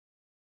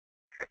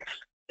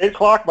8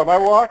 o'clock by my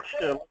watch,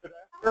 a little bit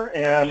after,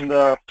 and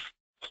yeah,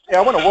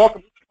 I want to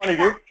welcome each one of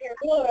you.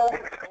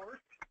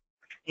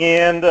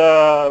 And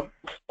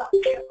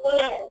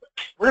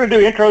we're going to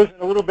do intros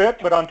in a little bit,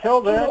 but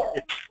until then,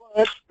 if you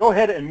would, go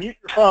ahead and mute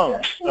your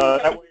phones.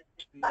 That way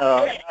you can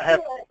not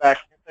have feedback,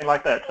 anything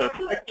like that. So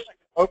take a second,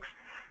 folks,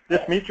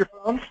 just mute your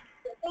phones.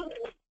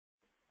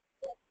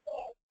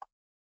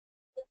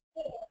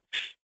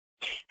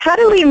 How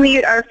do we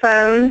mute our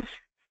phones?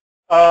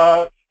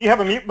 You have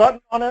a mute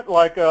button on it,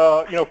 like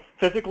you know,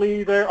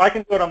 physically there. I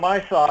can do it on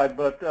my side,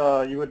 but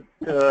you would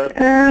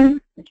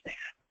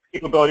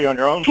capability on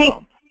your own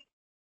phone.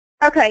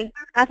 Okay,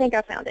 I think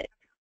I found it.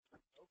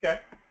 Okay.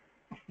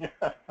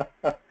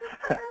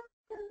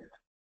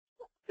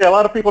 Yeah, a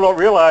lot of people don't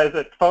realize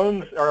that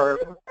phones are.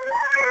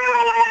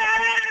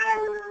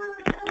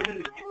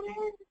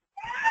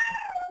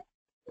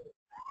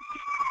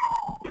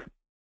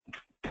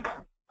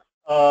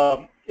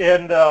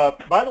 And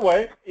by the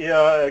way,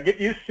 get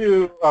used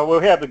to, we'll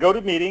have the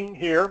GoToMeeting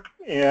here,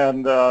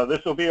 and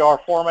this will be our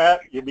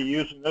format. You'll be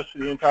using this for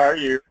the entire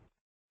year.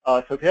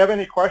 So if you have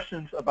any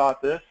questions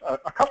about this,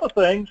 a couple of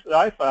things that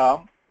I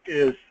found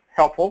is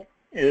helpful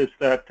is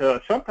that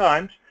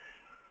sometimes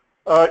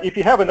if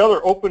you have another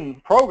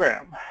open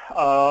program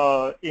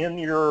in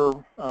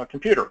your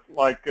computer,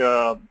 like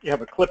you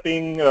have a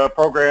clipping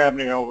program,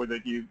 you know,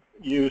 that you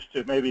use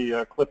to maybe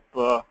clip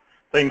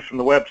things from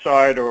the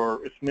website,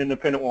 or it's an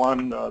independent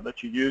one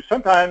that you use.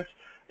 Sometimes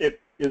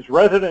it is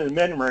resident in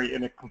memory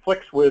and it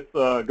conflicts with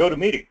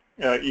GoToMeeting.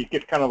 You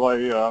get kind of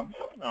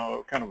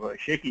a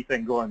shaky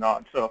thing going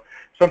on. So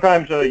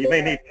sometimes you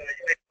may need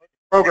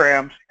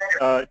programs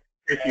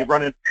if you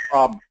run into a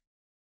problem.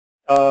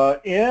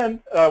 And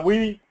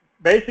we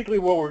basically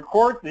will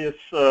record this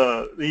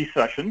these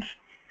sessions.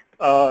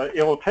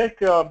 It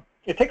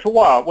takes a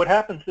while. What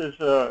happens is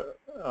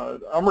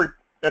I'm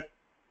at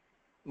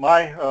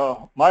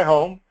my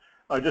home,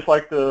 just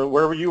like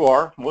wherever you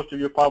are. Most of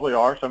you probably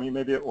are. Some of you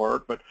may be at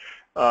work. But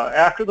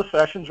after the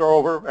sessions are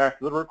over,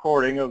 after the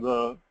recording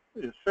of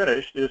is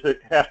finished,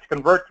 it has to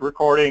convert the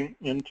recording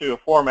into a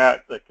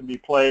format that can be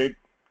played,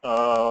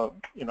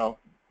 you know,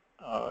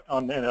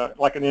 on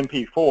like an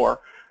MP4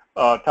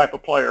 type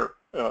of player.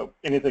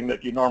 Anything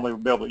that you normally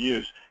would be able to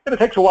use. And it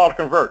takes a while to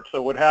convert.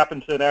 So what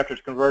happens then after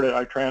it's converted,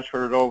 I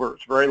transfer it over.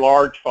 It's a very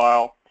large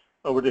file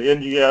over to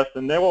NGS,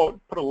 and they will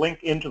put a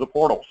link into the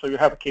portal. So you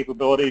have a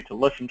capability to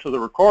listen to the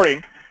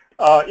recording.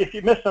 If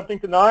you missed something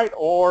tonight,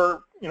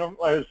 or, you know,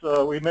 as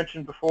we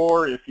mentioned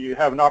before, if you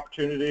have an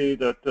opportunity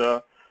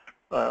that,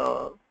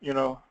 you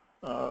know,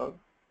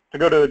 to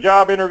go to a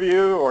job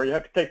interview, or you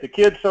have to take the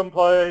kids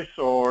someplace,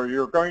 or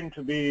you're going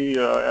to be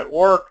at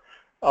work,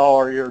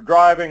 or you're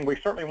driving, we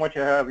certainly want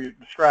you to have you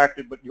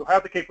distracted, but you'll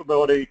have the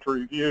capability to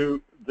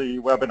review the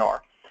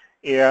webinar.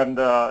 And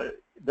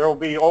there will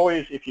be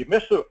always, if you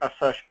miss a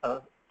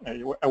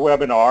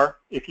webinar,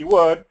 if you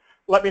would,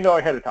 let me know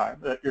ahead of time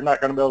that you're not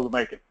going to be able to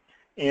make it.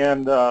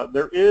 And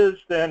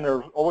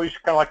there's always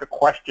kind of like a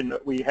question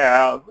that we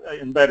have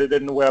embedded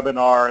in the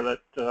webinar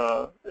that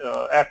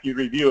after you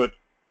review it,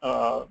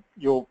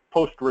 you'll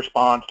post a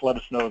response, let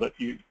us know that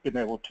you've been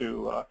able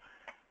to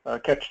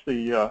catch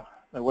the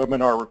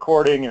webinar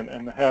recording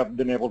and have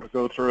been able to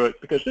go through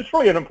it, because it's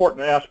really an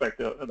important aspect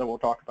that we'll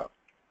talk about.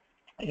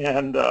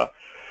 And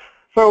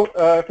so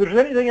if there's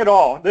anything at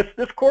all,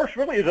 this course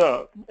really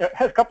it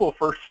has a couple of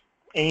first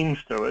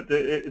aims to it.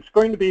 It's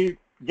going to be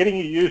getting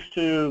you used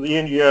to the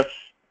NGS,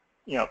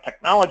 you know,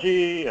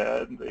 technology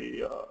and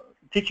the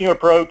teaching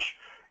approach,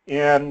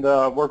 and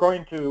we're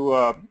going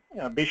to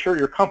be sure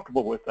you're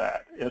comfortable with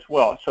that as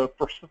well. So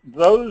for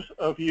those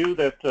of you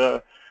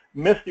that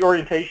missed the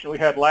orientation we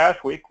had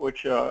last week,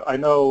 which I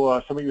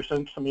know some of you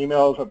sent some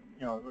emails,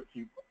 you know, if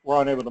you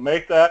were unable to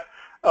make that,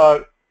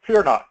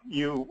 fear not.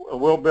 You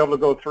will be able to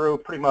go through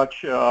pretty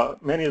much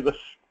many of the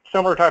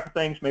similar type of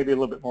things, maybe a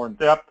little bit more in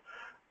depth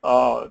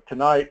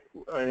tonight.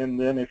 And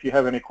then if you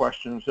have any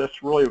questions,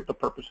 that's really the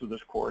purpose of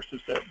this course,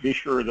 is that be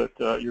sure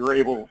that you're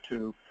able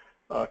to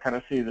kind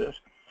of see this.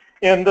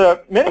 And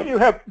many of you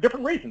have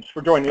different reasons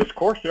for joining this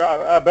course.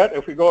 I bet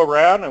if we go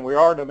around, and we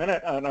are in a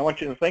minute, and I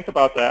want you to think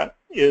about that,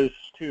 is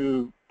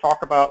to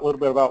talk about a little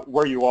bit about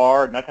where you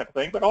are and that type of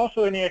thing, but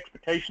also any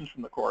expectations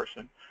from the course.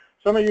 And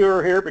some of you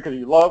are here because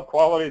you love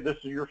quality. This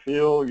is your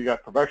field. You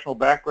got professional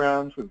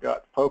backgrounds. We've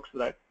got folks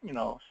that I've, you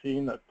know,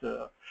 seen that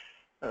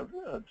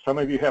some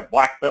of you have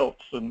black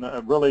belts and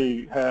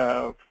really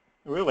have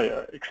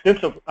an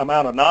extensive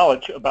amount of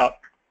knowledge about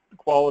the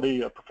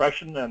quality of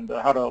profession and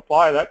how to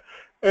apply that.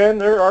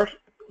 And there are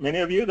many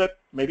of you that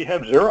maybe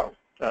have zero,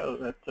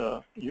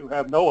 that you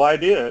have no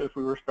idea if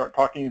we were to start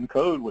talking in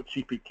code with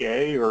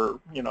CPK or,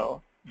 you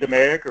know,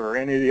 DMAIC or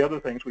any of the other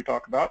things we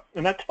talk about,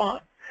 and that's fine.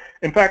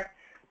 In fact,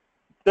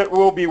 that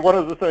will be one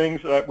of the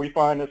things that we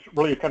find that's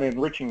really kind of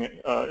enriching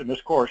in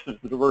this course, is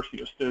the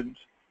diversity of students.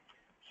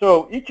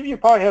 So each of you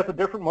probably has a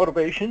different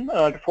motivation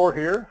for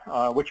here,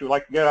 what you would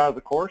like to get out of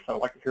the course. I'd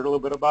like to hear a little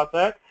bit about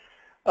that.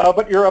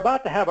 But you're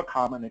about to have a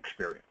common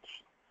experience.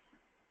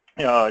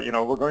 You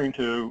know, we're going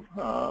to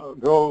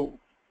go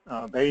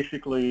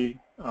basically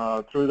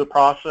through the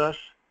process.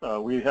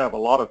 We have a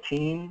lot of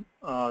team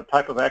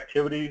type of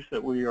activities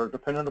that we are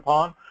dependent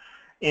upon.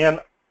 And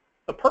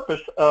the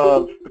purpose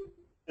of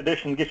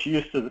Edition gets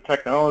used to the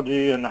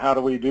technology and how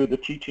do we do the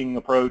teaching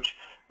approach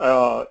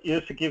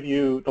is to give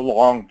you the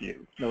long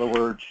view. In other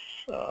words,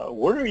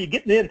 what are you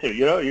getting into?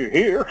 You know, you're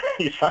here,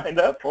 you signed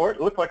up for it,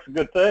 it looks like a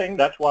good thing,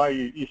 that's why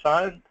you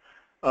signed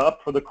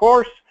up for the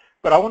course,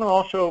 but I want to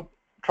also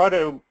try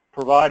to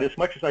provide as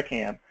much as I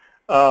can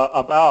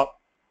about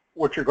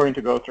what you're going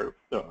to go through,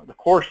 the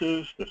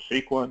courses, the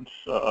sequence,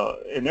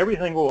 and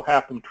everything will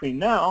happen between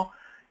now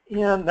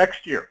and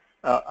next year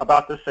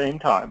about the same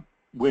time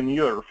when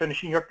you're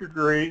finishing up your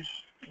degrees,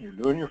 you're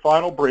doing your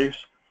final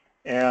briefs,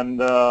 and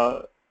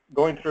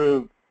going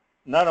through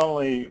not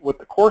only what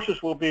the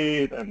courses will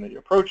be and the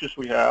approaches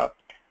we have,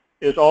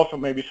 is also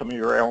maybe some of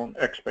your own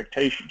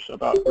expectations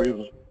about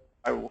reviews.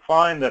 I will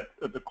find that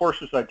the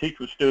courses I teach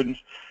with students,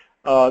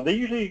 they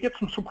usually get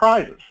some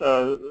surprises.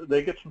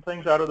 They get some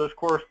things out of this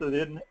course that they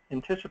didn't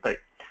anticipate.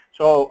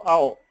 So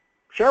I'll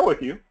share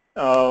with you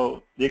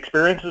the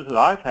experiences that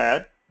I've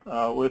had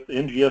with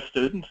NGS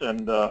students,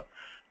 and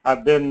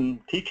I've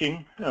been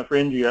teaching for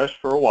NGS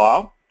for a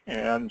while,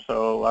 and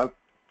so I've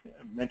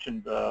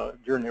mentioned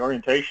during the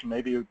orientation,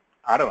 maybe,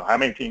 I don't know how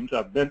many teams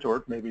I've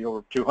mentored, maybe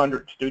over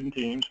 200 student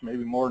teams,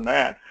 maybe more than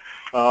that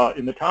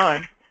in the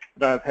time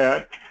that I've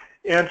had.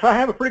 And so I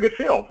have a pretty good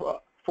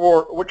feel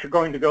for what you're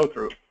going to go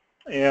through.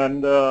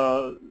 And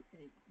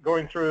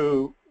going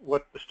through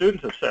what the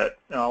students have said,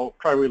 and I'll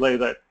try to relay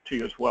that to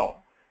you as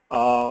well.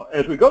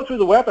 As we go through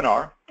the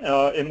webinar,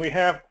 and we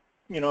have,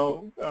 you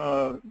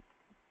know,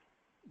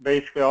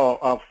 basically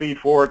I'll feed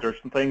forward.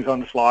 There's some things on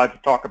the slides to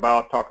talk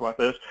about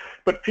this,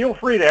 but feel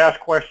free to ask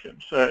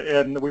questions,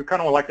 and we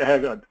kind of like to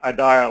have a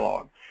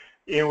dialogue.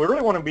 And we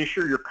really want to be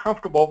sure you're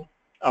comfortable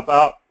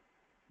about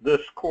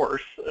this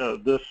course,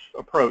 this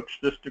approach,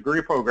 this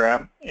degree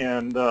program,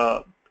 and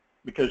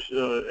because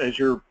as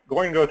you're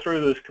going to go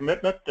through this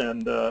commitment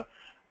and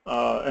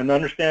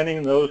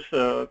understanding those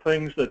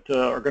things that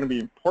are going to be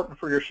important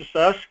for your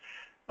success.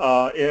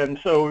 And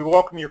so we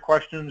welcome your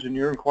questions and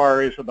your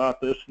inquiries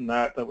about this and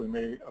that we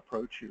may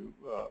approach you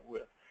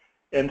with.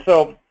 And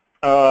so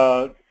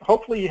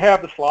hopefully you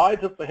have the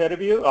slides up ahead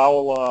of you.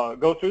 I'll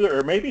go through there.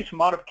 There may be some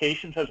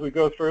modifications as we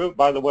go through,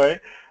 by the way,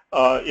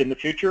 in the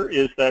future,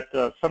 is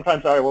that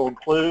sometimes I will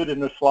include in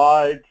the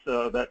slides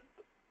that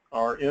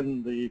are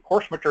in the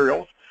course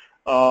materials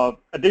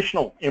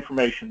additional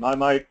information. I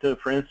might,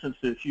 for instance,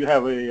 if you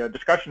have a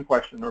discussion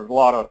question, there's a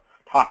lot of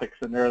topics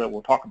in there that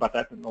we'll talk about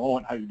that in a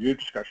moment, how you do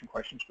discussion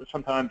questions, but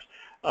sometimes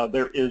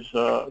there is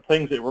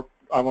things that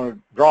I want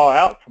to draw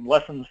out from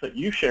lessons that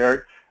you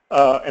shared,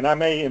 and I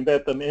may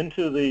embed them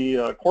into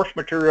the course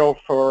material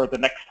for the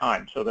next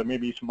time, so there may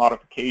be some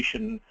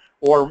modification,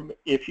 or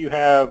if you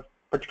have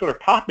particular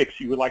topics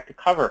you would like to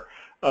cover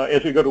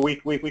as we go to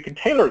week to week, we can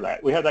tailor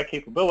that. We have that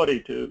capability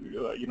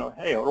to, you know,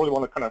 hey, I really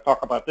want to kind of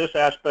talk about this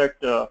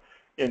aspect,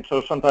 and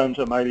so sometimes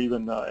I might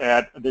even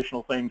add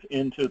additional things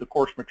into the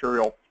course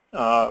material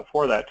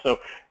for that. So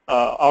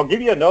I'll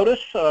give you a notice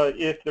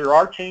if there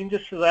are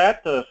changes to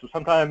that. So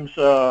sometimes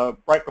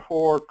right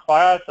before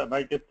class, I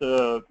might get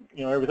the,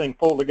 you know, everything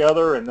pulled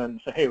together and then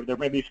say, hey, there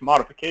may be some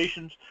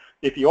modifications.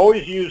 If you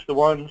always use the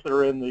ones that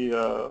are in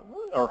the,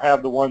 or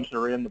have the ones that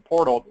are in the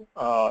portal,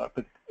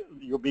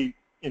 you'll be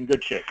in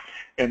good shape.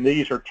 And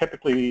these are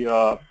typically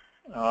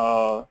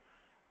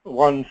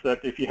ones that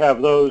if you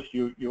have those,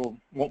 you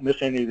won't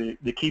miss any of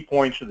the key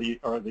points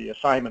or the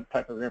assignment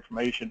type of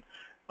information.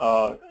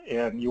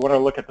 And you want to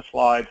look at the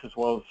slides as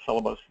well as the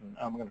syllabus, and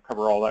I'm going to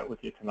cover all that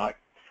with you tonight.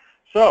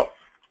 So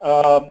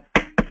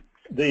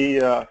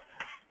the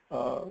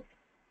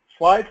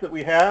slides that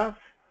we have,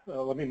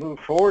 let me move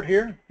forward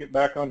here, get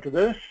back onto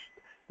this.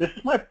 This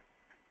is my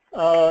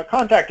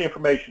contact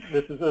information.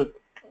 This is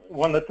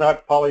one that's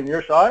not probably on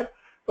your side,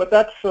 but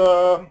that's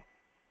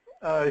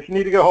if you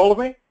need to get a hold of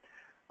me.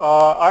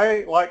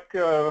 I, like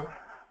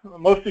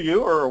most of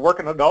you, are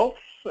working adults,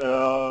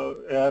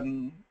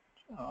 and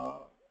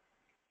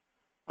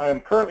I am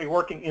currently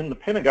working in the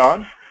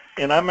Pentagon,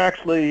 and I'm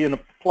actually in a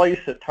place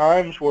at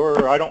times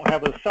where I don't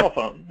have a cell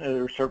phone.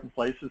 There are certain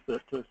places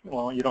that,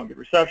 well, you don't get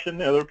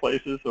reception. Other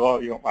places,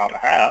 well, you don't allow to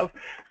have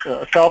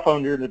a cell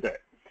phone during the day.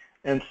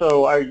 And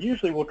so I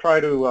usually will try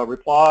to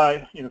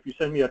reply, you know, if you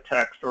send me a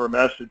text or a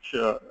message,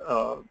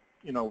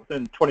 you know,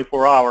 within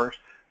 24 hours,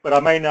 but I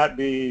may not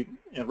be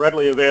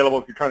readily available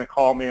if you're trying to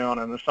call me on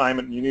an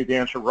assignment and you need to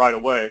answer right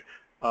away.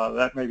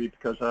 That may be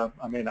because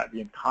I may not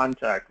be in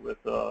contact with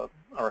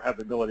or have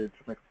the ability to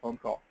make a phone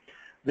call.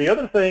 The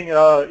other thing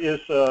is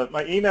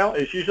my email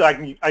is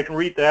usually I can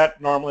read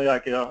that. Normally I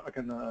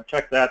can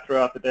check that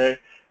throughout the day.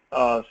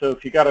 So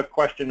if you got a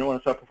question and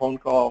want to set up a phone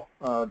call,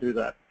 do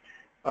that.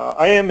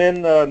 I am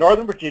in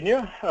Northern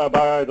Virginia,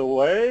 by the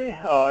way.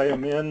 I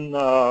am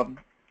in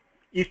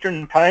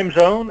Eastern time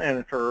zone,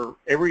 and for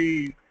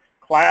every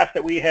class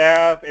that we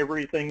have,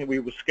 everything that we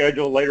will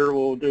schedule later,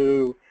 we'll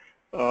do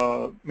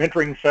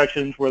mentoring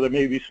sessions where there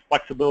may be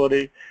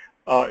flexibility.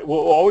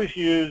 We'll always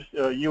use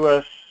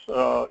U.S.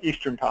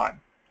 Eastern time.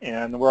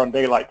 and we're on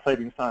daylight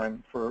savings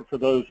time for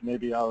those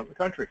maybe out of the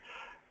country.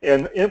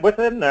 And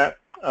within that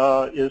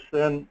is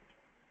then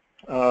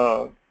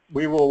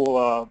we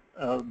will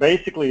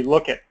basically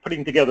look at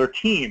putting together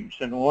teams,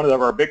 and one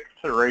of our big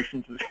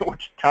considerations is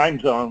which time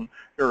zone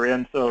you're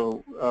in.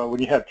 So when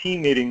you have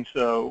team meetings,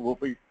 we'll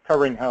be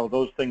covering how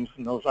those things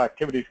and those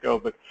activities go,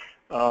 but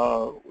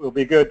it'll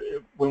be good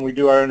when we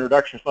do our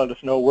introductions, let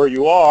us know where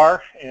you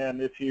are,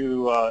 and if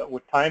you,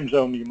 what time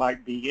zone you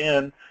might be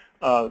in,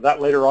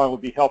 that later on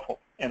would be helpful.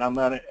 And I'm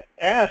going to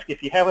ask,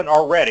 if you haven't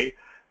already,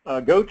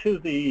 go to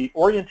the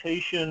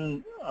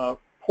orientation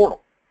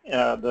portal,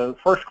 the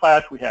first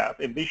class we have,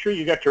 and be sure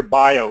you got your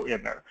bio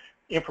in there.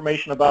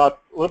 Information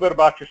about, a little bit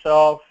about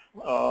yourself.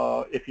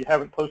 If you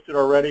haven't posted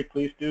already,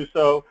 please do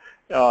so.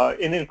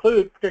 And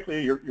include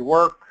particularly your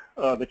work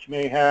that you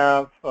may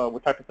have,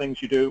 what type of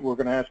things you do. We're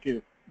going to ask you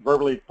to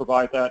verbally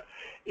provide that.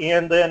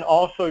 And then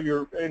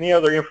also any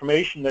other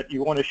information that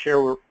you want to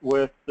share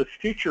with the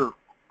future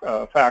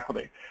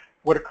faculty.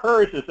 What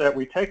occurs is that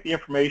we take the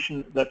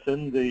information that's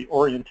in the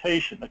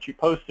orientation that you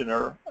post in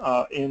there,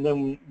 and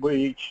then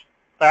each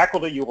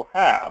faculty you will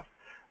have,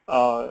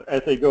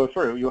 as they go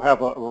through, you'll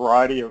have a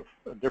variety of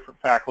different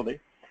faculty,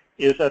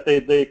 is that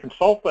they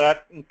consult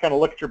that and kind of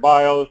look at your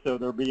bios. So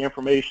there'll be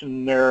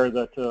information there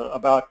that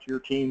about your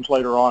teams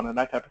later on and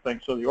that type of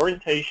thing. So the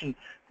orientation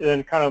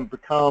then kind of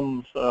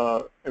becomes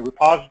a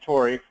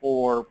repository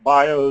for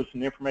bios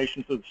and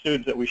information to the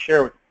students that we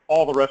share with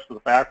all the rest of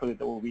the faculty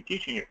that will be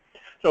teaching you.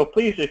 So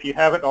please, if you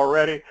haven't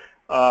already,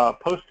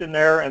 post in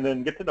there and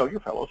then get to know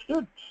your fellow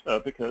students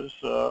because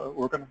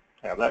we're going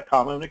to have that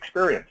common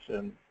experience.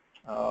 And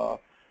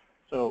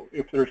so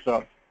if there's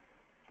going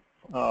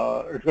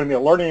to be a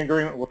learning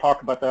agreement, we'll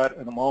talk about that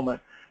in a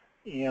moment.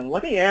 And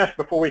let me ask,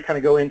 before we kind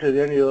of go into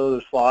any of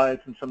those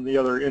slides and some of the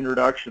other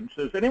introductions,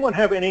 does anyone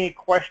have any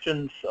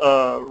questions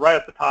right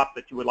at the top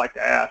that you would like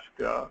to ask?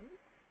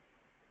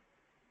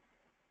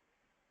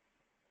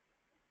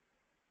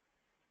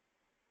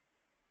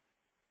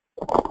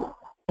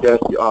 Yes,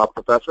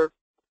 Professor?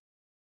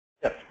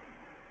 Yes.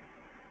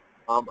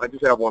 I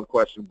just have one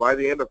question. By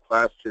the end of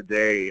class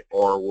today,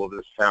 or will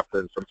this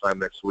happen sometime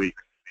next week,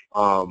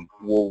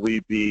 will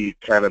we be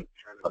kind of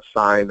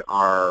assign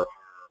our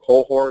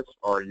cohorts,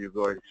 or are you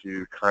going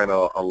to kind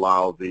of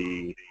allow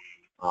the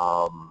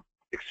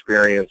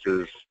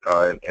experiences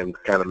and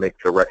kind of make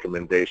the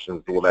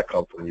recommendations? Will that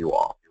come from you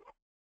all?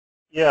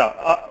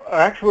 Yeah,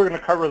 actually we're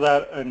going to cover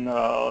that in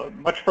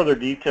much further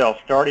detail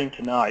starting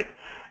tonight.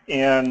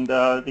 And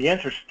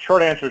the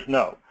short answer is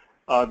no.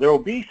 There will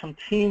be some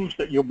teams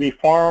that you'll be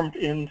formed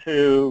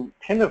into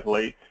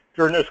tentatively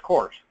during this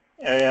course.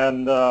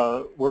 And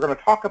we're going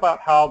to talk about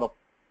how the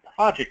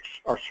projects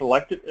are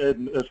selected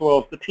as well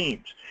as the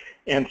teams.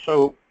 And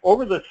so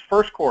over this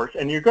first course,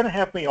 and you're going to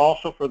have me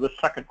also for the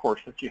second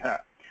course that you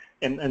have.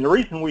 And the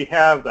reason we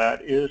have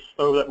that is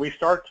so that we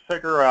start to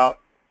figure out,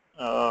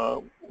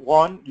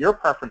 one, your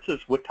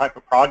preferences, what type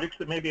of projects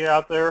that may be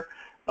out there.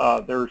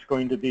 There's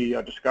going to be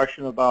a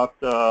discussion about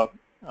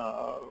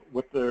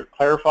what they're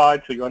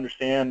clarified so you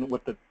understand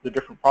what the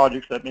different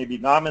projects that may be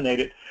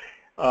nominated.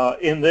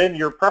 And then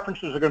your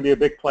preferences are going to be a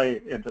big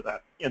play into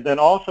that. And then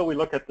also we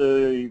look at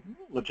the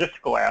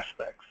logistical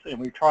aspects, and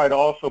we try to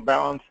also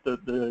balance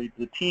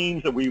the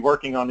teams that we're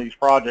working on these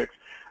projects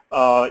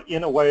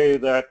in a way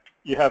that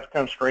you have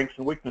kind of strengths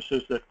and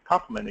weaknesses that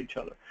complement each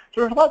other.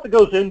 So there's a lot that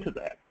goes into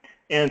that.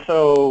 And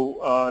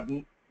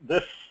so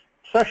this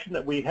session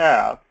that we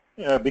have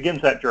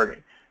begins that journey.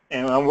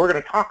 And we're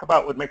going to talk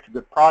about what makes a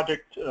good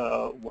project,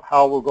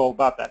 how we'll go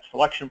about that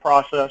selection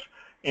process.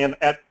 And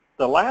at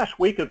the last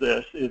week of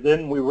this,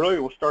 then we really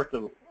will start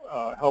to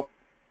help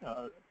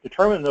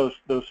determine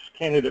those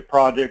candidate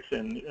projects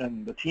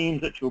and the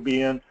teams that you'll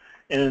be in.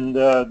 And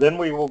then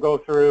we will go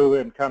through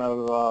and kind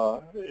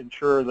of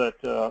ensure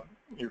that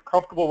you're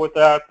comfortable with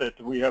that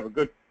we have a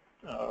good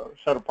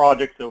set of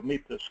projects that will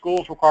meet the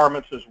school's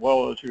requirements as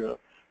well as your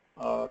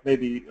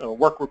maybe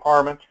work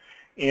requirements.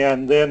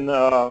 And then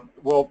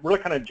we'll really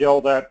kind of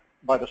gel that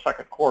by the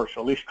second course,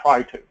 or at least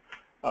try to.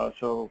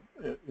 So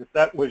if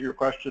that was your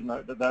question,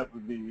 that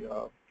would be,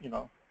 you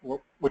know,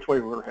 which way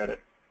we're headed.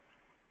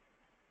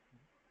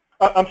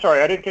 I'm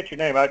sorry, I didn't get your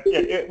name.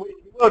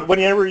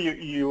 Whenever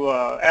you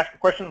ask a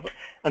question,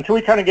 until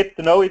we kind of get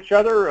to know each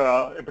other,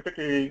 and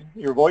particularly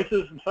your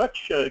voices and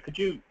such, could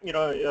you, you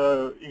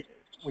know,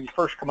 when you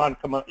first come on,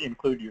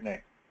 include your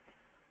name?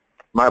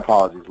 My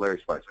apologies, Larry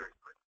Spicer.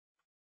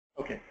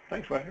 Okay,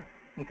 thanks, Roger.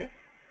 Okay.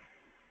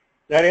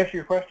 Did that answer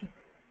your question?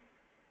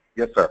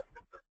 Yes, sir.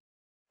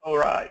 All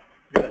right.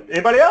 Good.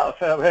 Anybody else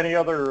have any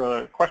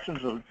other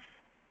questions of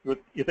what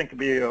you think could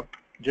be a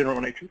general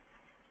nature?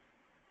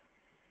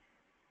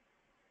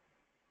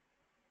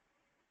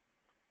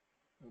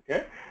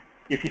 Okay.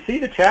 If you see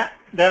the chat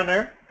down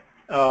there,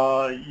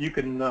 you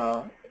can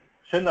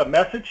send a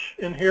message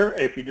in here.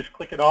 If you just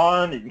click it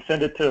on, you can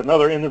send it to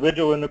another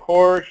individual in the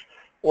course,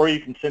 or you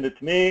can send it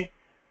to me.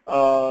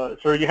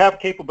 So you have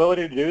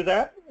capability to do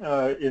that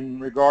in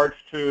regards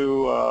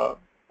to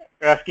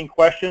asking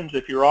questions.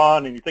 If you're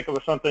on and you think of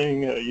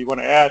something you want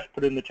to ask,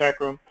 put it in the chat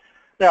room.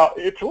 Now,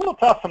 it's a little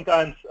tough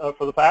sometimes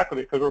for the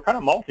faculty because we're kind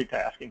of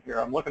multitasking here.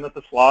 I'm looking at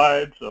the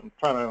slides, I'm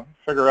trying to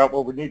figure out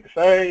what we need to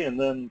say, and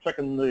then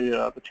checking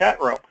the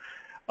chat room.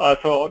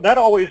 So not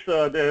always,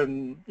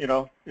 then,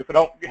 if I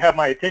don't have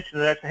my attention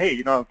to that, say,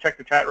 hey, check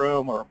the chat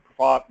room, or,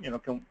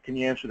 can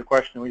you answer the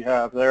question we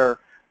have there?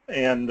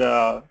 And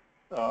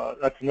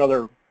that's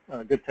another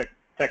good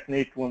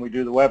technique when we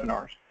do the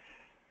webinars.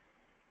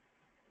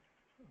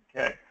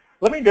 Okay,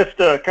 let me just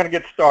kind of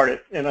get started,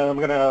 and I'm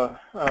going to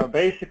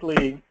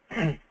basically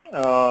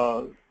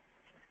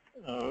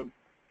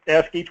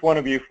ask each one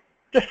of you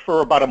just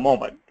for about a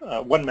moment,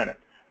 1 minute,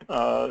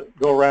 go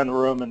around the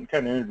room and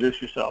kind of introduce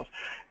yourselves.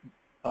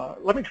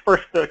 Let me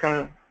first kind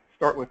of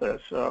start with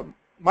this.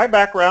 My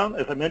background,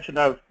 as I mentioned,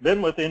 I've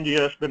been with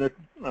NGS, been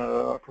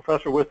a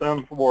professor with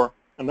them for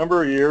a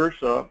number of years.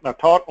 I've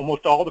taught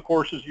almost all the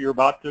courses you're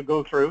about to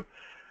go through.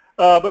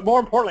 But more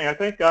importantly, I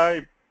think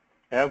I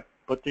have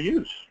put to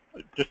use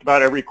just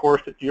about every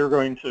course that you're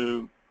going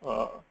to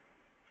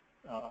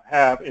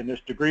have in this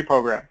degree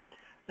program.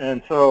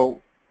 And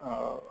so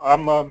I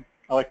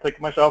like to think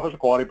of myself as a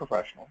quality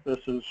professional. This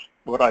is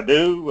what I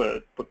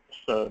do. Puts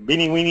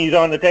beanie weenies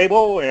on the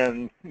table,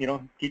 and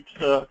keeps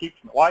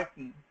my wife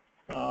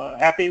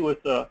happy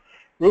with the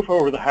roof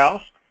over the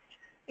house.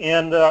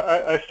 And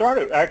I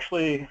started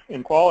actually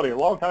in quality a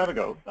long time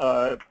ago.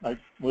 I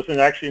was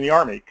actually in the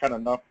Army. Kind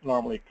of not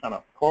normally kind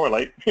of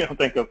correlate.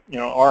 Think of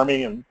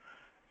Army and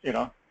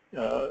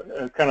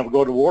kind of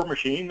go to war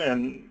machine,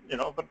 and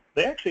but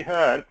they actually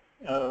had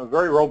a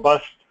very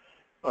robust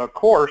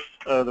course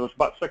that was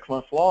about 6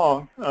 months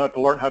long to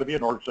learn how to be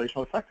an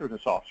organizational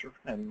effectiveness officer.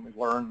 And we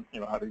learned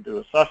how to do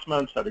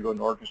assessments, how to go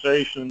into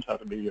organizations, how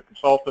to be a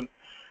consultant.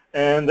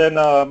 And then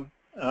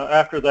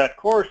after that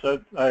course,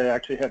 I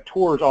actually had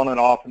tours on and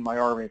off in my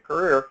Army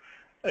career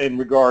in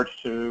regards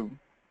to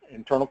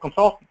internal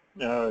consulting,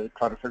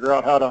 try to figure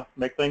out how to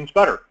make things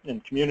better in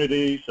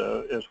communities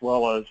as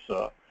well as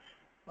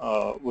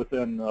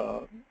within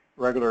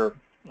regular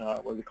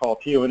what we call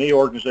TO&E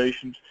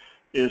organizations.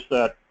 Is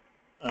that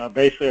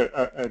basically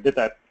I did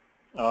that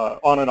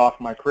on and off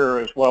my career,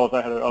 as well as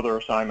I had other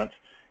assignments.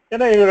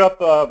 And I ended up,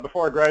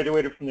 before I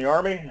graduated from the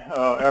Army,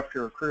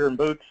 after a career in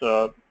boots,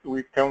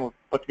 we kind of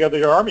put together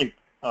the Army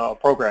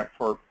program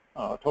for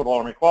total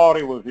Army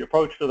quality, was the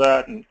approach to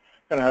that, and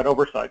kind of had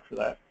oversight for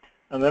that.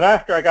 And then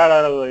after I got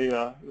out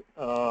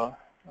of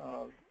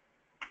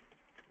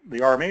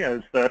the Army,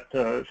 is that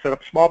set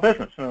up a small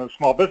business, a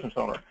small business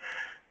owner,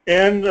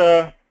 and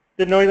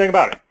didn't know anything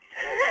about it.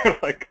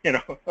 Like,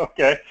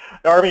 okay,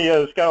 the Army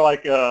is kind of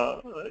like,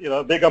 a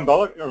big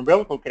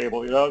umbilical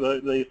cable.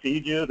 They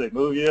feed you, they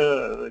move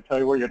you, they tell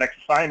you where your next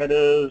assignment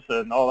is,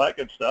 and all that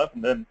good stuff.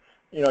 And then,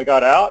 I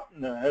got out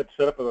and I had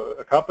set up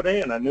a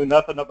company, and I knew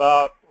nothing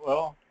about,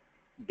 well,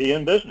 being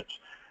in business.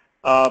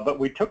 But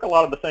we took a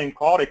lot of the same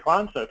quality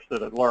concepts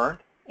that I'd learned,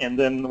 and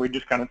then we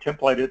just kind of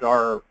templated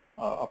our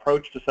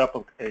approach to set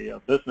up a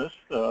business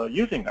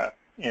using that,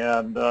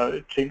 and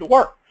it seemed to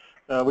work.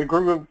 We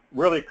grew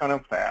really kind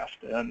of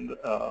fast, and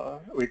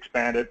we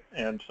expanded,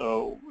 and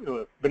so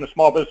been a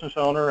small business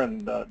owner,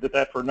 and did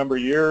that for a number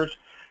of years,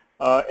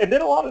 and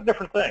did a lot of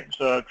different things,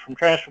 from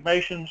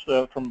transformations,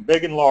 from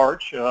big and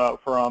large,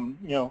 from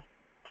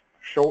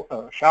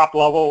shop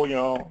level,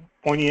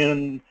 pointing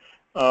in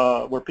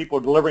where people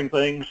are delivering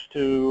things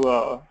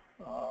to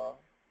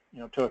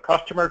to a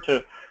customer,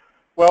 to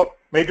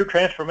major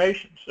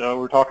transformations.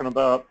 We're talking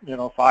about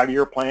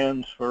 5-year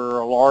plans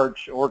for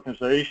large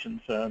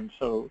organizations, and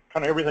so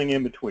kind of everything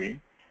in between.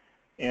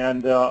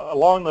 And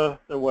along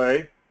the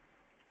way,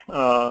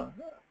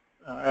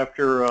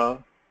 after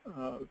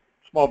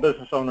small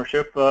business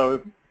ownership,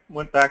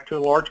 went back to a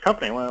large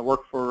company when I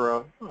worked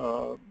for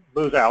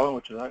Booz Allen,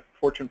 which is a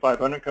Fortune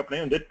 500 company,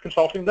 and did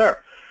consulting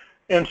there.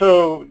 And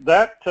so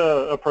that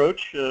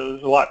approach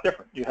is a lot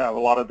different. You have a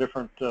lot of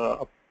different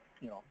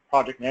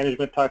project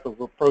management type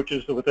of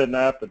approaches within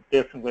that, but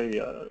definitely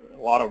a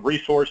lot of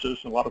resources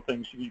and a lot of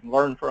things you can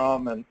learn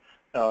from, and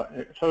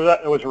so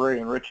that was very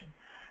enriching.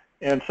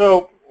 And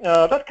so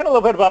that's kind of a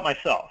little bit about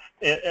myself.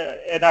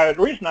 And the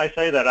reason I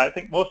say that, I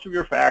think most of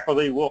your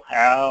faculty will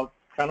have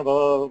kind of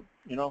a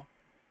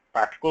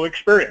practical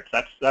experience.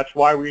 That's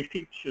why we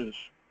teach, is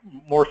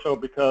more so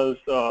because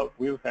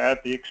we've had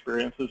the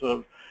experiences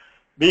of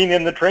being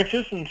in the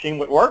trenches and seeing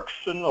what works,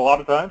 and a lot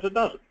of times it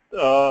doesn't.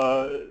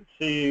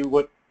 See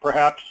what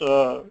perhaps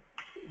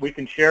we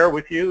can share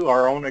with you,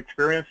 our own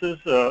experiences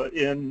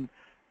in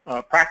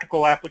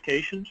practical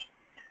applications.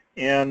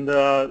 And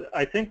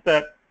I think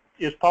that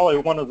is probably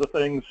one of the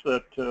things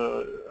that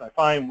I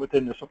find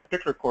within this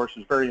particular course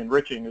is very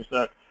enriching, is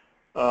that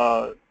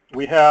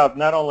we have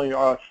not only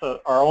our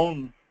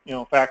own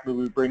faculty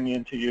we bring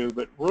into you,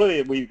 but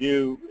really we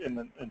view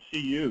and see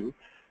you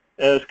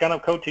as kind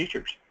of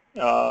co-teachers.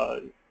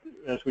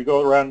 As we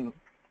go around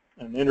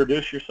and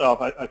introduce yourself,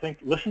 I think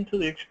listen to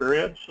the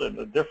experience and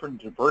the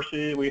different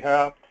diversity we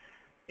have.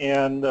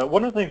 And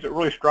one of the things that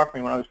really struck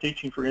me when I was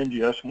teaching for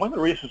NGS, and one of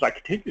the reasons I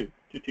continue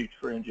to teach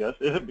for NGS,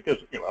 isn't because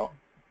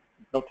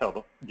don't tell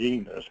the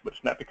dean this, but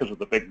it's not because of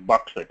the big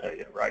bucks they pay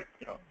you, right?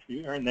 You know, if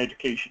you're in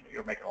education,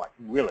 you're making like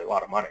really a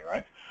lot of money,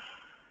 right?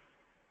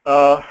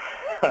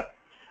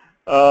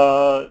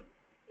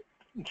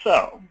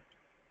 So,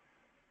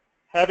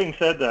 having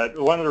said that,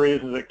 one of the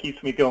reasons that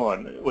keeps me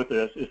going with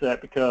this is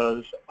that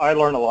because I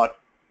learn a lot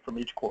from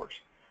each course.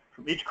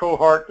 From each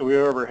cohort that we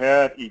ever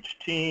had, each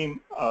team,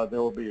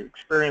 there will be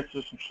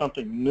experiences and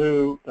something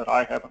new that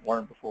I haven't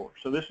learned before.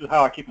 So this is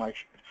how I keep my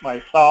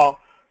saw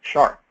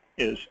sharp,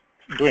 is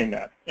doing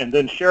that. And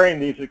then sharing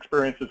these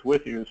experiences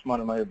with you is one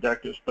of my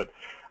objectives. But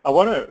I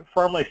want to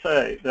firmly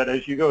say that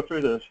as you go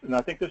through this, and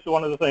I think this is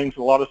one of the things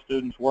a lot of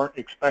students weren't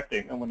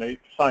expecting, and when they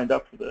signed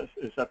up for this,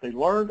 is that they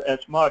learned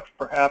as much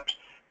perhaps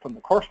from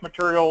the course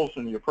materials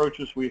and the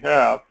approaches we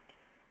have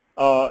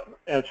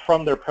as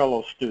from their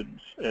fellow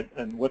students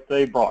and what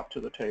they brought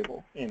to the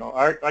table. You know,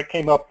 I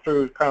came up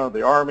through kind of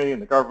the Army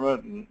and the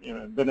government, and you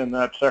know, been in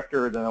that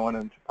sector. Then I went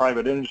into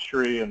private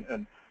industry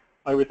and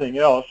everything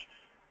else.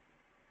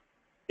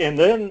 And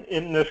then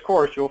in this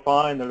course, you'll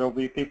find that there'll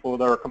be people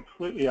that are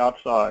completely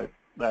outside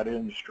that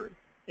industry,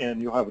 and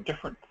you'll have a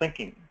different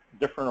thinking,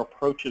 different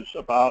approaches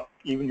about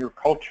even your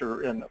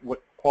culture and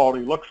what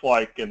quality looks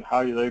like and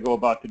how they go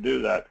about to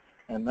do that.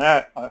 And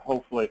that,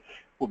 hopefully,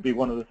 will be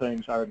one of the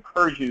things I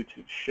encourage you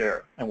to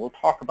share. And we'll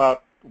talk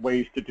about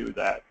ways to do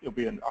that. It'll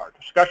be in our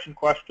discussion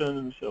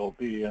questions. It'll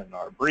be in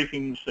our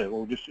briefings. It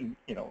will just, you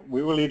know,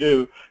 we really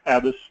do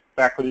have this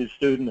faculty to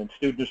student and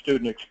student to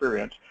student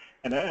experience.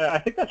 And I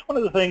think that's one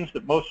of the things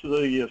that most of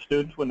the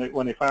students, when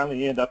they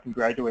finally end up in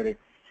graduating,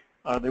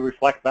 they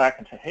reflect back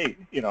and say, hey,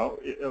 you know,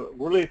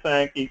 really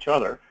thank each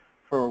other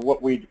for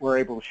what we were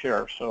able to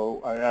share.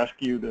 So I ask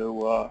you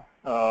to,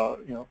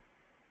 you know,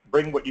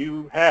 bring what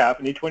you have,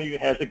 and each one of you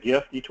has a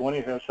gift, each one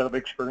of you has a set of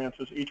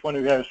experiences, each one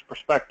of you has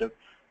perspective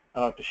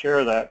to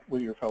share that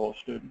with your fellow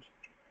students.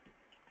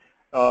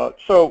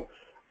 So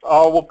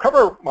we'll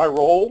cover my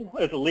role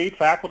as a lead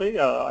faculty.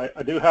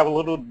 I do have a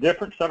little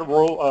different set of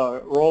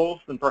roles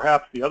than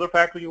perhaps the other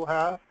faculty will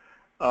have,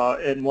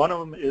 and one of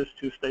them is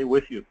to stay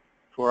with you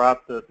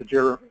throughout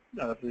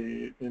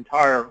the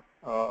entire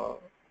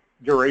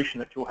duration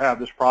that you'll have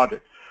this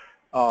project.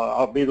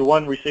 I'll be the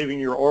one receiving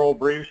your oral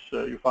briefs,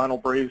 your final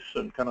briefs,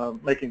 and kind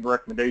of making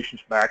recommendations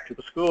back to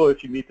the school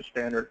if you meet the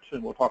standards,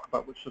 and we'll talk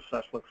about what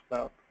success looks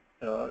about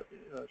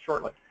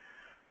shortly.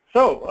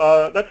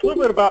 So that's a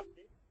little bit about me,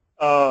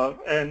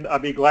 and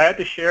I'd be glad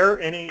to share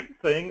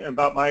anything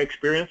about my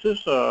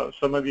experiences.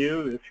 Some of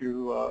you, if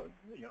you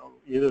you know,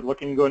 either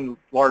looking to go into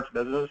large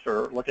business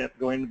or looking at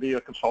going to be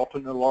a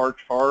consultant in a large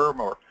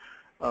firm, or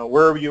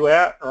wherever you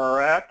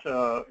are at,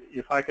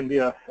 if I can be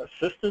an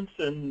assistance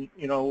in,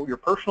 you know, your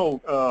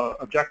personal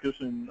objectives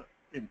and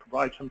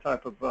provide some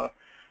type of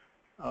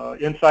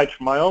insights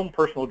from my own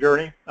personal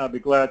journey, I'd be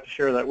glad to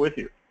share that with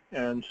you.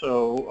 And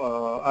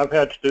so I've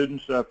had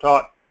students that I've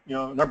taught, you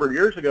know, a number of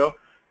years ago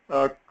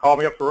call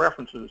me up for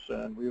references,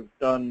 and we've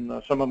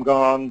done, some of them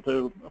gone on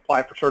to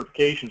apply for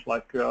certifications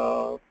like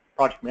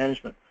project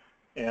management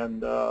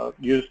and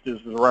used as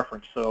a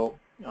reference. So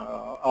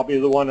I'll be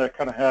the one that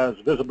kind of has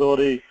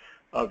visibility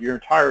of your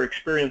entire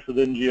experience with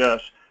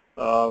NGS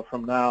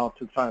from now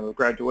to the time of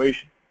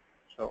graduation.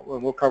 So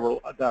we'll cover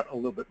that a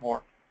little bit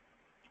more.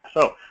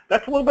 So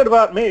that's a little bit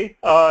about me.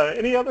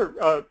 Any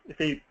other, if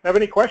you have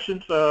any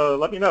questions,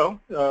 let me know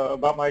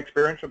about my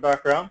experience or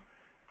background.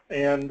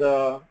 And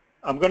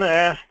I'm going to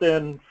ask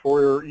then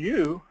for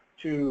you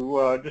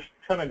to just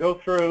kind of go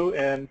through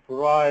and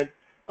provide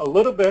a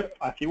little bit,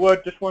 if you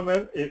would, just 1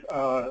 minute,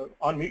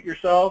 unmute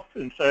yourself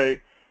and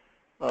say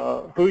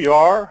who you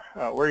are,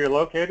 where you're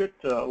located,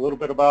 a little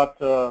bit about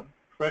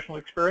professional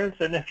experience,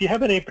 and if you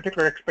have any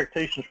particular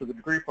expectations for the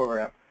degree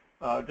program,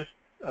 just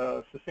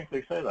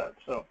succinctly say that.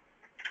 So,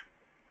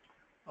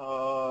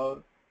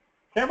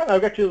 Cameron,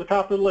 I've got you at the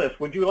top of the list.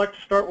 Would you like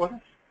to start with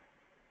us?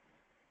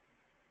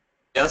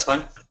 Yeah, that's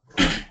fine.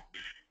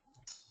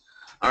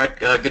 All right,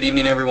 good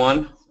evening,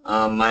 everyone.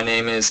 My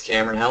name is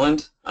Cameron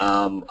Helland.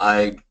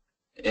 I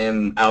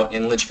am out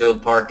in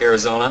Litchfield Park,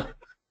 Arizona.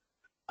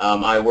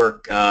 I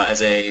work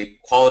as a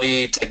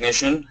quality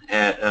technician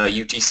at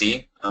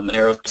UTC, an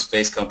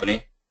aerospace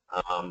company,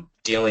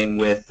 dealing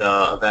with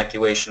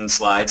evacuation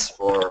slides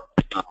for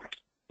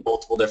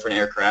multiple different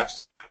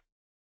aircrafts.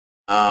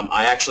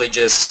 I actually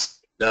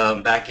just,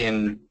 back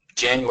in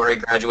January,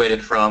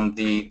 graduated from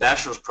the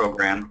bachelor's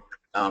program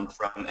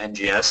from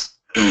NGS.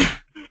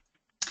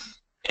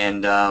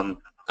 And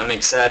I'm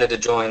excited to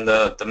join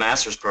the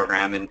master's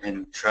program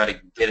and try to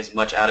get as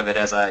much out of it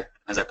as I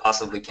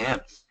possibly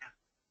can.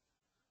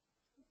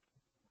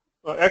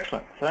 Well,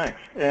 excellent, thanks.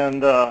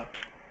 And I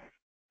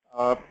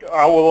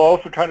will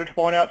also try to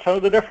point out some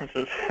of the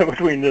differences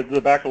between the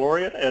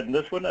baccalaureate and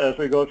this one as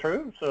we go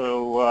through.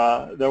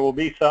 So there will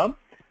be some.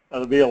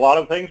 There'll be a lot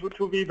of things which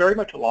will be very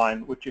much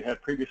aligned with what you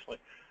had previously.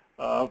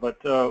 But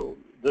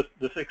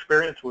this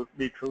experience will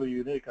be truly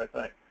unique, I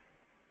think.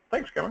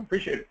 Thanks, Cameron.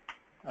 Appreciate it.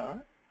 All right.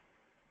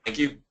 Thank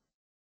you.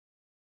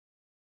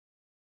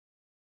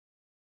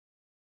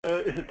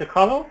 Is it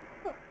Takano?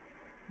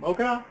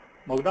 Moga?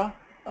 You're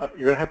going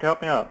to have to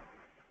help me out.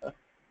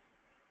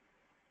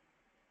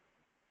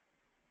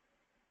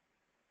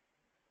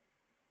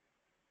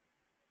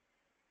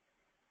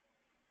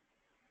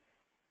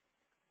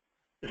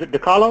 Is it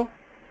DiCarlo?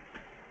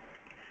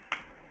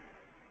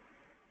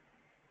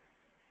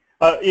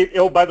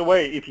 Oh, by the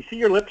way, if you see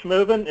your lips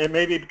moving, it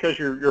may be because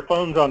your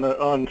phone's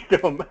on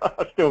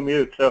still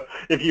mute. So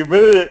if you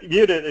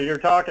mute it and you're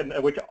talking,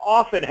 which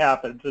often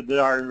happens in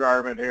our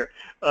environment here,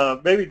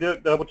 maybe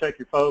double check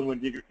your phone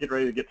when you get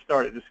ready to get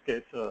started, just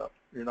in case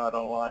you're not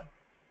online.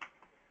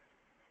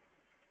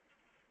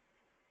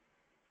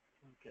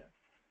 Okay.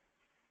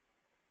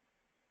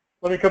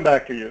 Let me come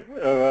back to you.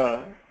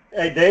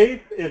 Hey,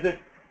 Dave, is it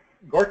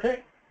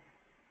Gorte?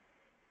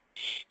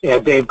 Yeah,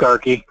 Dave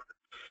Garkey.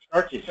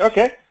 Garkey.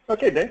 Okay.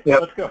 Okay, Dave.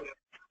 Yep. Let's go.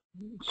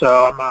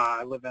 So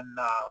I live in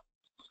the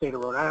state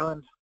of Rhode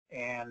Island,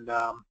 and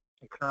I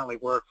currently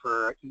work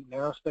for Eaton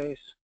Aerospace.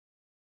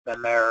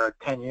 Been there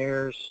 10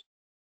 years.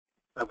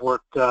 I've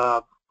worked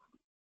the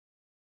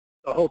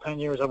whole 10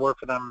 years. I've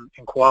worked for them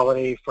in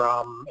quality,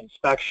 from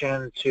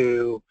inspection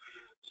to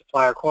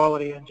supplier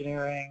quality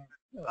engineering,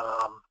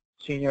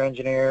 senior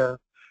engineer,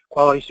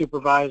 quality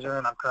supervisor,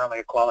 and I'm currently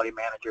a quality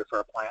manager for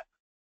a plant.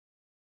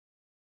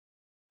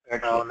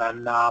 Excellent.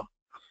 And then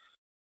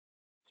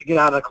to get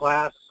out of the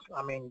class,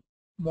 I mean,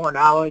 more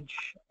knowledge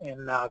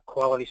in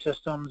quality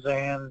systems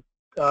and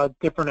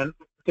different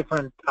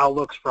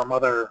outlooks from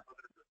other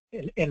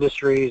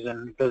industries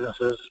and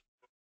businesses.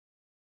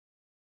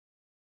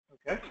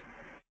 Okay.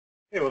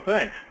 Hey, well,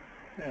 thanks.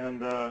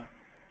 And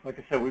like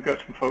I said, we've got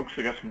some folks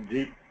who got some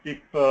deep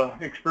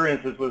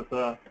experiences with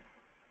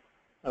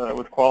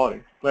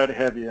quality. Glad to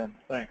have you in.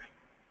 Thanks.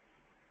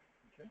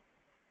 Okay.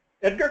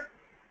 Edgar?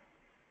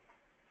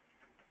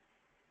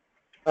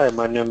 Hi,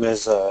 my name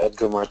is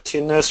Edgar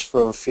Martinez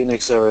from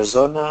Phoenix,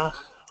 Arizona.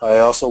 I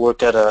also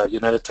work at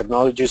United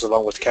Technologies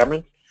along with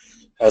Cameron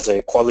as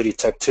a quality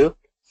tech too.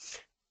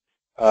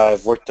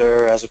 I've worked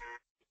there as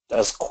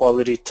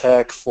quality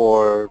tech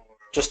for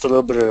just a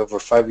little bit over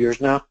 5 years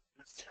now.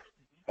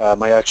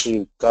 I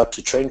actually got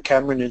to train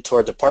Cameron into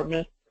our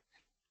department.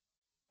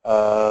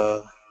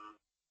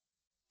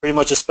 Pretty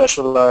much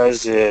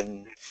specialized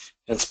in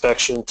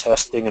inspection,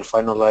 testing, and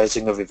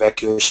finalizing of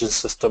evacuation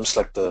systems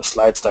like the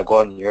slides that go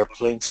on the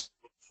airplanes.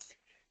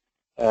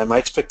 And my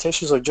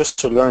expectations are just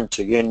to learn,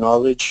 to gain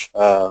knowledge.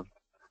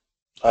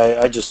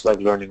 I just like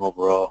learning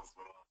overall.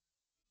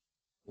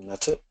 And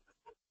that's it.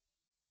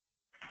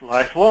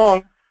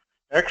 Lifelong.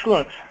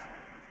 Excellent.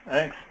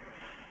 Thanks.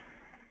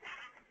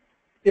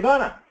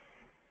 Ivana.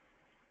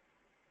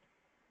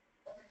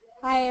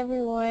 Hi,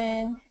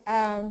 everyone.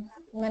 My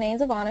name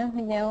is Ivana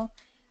McNeil.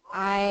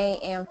 I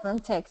am from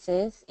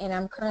Texas, and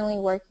I'm currently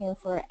working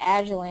for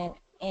Agilent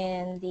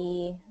in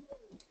the,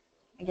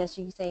 I guess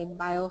you could say,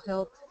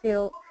 biohealth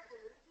field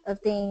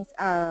of things,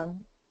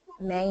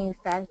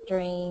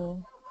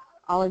 manufacturing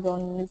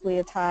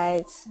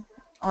oligonucleotides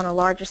on a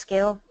larger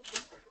scale.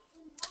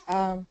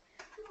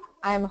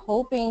 I'm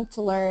hoping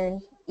to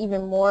learn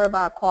even more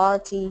about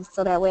quality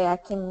so that way I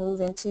can move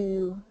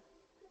into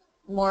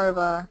more of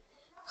a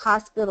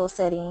hospital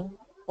setting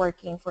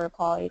working for a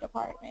quality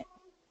department.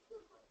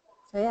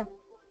 So yeah.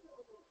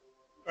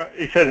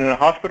 You said in a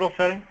hospital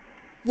setting?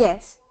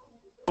 Yes.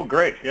 Oh,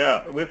 great.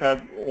 Yeah, we've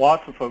had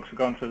lots of folks who've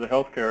gone through the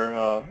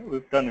healthcare.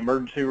 We've done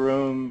emergency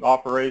room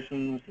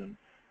operations and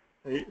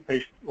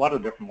a lot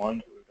of different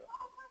ones.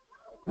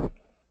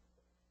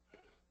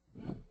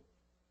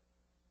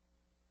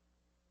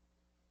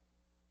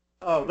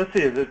 Let's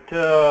see. Is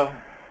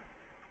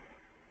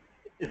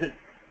it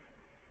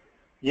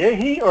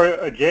Yehi or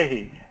a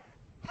Jehi?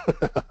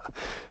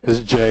 This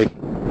is Jay.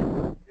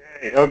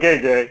 Jay. Okay,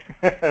 Jay.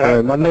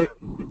 All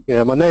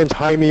right, my name's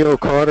Jaime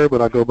O'Carter,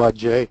 but I go by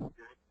Jay.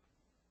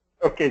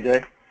 Okay,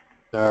 Jay.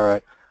 All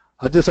right.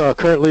 I just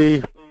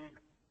currently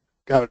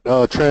got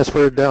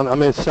transferred down.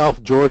 I'm in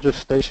South Georgia,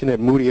 stationed at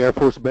Moody Air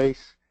Force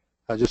Base.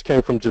 I just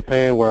came from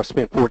Japan, where I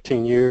spent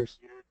 14 years.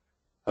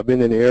 I've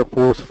been in the Air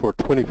Force for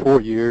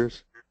 24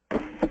 years.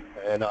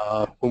 And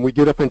when we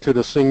get up into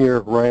the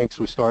senior ranks,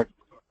 we start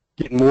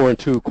getting more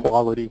into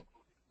quality.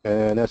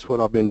 And that's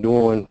what I've been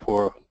doing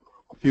for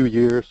a few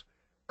years.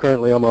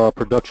 Currently, I'm a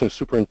production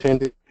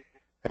superintendent.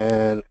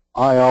 And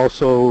I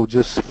also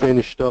just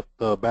finished up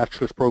the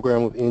bachelor's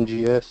program with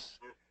NGS.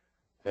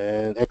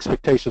 And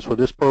expectations for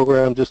this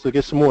program, just to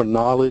get some more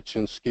knowledge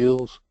and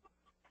skills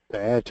to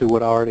add to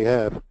what I already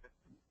have.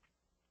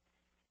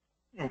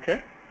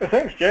 Okay. Well,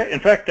 thanks, Jay. In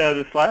fact,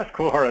 this last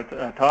cohort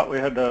I taught, we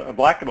had a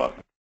black belt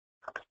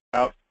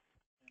out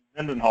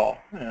in Mendenhall.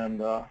 And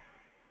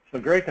so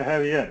great to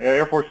have you in.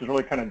 Air Force is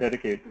really kind of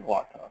dedicated a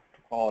lot to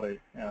quality,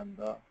 and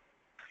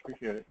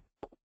appreciate it.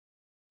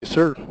 Yes,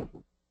 sir.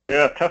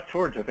 Yeah, tough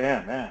tour,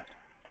 Japan, man.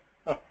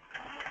 I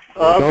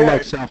don't Okay.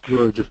 like South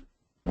Georgia.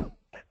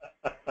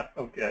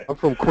 Okay. I'm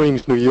from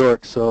Queens, New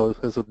York, so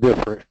it's a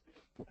different.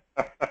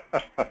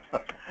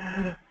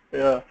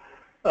 Yeah.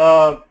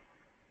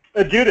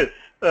 Judith,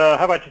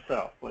 how about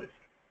yourself, please?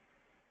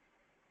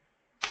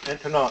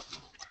 Antonin.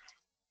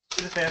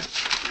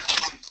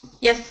 Judith,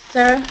 Yes,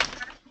 sir.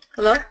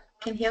 Hello?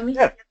 Can you hear me?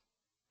 yes.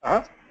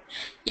 Uh-huh.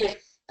 Yes.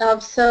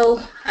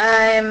 So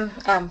I'm,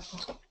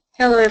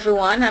 hello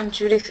everyone, I'm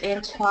Judith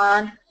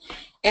Antoine,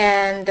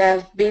 and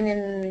I've been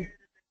in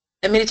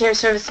a military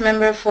service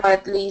member for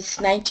at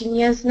least 19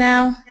 years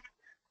now.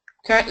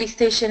 Currently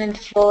stationed in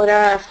Florida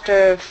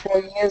after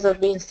 4 years of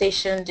being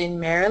stationed in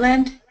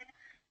Maryland.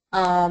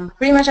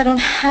 Pretty much I don't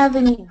have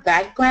any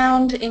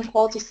background in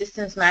quality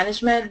systems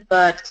management,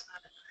 but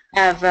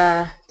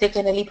have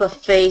taken a leap of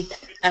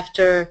faith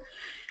after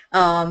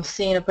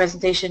seeing a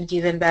presentation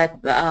given by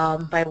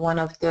one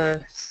of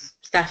the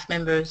staff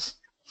members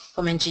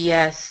from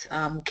NGS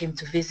who came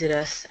to visit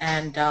us,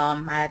 and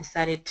I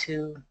decided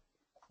to,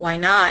 why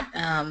not?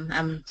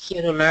 I'm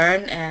here to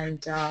learn,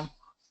 and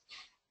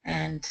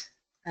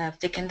I've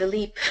taken the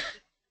leap.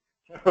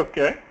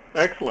 Okay,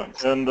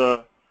 excellent. And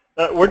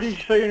where did you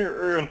say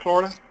you're in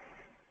Florida?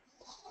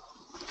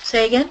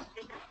 Say again?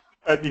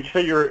 Did you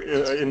say you're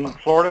in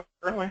Florida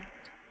currently?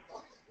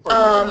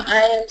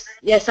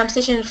 Yes, I'm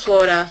stationed in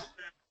Florida,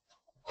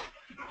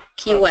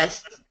 Key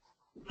West.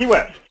 Key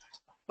West.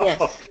 Yes.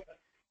 Oh,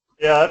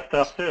 yeah, that's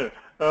tough too.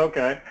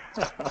 Okay.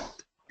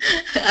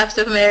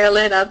 After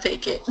Maryland, I'll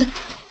take it.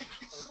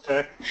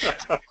 Okay.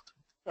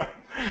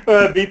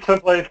 Well, beat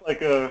someplace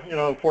like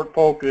Fort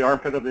Polk, the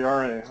armpit of the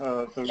Army.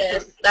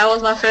 Yes, that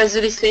was my first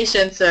duty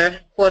station, sir,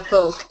 Fort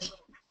Polk.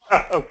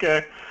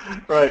 Okay,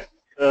 right.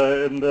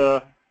 And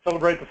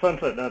celebrate the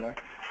sunset, don't I?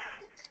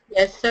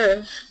 Yes,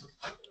 sir.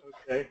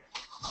 Okay.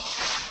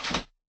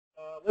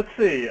 Let's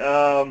see.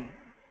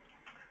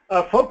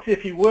 Folks,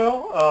 if you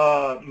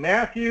will,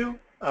 Matthew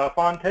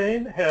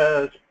Fontaine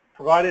has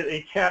provided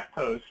a chat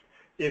post.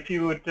 If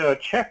you would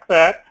check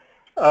that,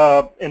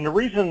 and the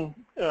reason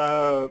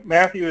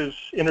Matthew is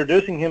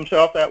introducing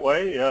himself that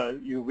way,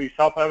 you'll be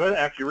self-evident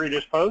after you read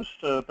his post,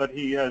 but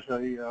he has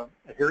a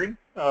hearing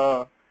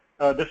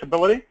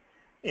disability,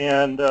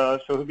 and so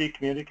he'll be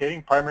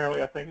communicating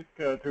primarily, I think,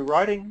 through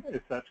writing,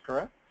 if that's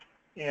correct.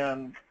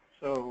 And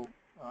so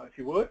if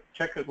you would,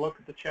 look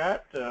at the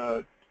chat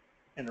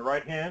in the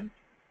right hand.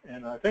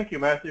 And thank you,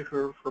 Matthew,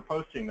 for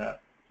posting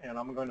that. And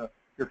I'm going to,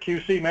 your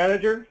QC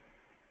manager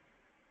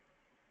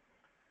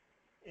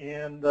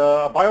and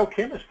a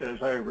biochemist,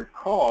 as I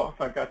recall,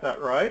 if I got that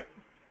right.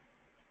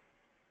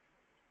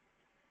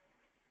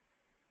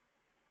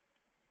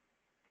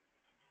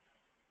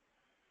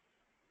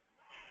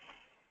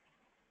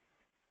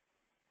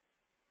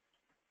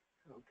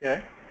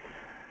 Okay.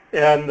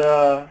 And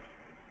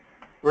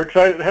we're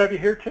excited to have you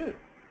here, too.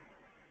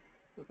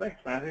 So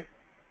thanks, Matthew.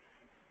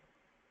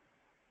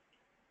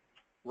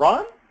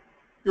 Ron,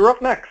 you're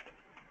up next.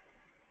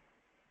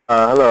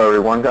 Hello,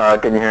 everyone.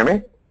 Can you hear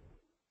me?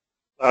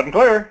 Loud and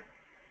clear.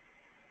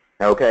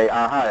 Okay.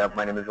 Hi,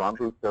 my name is Ron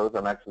Bustos.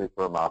 I'm actually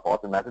from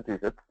Boston,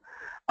 Massachusetts.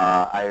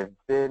 I've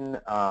been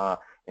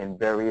in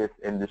various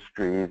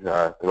industries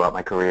throughout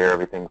my career,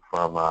 everything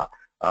from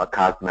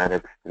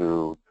cosmetics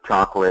to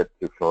chocolate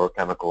to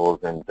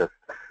fluorochemicals, and just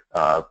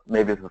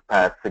maybe for the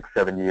past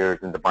 6-7 years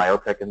in the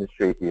biotech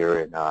industry here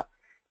in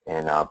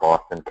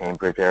Boston,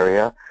 Cambridge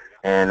area.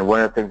 And one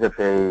of the things that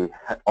they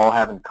all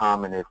have in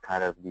common is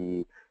kind of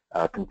the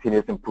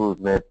continuous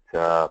improvement,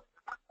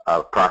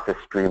 process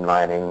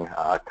streamlining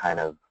kind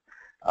of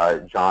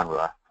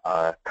genre.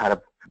 Kind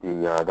of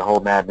the whole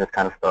madness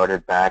kind of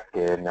started back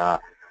in my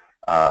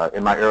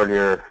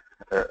earlier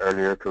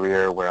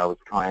career, where I was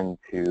trying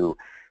to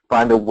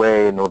find a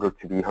way in order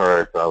to be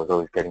heard. So I was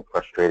always getting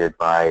frustrated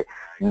by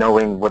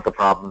knowing what the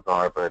problems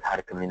are, but how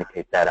to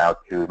communicate that out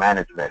to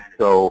management.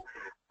 So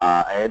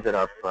I ended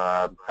up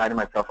signing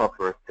myself up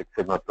for a Six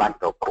Sigma Black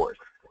Belt course,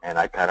 and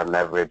I kind of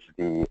leveraged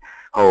the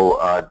whole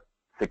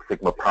Six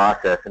Sigma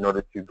process in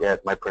order to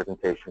get my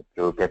presentations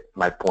through, get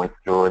my points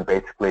through, and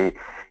basically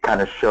kind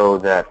of show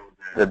that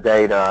the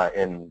data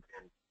and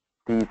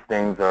these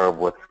things are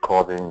what's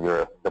causing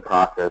the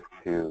process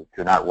to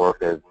not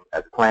work as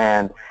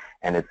planned,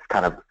 and it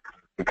kind of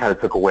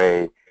took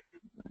away,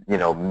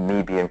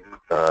 me being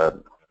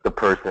the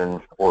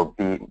person, or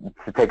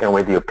taking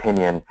away the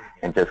opinion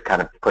and just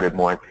kind of put it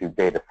more into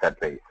data set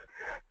base.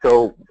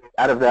 So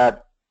out of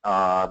that,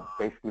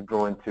 basically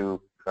go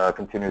into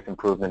continuous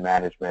improvement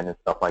management and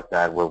stuff like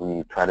that, where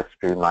we try to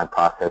streamline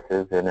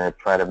processes and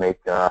try to make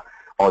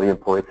all the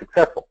employees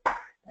successful.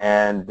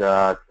 And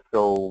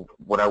so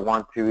what I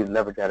want to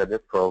leverage out of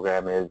this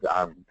program is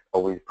I'm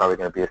always probably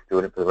going to be a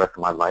student for the rest of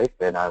my life,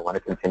 and I want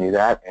to continue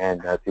that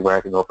and see where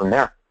I can go from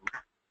there.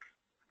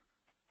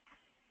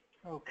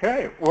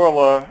 Okay,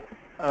 well,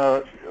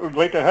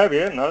 great to have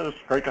you. It's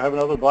great to have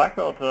another black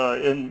belt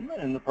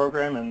in the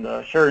program,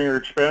 and sharing your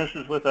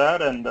experiences with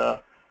that. And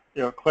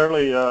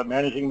clearly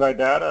managing by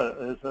data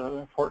is an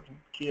important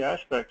key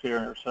aspect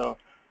here. So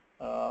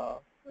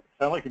it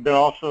sounds like you've been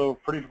also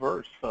pretty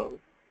diverse. So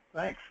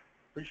thanks,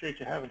 appreciate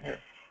you having here.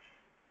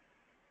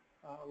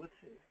 Let's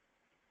see.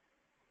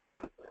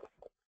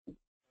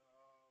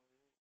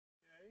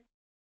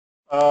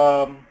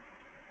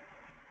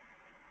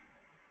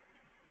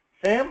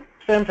 Okay.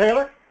 Sam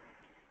Taylor?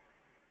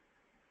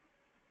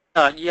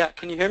 Yeah,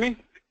 can you hear me?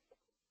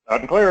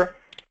 Loud and clear.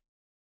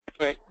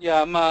 Great.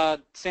 Yeah, I'm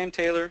Sam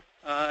Taylor.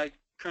 I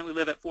currently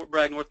live at Fort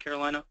Bragg, North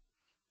Carolina.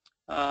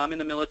 I'm in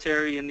the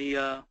military in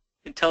the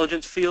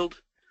intelligence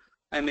field.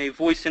 I'm a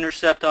voice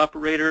intercept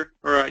operator,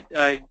 or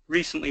I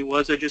recently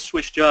was. I just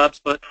switched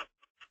jobs, but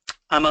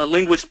I'm a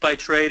linguist by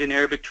trade, an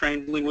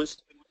Arabic-trained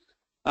linguist.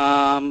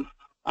 I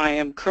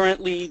am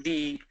currently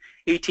the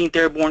 18th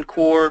Airborne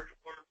Corps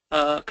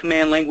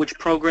Command Language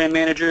Program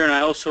Manager, and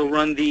I also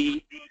run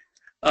the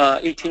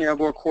 18th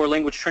Airborne Corps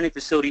Language Training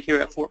Facility here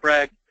at Fort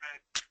Bragg.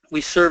 We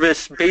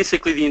service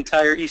basically the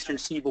entire eastern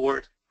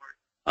seaboard,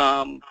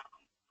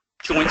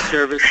 joint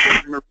service,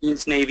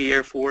 Marines, Navy,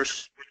 Air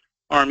Force,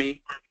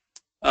 Army.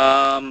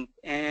 And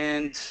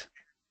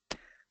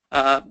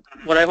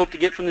what I hope to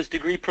get from this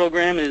degree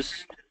program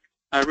is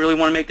I really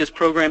want to make this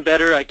program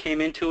better. I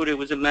came into it, it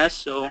was a mess,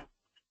 so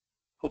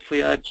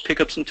hopefully I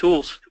pick up some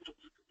tools.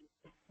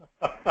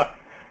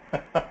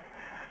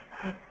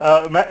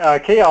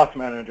 Chaos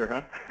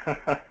manager,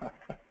 huh?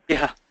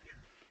 Yeah.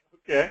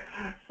 Okay.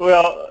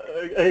 Well,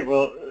 hey,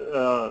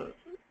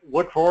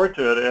 look forward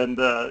to it, and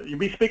you'll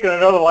be speaking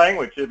another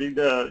language. You'll be,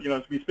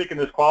 be speaking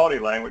this quality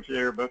language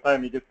there by the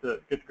time you get to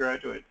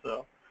graduate.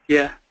 So.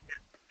 Yeah.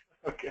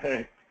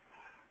 Okay.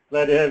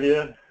 Glad to have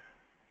you.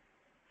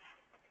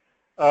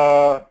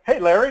 Hey,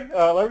 Larry.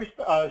 Larry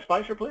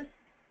Spicer, please.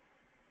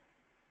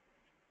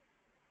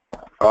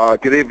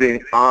 Good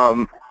evening.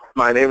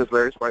 My name is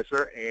Larry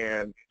Spicer,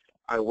 and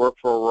I work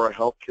for Aurora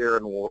Healthcare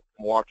in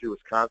Milwaukee,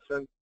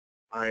 Wisconsin.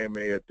 I am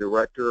a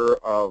director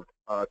of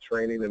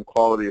training and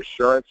quality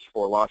assurance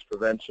for loss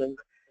prevention,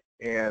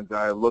 and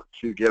I look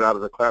to get out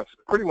of the class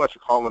pretty much a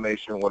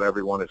culmination of what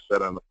everyone has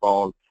said on the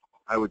phone.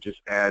 I would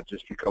just add,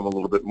 just become a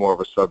little bit more of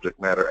a subject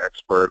matter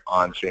expert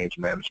on change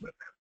management.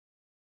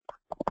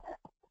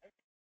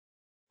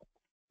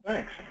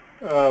 Thanks.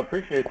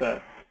 Appreciate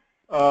that.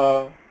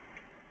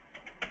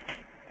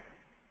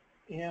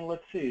 And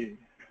let's see.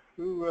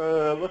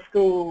 Let's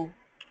go.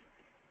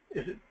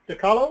 Is it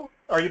DeCalo?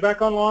 Are you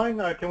back online?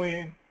 Are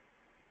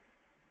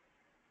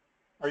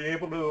you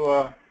able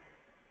to?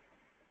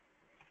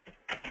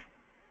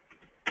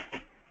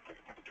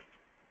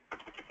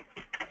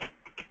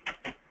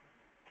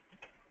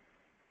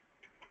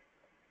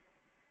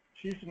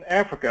 She's in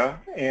Africa,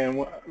 and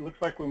it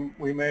looks like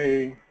we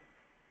may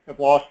have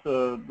lost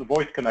the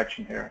voice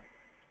connection here.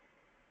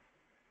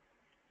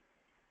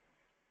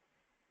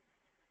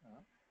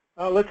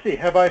 Let's see.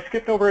 Have I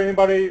skipped over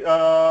anybody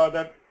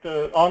that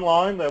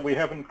online that we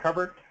haven't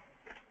covered?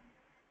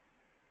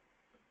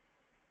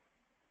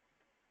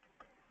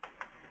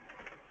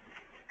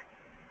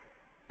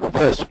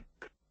 Professor.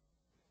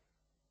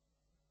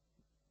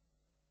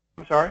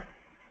 I'm sorry?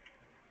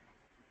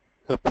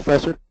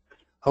 Professor,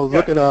 I was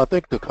looking, I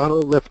think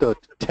DeConnell left a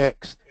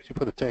text. She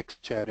put a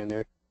text chat in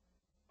there.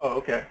 Oh,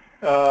 okay.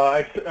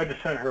 I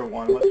just sent her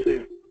one. Let's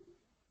see.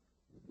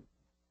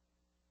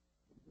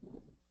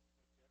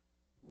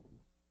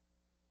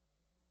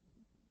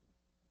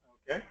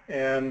 Okay,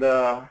 and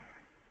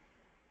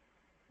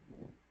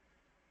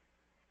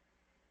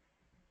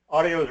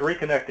audio is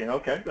reconnecting.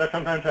 Okay, that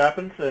sometimes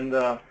happens, and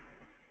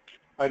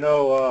I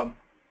know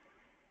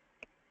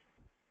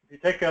if you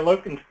take a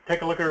look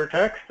at her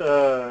text,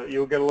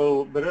 you'll get a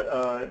little bit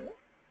of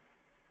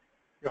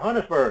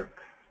Johannesburg,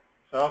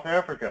 South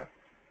Africa.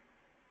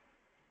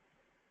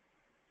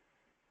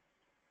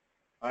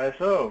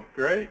 ISO,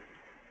 great.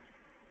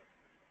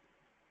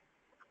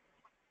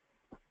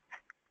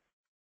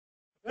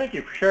 Thank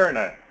you for sharing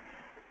that.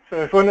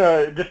 So if you want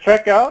to just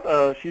check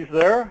out, she's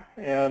there,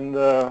 and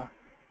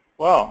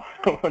wow,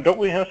 don't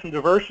we have some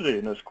diversity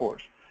in this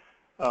course?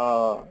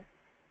 Really,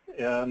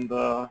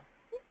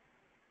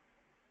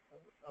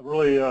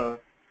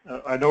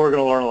 I know we're going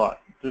to learn a lot.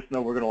 Just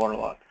know we're going to learn a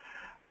lot.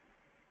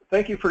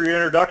 Thank you for your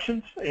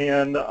introductions,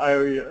 and I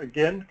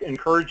again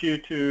encourage you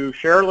to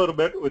share a little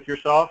bit with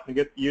yourself and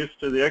get used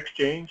to the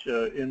exchange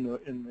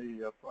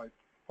by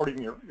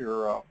putting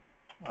your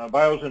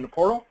bios in the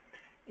portal.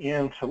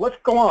 And so let's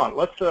go on.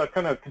 Let's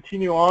kind of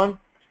continue on.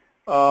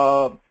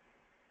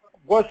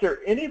 Was there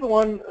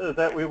anyone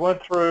that we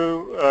went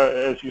through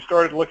as you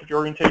started to look at your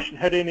orientation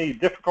had any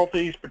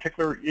difficulties,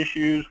 particular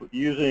issues with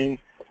using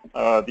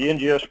the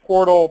NGS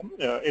portal?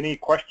 Any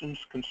questions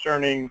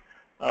concerning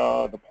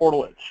the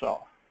portal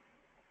itself?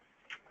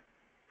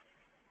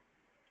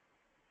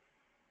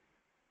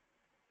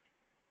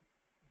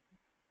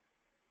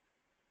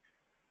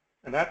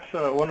 And that's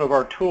one of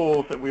our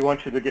tools that we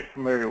want you to get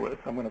familiar with.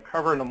 I'm going to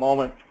cover in a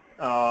moment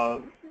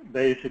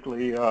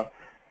basically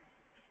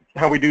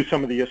how we do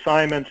some of the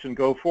assignments and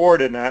go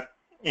forward in that.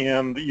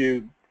 And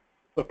the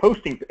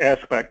posting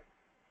aspect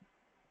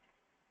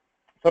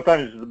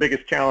sometimes is the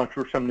biggest challenge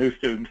for some new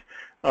students.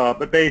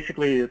 But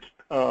basically it's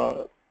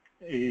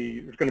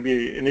there's going to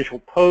be an initial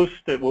post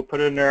that we'll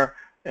put in there,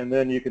 and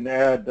then you can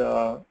add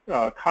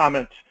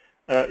comments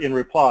in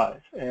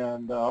replies.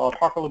 And I'll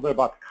talk a little bit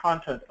about the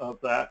content of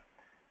that.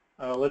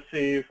 Let's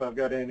see if I've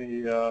got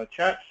any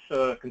chats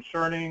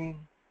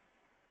concerning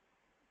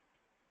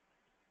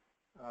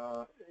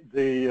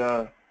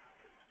the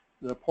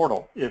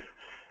portal. If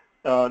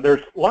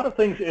there's a lot of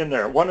things in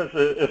there. One is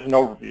an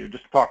overview,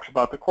 just talks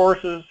about the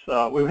courses.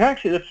 We've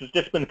actually, this has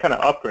just been kind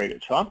of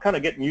upgraded, so I'm kind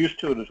of getting used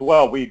to it as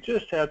well. We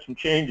just had some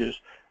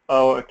changes,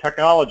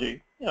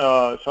 technology,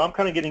 so I'm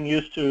kind of getting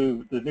used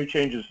to the new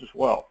changes as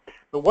well.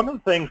 But one of the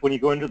things when you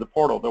go into the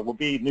portal, there will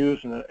be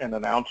news and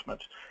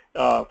announcements.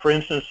 For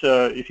instance,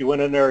 if you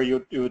went in there,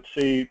 you would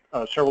see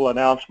several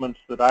announcements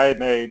that I had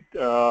made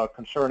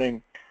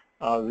concerning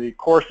the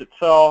course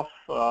itself,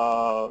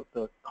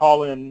 the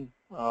call-in,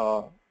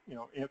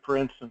 for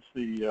instance,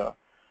 the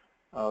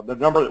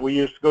number that we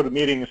use to go to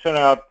meeting and send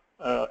out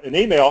an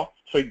email,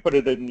 so you can put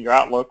it in your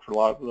Outlook for a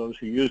lot of those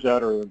who use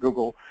that, or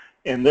Google.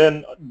 And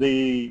then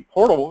the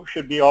portal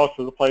should be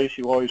also the place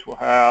you always will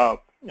have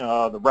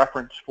the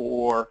reference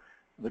for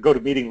the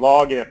GoToMeeting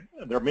login.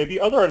 There may be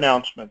other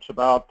announcements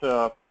about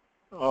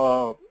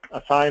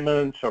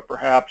assignments, or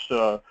perhaps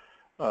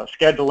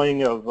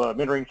scheduling of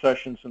mentoring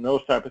sessions and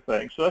those type of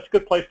things. So that's a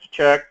good place to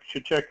check. You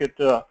should check it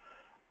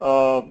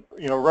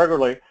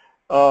regularly.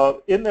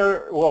 In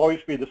there will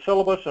always be the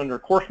syllabus. Under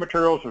course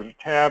materials, there's a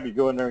tab. You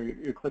go in there,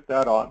 you click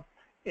that on.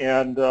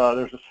 And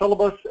there's a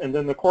syllabus, and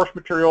then the course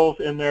materials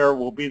in there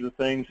will be the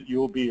things that you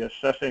will be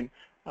assessing,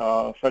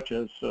 such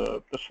as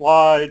the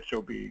slides.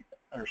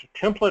 There's a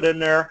template in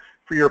there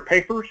for your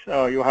papers.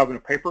 You'll have a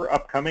paper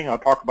upcoming. I'll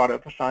talk about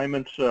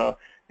assignments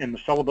in the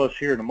syllabus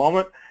here in a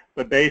moment.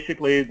 But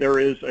basically, there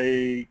is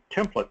a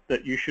template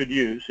that you should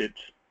use. It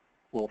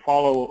will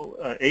follow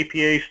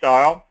APA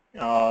style.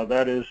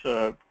 That is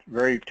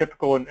very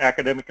typical in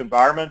academic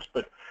environments,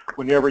 but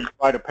whenever you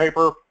write a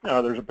paper,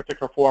 there's a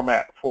particular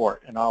format for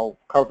it, and I'll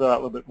cover that a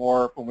little bit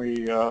more when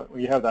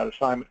we have that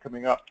assignment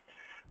coming up.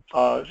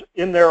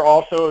 In there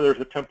also,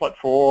 there's a template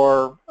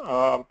for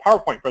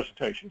PowerPoint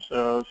presentations.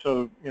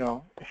 So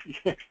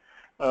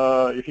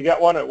if you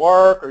got one at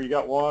work, or you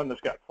got one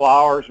that's got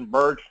flowers and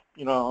birds,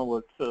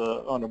 with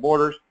on the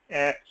borders,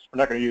 we're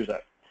not going to use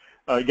that.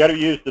 You got to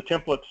use the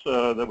templates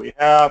that we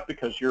have,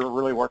 because you're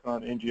really working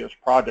on an NGS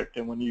project,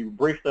 and when you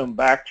brief them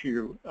back to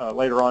you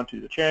later on to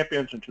the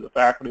champions and to the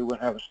faculty, we'll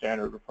have a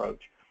standard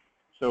approach.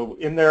 So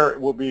in there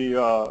will be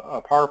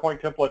a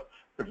PowerPoint template.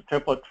 There's a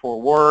template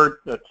for Word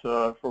that's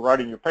for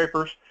writing your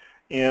papers,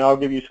 and I'll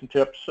give you some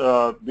tips.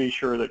 Be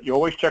sure that you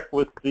always check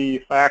with the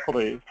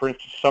faculty. For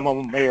instance, some of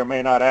them may or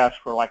may not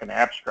ask for like an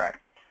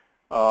abstract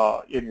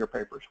in your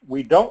papers.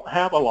 We don't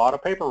have a lot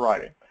of paper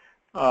writing.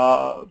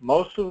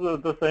 Most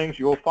of the things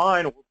you'll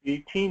find will be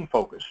team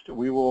focused. A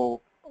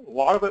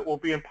lot of it will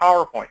be in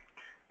PowerPoint.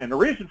 And the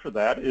reason for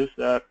that is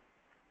that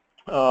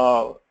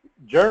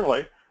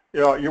generally,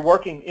 you're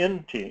working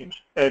in teams,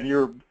 and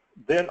you're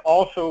then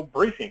also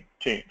briefing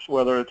teams,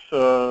 whether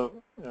it's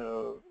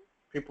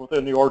people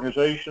within the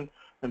organization.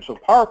 And so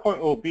PowerPoint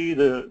will be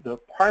the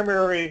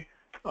primary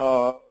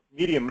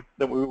medium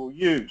that we will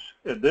use.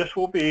 And this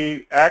will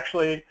be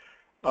actually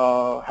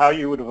how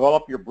you would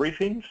develop your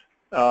briefings.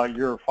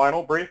 Your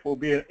final brief will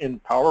be in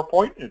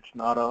PowerPoint. It's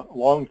not a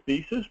long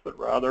thesis, but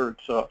rather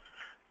it's a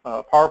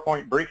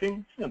PowerPoint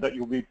briefing that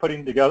you'll be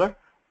putting together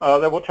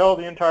that will tell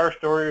the entire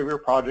story of your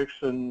projects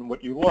and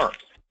what you learned.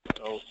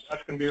 So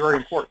that's going to be very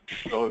important.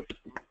 So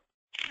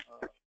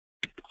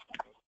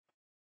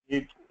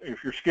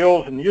if your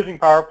skills in using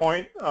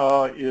PowerPoint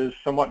is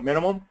somewhat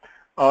minimum,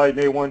 you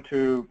may want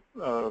to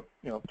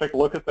take a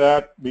look at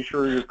that. Be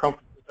sure you're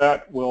comfortable with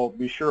that. We'll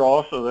be sure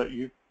also that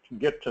you can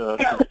get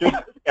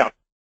student discounts,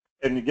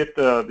 and you get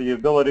the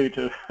ability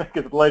to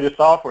get the latest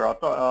software.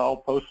 I'll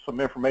post some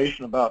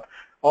information about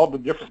all the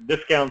different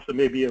discounts that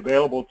may be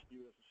available to you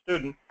as a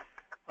student.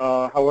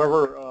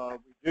 However,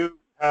 we do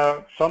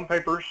have some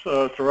papers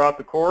throughout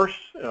the course,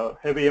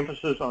 heavy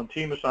emphasis on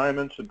team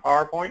assignments and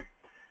PowerPoint.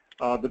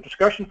 The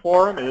discussion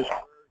forum is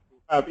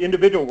have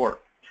individual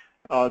work.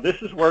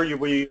 This is where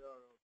a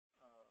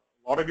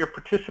lot of your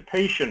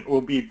participation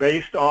will be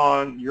based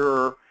on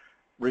your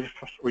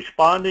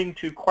responding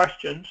to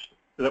questions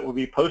that will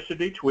be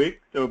posted each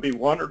week. There will be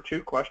 1 or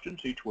 2 questions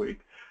each week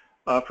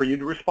for you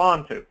to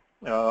respond to.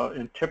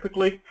 And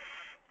typically,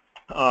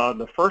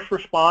 the first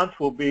response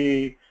will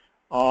be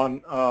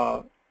on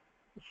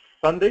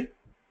Sunday,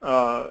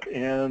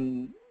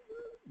 and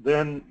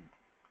then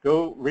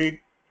go read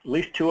at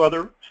least 2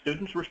 other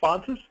students'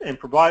 responses and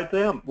provide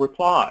them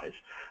replies.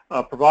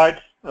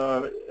 Provide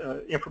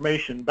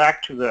information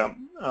back to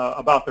them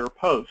about their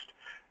post.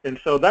 And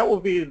so that will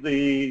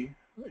be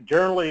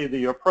generally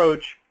the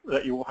approach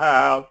that you will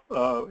have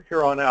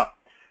here on out.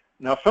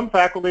 Now, some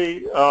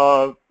faculty,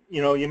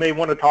 you may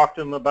want to talk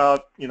to them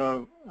about,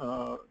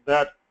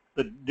 that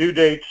the due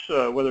dates,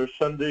 whether it's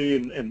Sunday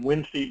and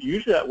Wednesday.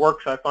 Usually that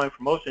works, I find,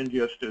 for most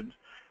NGS students.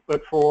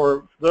 But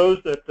for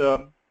those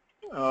that,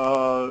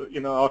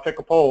 I'll take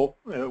a poll.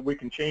 We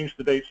can change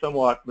the date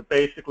somewhat, but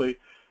basically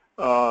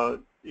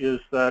is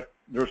that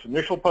there's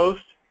initial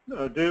post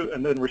due,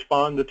 and then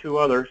respond to 2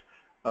 others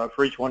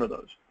for each one of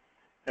those.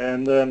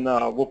 And then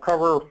we'll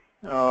cover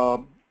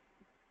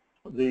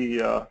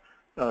the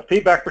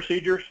feedback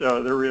procedures.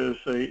 There is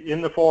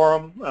in the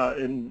forum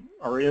in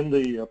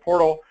the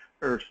portal.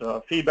 There's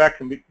feedback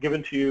can be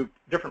given to you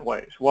different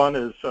ways. One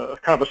is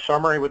kind of a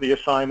summary with the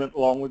assignment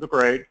along with the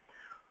grade.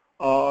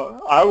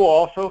 I will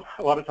also,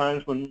 a lot of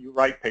times when you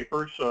write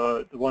papers,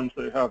 the ones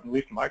that have, at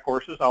least in my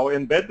courses, I'll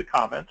embed the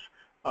comments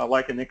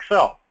like in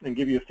Excel and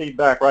give you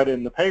feedback right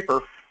in the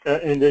paper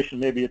in addition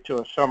maybe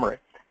to a summary.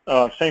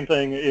 Same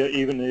thing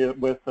even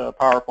with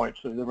PowerPoint,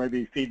 so there may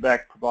be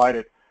feedback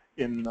provided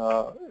in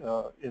the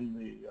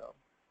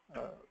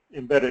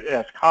embedded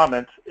as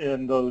comments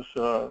in those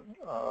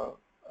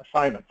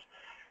assignments.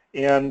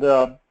 And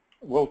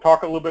we'll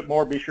talk a little bit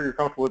more, be sure you're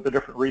comfortable with the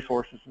different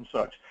resources and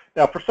such.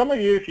 Now for some of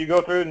you, if you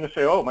go through and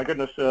say, oh my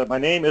goodness, my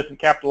name isn't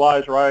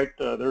capitalized right,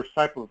 there's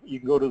type of, you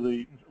can go to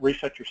the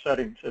reset your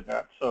settings in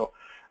that. So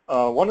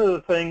one of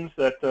the things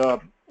that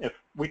if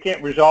we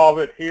can't resolve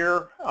it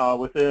here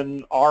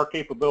within our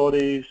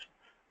capabilities,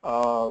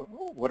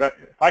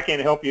 if I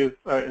can't help you,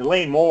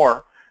 Elaine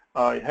Moore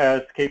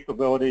has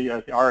capability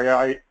as the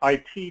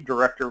RAIT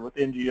director with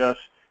NGS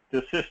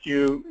to assist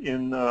you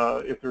in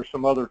if there's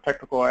some other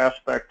technical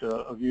aspect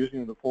of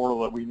using the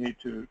portal that we need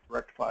to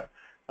rectify.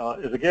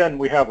 Is again,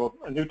 we have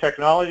a new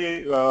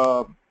technology.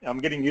 I'm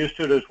getting used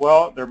to it as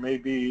well. There may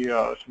be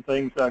some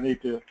things I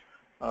need to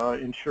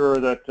ensure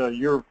that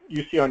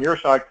you see on your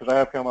side, because I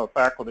have kind of a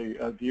faculty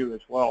view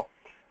as well.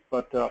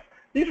 But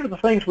these are the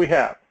things we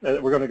have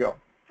that we're going to go.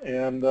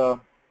 And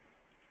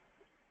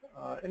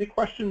any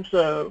questions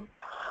in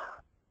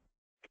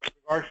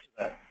regards to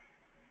that?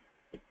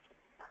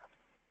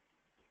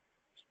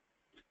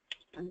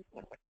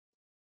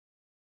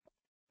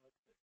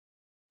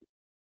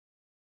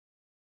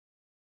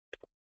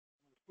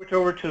 Switch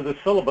over to the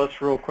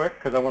syllabus real quick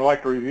because I would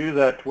like to review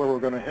that to where we're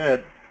going to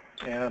head.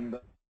 And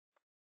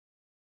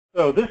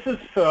so this is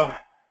we're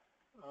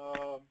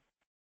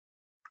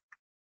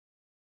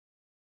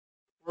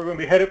going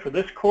to be headed for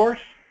this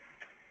course.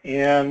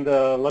 And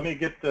let me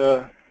get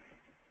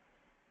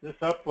this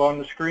up on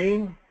the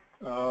screen.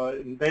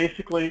 And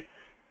basically,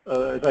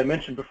 as I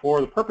mentioned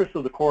before, the purpose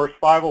of the course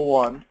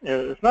 501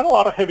 is not a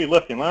lot of heavy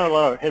lifting, not a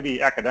lot of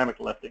heavy academic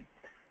lifting,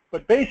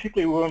 but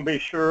basically we want to be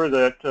sure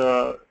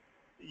that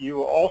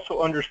you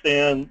also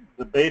understand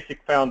the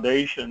basic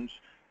foundations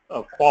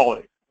of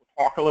quality.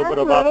 We'll talk a little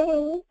bit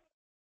about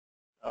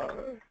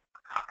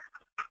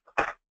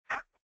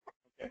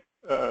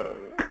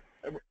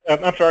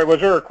I'm sorry,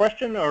 was there a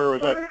question or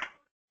was that?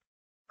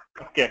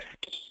 Okay.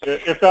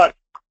 If not,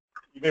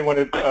 you may want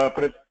to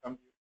put it.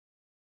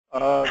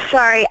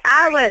 Sorry,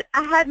 I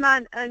had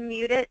mine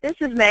unmuted. This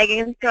is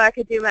Megan, so I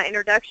could do my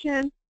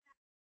introduction.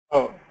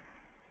 Oh,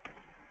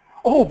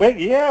 Megan,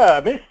 yeah,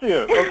 I missed you.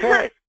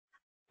 Okay.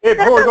 Hey,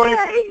 we're going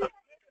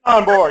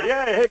on board.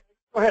 Yeah, hey,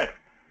 go ahead.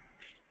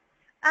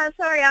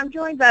 Sorry, I'm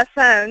joined by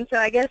phone, so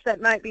I guess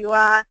that might be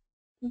why.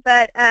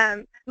 But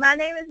my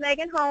name is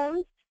Megan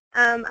Holmes.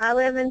 I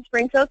live in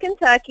Springfield,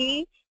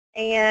 Kentucky,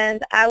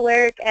 and I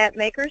work at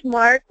Maker's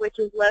Mark, which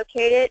is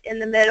located in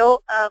the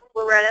middle of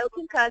Loretto,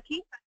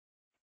 Kentucky.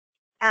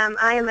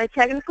 I am a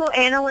technical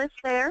analyst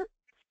there,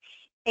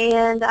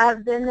 and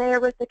I've been there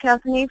with the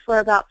company for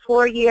about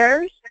 4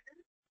 years.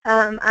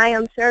 I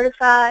am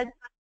certified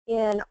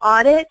in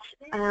audit.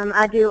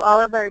 I do all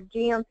of our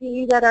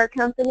GMPs at our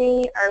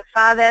company, our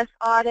 5S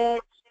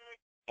audits,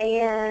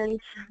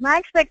 and my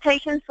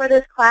expectations for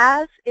this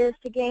class is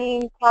to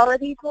gain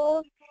quality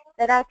tools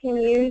that I can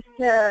use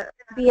to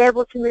be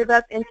able to move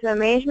up into a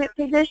management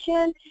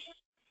position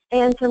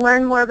and to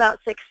learn more about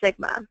Six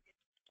Sigma.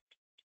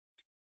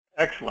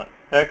 Excellent,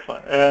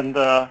 excellent. And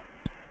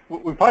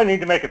we probably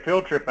need to make a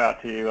field trip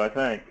out to you, I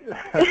think.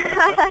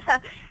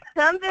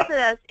 Come visit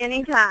us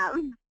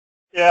anytime.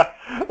 Yeah,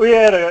 we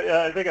had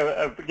I think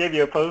I gave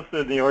you a post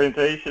in the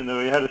orientation that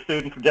we had a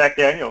student from Jack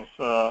Daniels as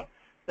well.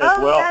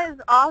 Oh, that is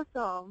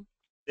awesome.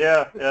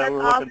 Yeah, that's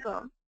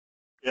awesome.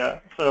 Yeah,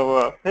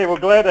 so hey, we're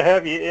glad to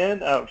have you in.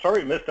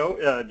 Sorry,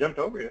 jumped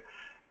over you.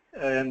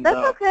 And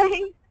that's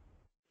okay.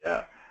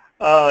 Yeah,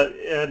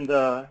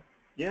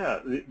 yeah,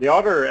 the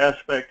auditor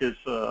aspect is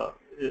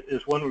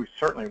one we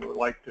certainly would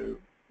like to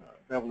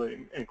be able to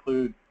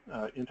include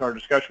into our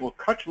discussion. We'll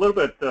touch a little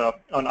bit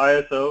on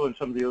ISO and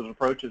some of the other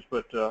approaches,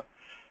 but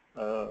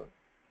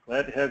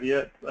glad to have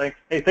you. Thanks.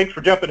 Hey, thanks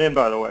for jumping in,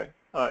 by the way.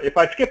 If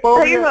I skip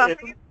over you,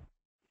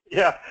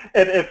 yeah,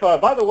 and if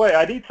by the way,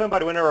 I need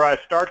somebody whenever I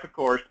start the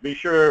course to be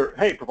sure.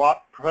 Hey,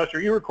 Professor,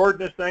 are you recording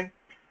this thing?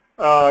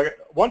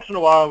 Once in a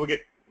while, we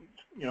get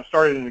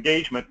started an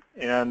engagement,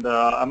 and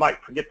I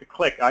might forget to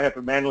click. I have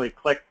to manually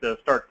click to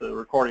start the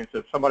recording. So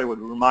if somebody would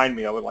remind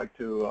me, I would like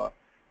to.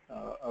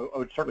 I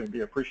would certainly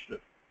be appreciative.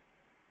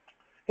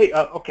 Hey,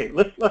 okay,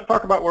 let's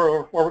talk about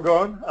where we're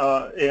going,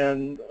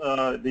 and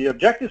the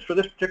objectives for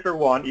this particular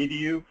one,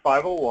 EDU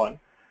 501.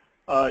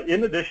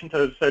 In addition to,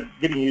 as I said,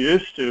 getting you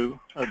used to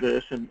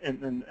this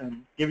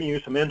and giving you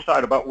some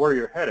insight about where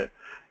you're headed,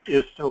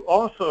 is to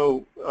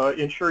also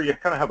ensure you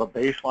kind of have a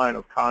baseline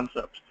of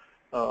concepts.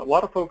 A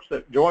lot of folks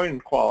that join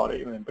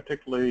quality, and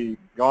particularly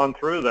gone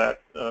through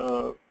that,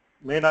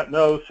 may not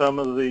know some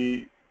of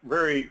the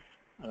very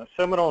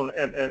seminal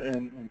and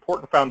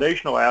important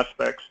foundational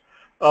aspects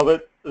of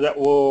it that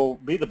will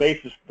be the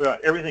basis for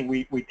everything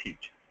we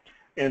teach.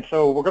 And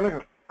so we're going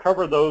to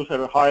cover those at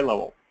a high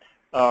level.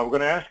 We're going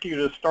to ask you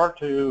to start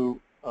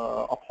to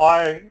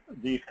apply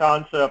these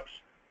concepts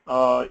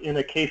in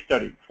a case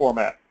study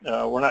format.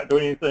 We're not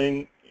doing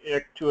anything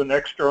to an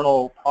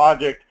external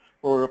project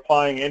where we're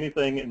applying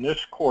anything in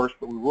this course,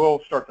 but we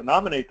will start to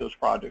nominate those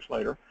projects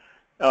later.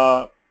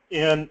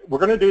 And we're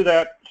going to do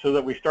that so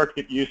that we start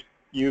to get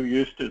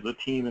used to the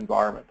team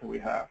environment that we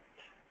have,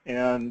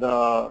 and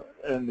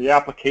the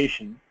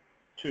application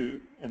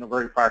in a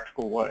very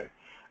practical way.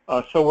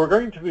 So we're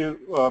going to be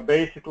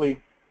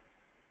basically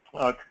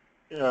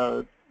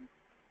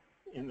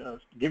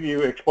give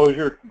you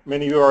exposure.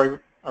 Many of you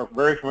are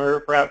very familiar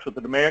perhaps with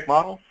the DMAIC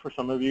model. For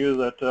some of you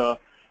that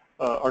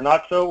are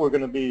not so, we're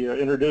going to be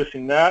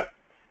introducing that.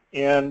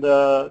 And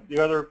the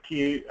other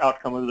key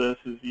outcome of this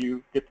is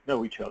you get to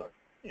know each other.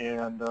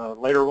 And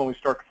later when we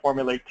start to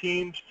formulate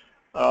teams,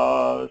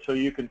 so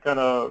you can kind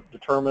of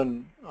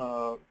determine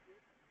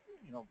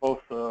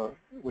both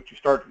what you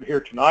start here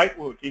tonight,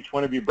 what each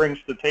one of you brings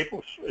to the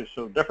table is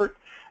so different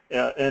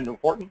and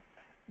important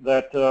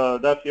that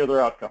that's the other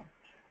outcome.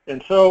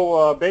 And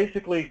so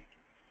basically,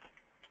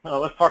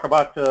 let's talk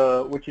about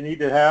what you need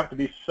to have to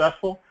be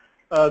successful.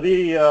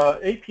 The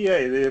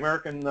APA, the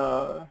American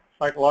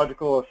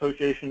Psychological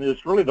Association,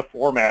 is really the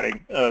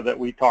formatting that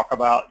we talk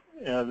about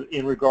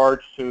in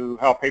regards to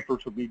how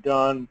papers will be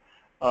done.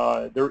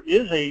 There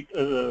is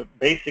a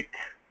basic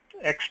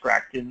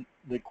extract in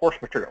the course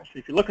materials.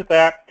 If you look at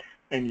that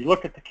and you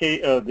look at the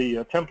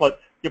template,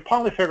 you'll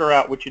probably figure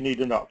out what you need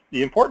to know.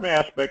 The important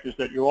aspect is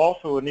that you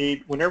also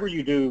need, whenever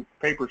you do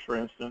papers, for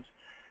instance,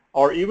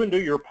 or even do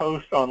your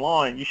post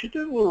online, you should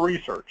do a little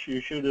research.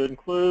 You should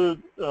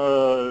include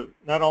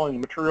not only the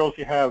materials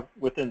you have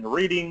within the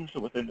readings,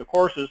 within the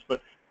courses,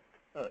 but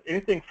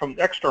anything from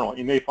external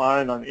you may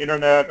find on the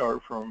internet or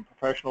from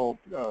professional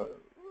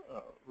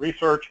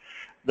research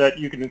that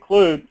you can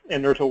include,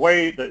 and there's a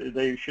way that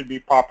they should be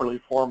properly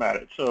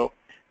formatted. So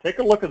take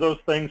a look at those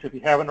things if you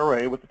haven't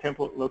already, what the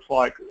template looks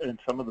like and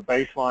some of the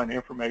baseline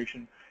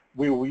information.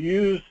 We will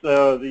use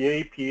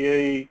the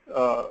APA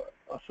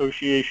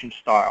Association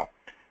style.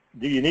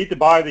 Do you need to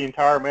buy the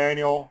entire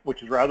manual,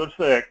 which is rather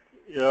thick?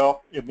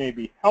 It may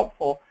be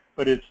helpful,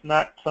 but it's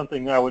not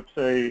something I would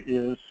say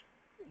is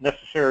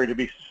necessary to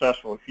be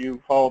successful. If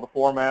you follow the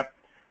format,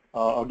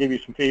 I'll give you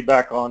some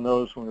feedback on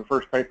those when the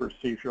first papers,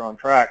 see if you're on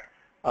track.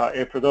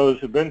 And for those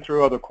who've been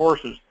through other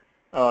courses,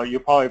 you're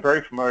probably very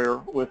familiar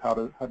with how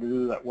to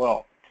do that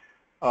well.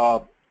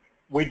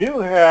 We do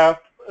have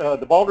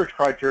the Baldrige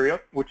criteria,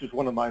 which is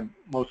one of my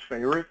most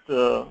favorite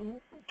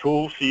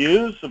tools to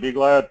use. I'll be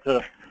glad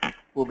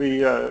we'll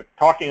be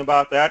talking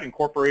about that,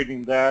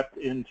 incorporating that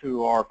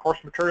into our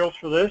course materials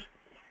for this.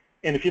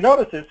 And if you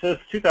notice, it says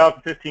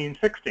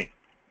 2015-16.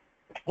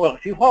 Well,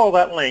 if you follow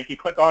that link, you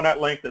click on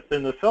that link that's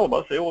in the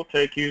syllabus, it will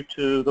take you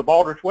to the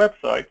Baldrige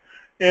website,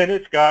 and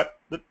it's got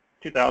the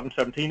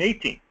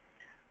 2017-18.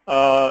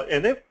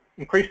 And they've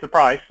increased the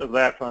price of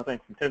that from, I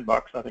think, from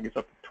 $10, I think it's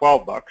up to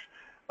 $12.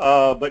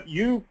 But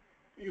you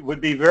would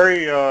be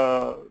very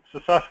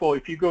successful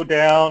if you go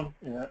down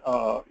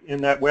in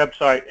that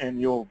website,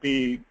 and you'll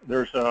be,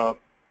 there's a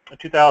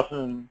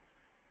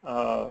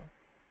 2015-16,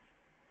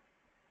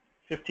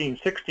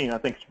 I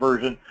think,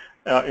 version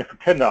for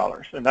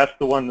 $10, and that's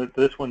the one that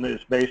this one is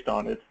based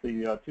on. It's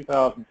the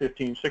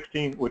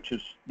 2015-16, which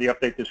is the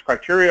update this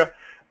criteria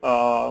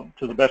to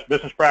the best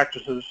business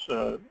practices,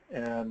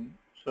 and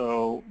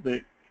so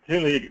it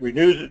continually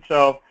renews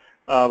itself.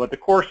 But the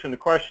course and the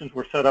questions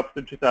were set up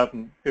for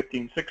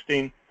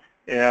 2015-16,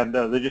 and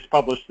they just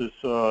published this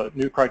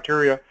new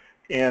criteria.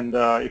 And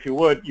if you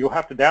would, you'll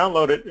have to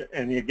download it,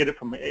 and you get it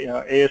from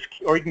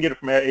ASQ, or you can get it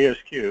from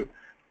ASQ,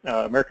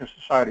 American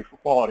Society for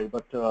Quality.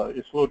 But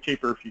it's a little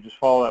cheaper if you just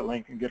follow that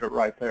link and get it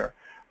right there.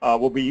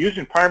 We'll be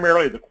using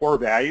primarily the core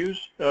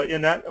values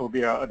in that. There will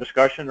be a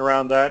discussion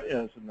around that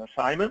as an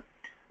assignment.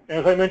 And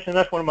as I mentioned,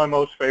 that's one of my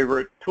most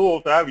favorite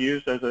tools that I've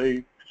used as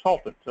a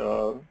consultant.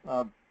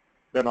 I've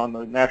been on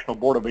the National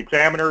Board of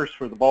Examiners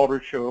for the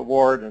Baldrige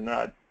Award, and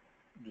I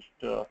just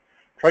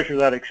treasure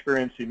that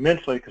experience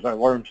immensely because I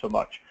learned so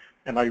much.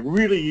 And I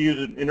really use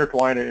it and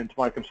intertwine it into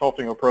my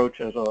consulting approach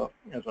as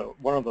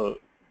one of the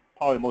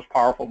probably most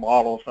powerful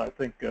models I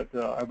think that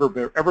I've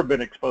ever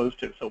been exposed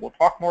to. So we'll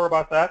talk more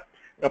about that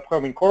in the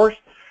upcoming course.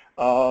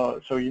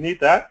 So you need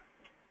that.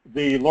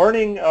 The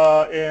learning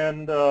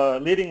and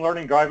leading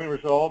learning driving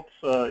results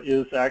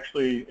is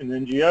actually an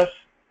NGS.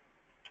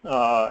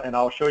 And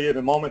I'll show you in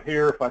a moment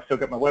here, if I still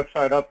get my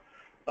website up,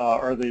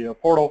 or the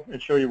portal,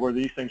 and show you where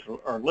these things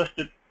are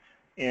listed.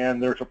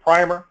 And there's a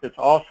primer. It's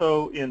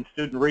also in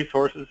student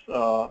resources.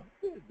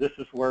 This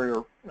is where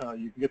you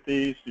can get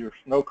these. There's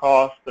no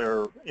cost.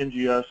 They're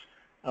NGS.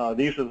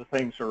 These are the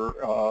things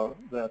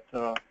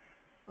that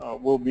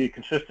will be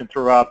consistent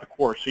throughout the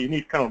course. So you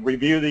need to kind of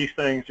review these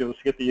things. You'll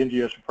get the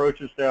NGS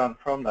approaches down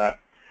from that.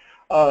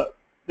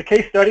 The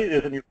case study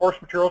is in your course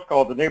materials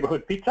called the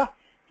Neighborhood Pizza,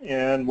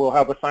 and we'll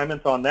have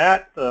assignments on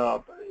that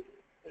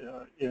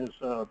as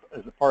a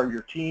part of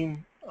your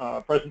team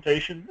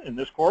presentation in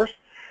this course.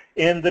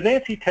 And the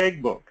Nancy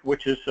Tagg book,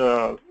 which is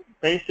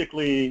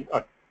basically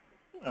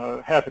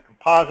has a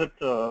composite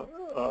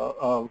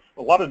of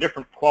a lot of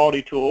different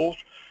quality tools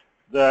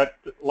that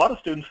a lot of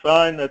students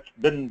find that's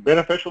been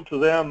beneficial to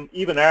them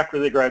even after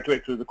they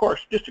graduate through the course.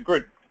 Just a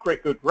great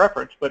good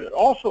reference, but it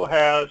also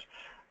has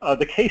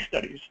the case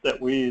studies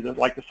that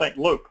like the St.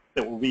 Luke,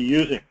 that we'll be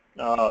using.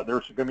 There's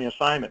going to be an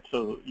assignment.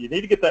 So you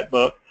need to get that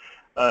book.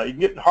 You can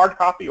get it in hard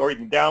copy, or you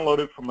can download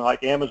it from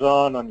like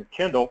Amazon on your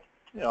Kindle.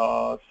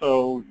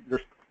 So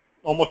there's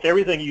almost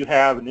everything you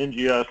have in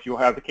NGS, you'll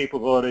have the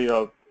capability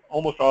of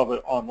almost all of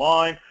it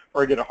online,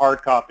 or get a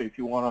hard copy if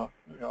you want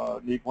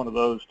to need one of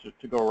those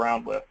to go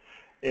around with.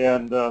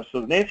 And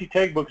so the Nancy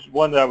Tegg book is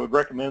one that I would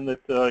recommend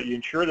that you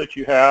ensure that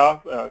you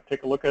have.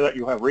 Take a look at it.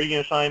 You'll have reading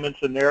assignments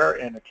in there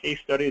and a case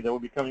study that will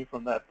be coming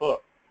from that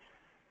book.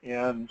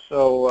 And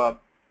so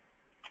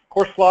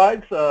course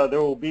slides,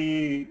 there will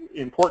be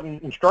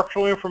important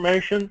instructional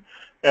information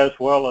as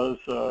well as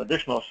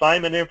additional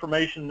assignment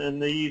information in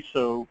these,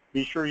 so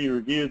be sure you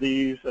review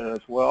these as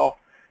well.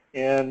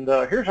 And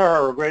here's how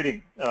our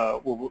grading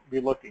will be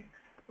looking.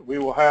 We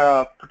will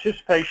have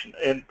participation,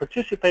 and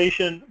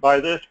participation by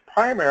this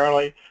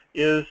primarily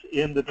is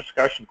in the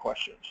discussion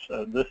questions.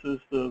 This is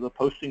the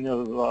posting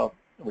of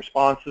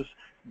responses.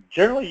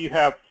 Generally you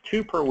have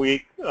 2 per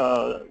week.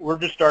 We're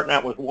just starting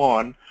out with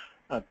 1.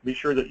 Be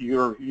sure that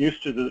you're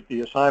used to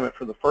the assignment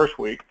for the first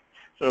week.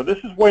 So this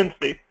is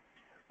Wednesday.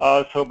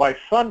 So by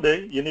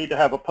Sunday, you need to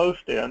have a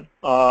post in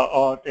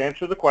to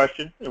answer the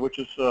question, which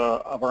is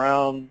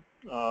around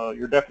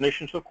your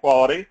definitions of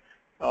quality.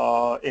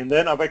 And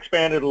then I've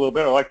expanded a little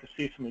bit. I'd like to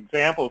see some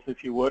examples,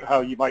 if you would,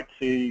 how you might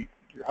see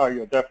how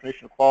your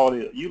definition of quality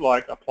that you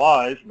like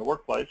applies in the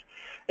workplace.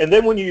 And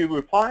then when you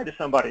reply to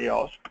somebody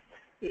else,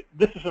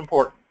 this is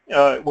important.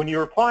 When you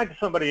reply to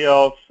somebody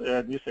else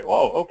and you say,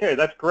 oh, okay,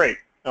 that's great.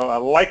 I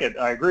like it.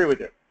 I agree with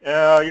it.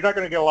 You're not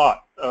going to get a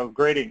lot of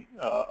grading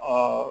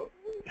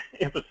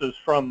emphasis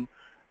from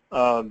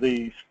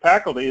the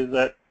faculty, is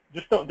that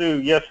just don't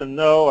do yes and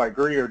no, I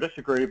agree or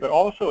disagree, but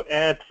also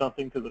add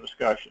something to the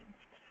discussion.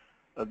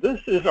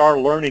 This is our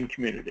learning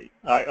community.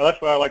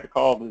 That's what I like to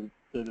call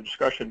the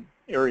discussion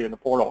area in the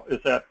portal,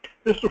 is that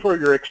this is for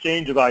your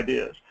exchange of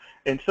ideas.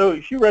 And so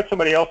if you read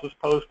somebody else's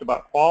post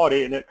about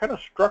quality and it kind of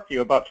struck you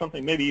about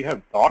something maybe you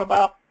haven't thought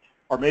about,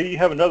 or maybe you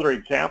have another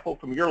example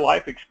from your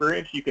life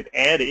experience you could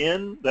add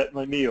in that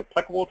might be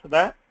applicable to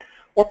that,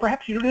 or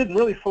perhaps you didn't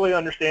really fully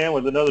understand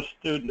with another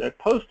student that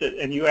posted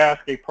and you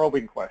ask a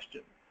probing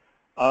question.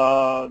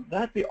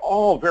 That'd be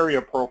all very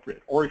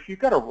appropriate. Or if you've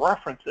got a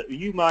reference that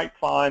you might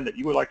find that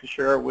you would like to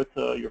share with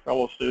your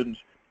fellow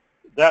students,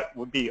 that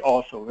would be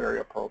also very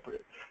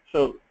appropriate.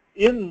 So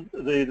in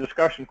the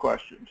discussion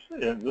questions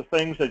and the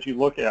things that you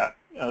look at,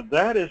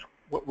 that is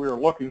what we're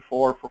looking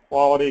for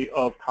quality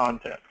of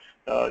content,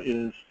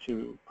 is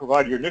to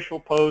provide your initial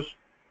post.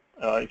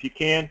 If you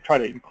can, try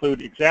to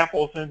include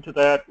examples into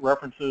that,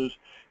 references,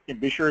 and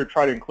be sure to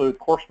try to include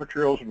course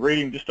materials and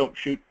reading. Just don't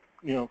shoot,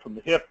 from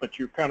the hip, but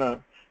you kind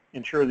of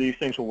ensure these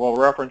things are well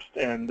referenced.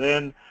 And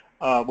then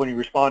when you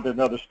respond to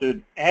another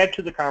student, add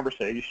to the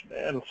conversation.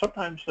 And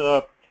sometimes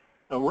we're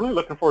really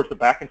looking forward to the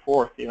back and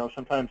forth.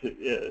 Sometimes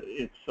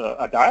it's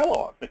a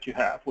dialogue that you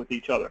have with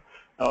each other.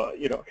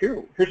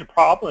 Here's a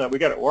problem that we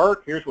got at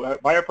work. Here's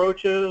what my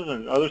approach is,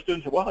 and other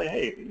students say, well,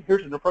 hey,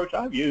 here's an approach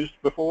I've used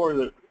before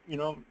that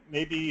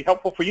may be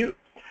helpful for you.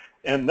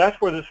 And that's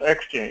where this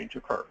exchange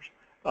occurs.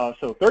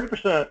 So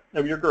 30%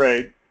 of your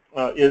grade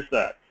is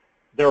that.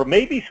 There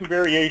may be some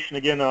variation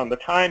again on the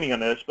timing on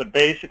this, but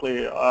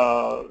basically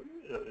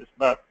it's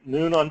about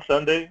noon on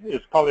Sunday.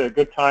 It's probably a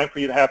good time for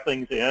you to have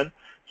things in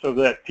so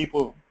that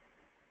people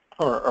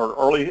are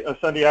early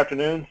Sunday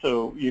afternoon,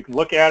 so you can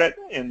look at it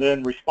and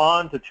then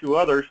respond to 2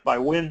 others by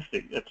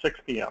Wednesday at 6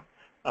 p.m.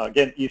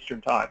 Again,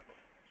 Eastern time.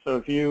 So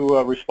if you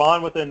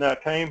respond within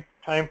that time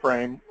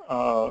frame,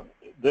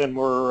 then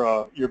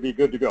you'll be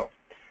good to go.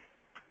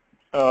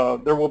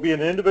 There will be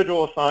an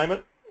individual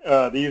assignment.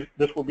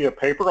 This will be a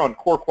paper on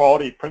core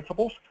quality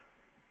principles,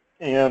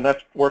 and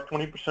that's worth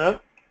 20%.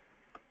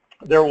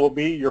 There will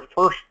be your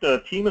first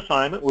team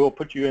assignment. We'll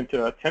put you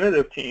into a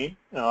tentative team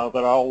that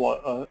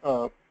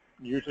I'll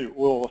usually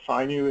will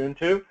assign you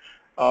into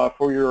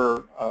for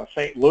your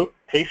St. Luke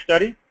case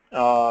study.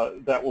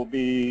 That will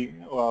be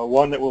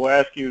one that will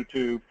ask you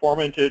to form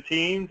into a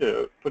team,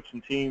 to put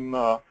some team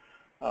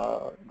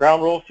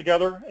ground rules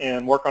together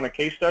and work on a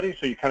case study,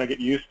 so you kind of get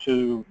used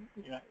to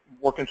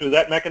working through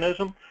that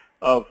mechanism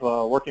of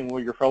working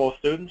with your fellow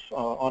students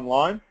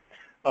online.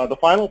 The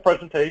final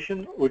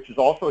presentation, which is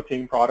also a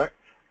team product,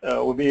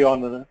 will be on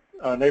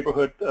the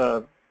neighborhood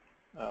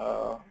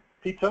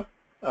pizza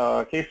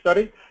case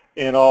study,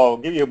 and I'll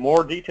give you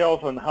more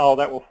details on how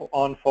that will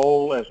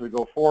unfold as we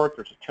go forward.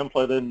 There's a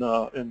template in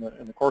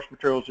the course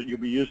materials that you'll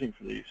be using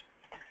for these.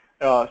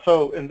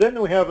 And then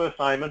we have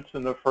assignments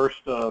in the first,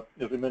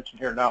 as we mentioned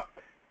here. Now,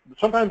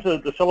 sometimes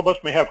the syllabus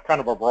may have kind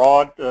of a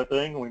broad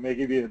thing. We may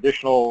give you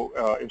additional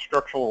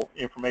instructional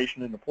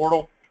information in the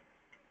portal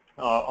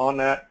on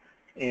that.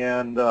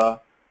 And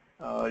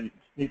you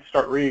need to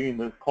start reading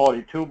the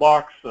quality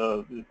toolbox,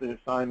 the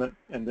assignment,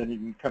 and then you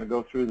can kind of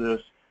go through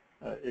this.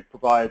 It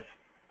provides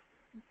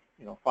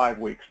 5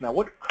 weeks. Now,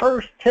 what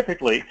occurs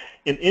typically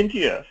in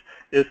NGS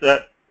is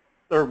that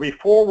there will be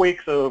 4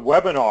 weeks of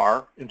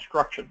webinar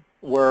instruction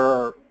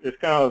where it's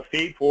kind of a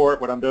feed for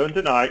it, what I'm doing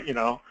tonight,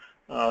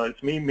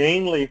 it's me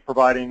mainly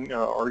providing,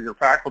 or your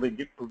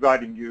faculty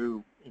providing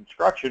you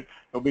instruction.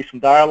 There'll be some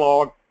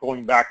dialogue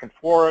going back and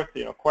forth,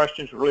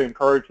 questions. Really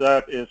encourage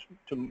that is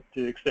to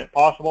the extent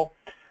possible.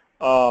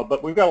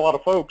 But we've got a lot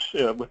of folks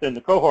within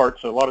the cohort,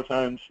 so a lot of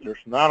times there's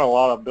not a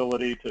lot of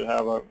ability to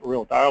have a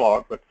real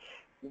dialogue. But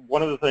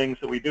one of the things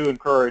that we do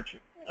encourage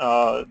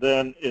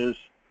then is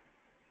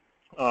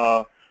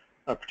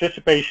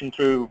participation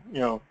through,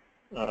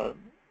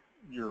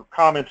 your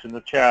comments in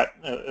the chat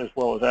as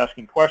well as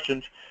asking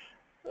questions.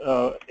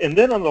 And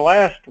then on the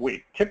last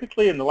week,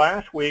 typically in the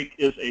last week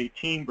is a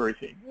team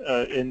briefing,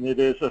 and it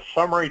is a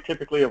summary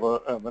typically of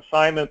an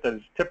assignment that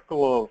is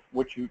typical of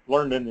what you've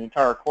learned in the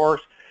entire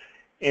course.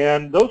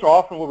 And those are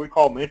often what we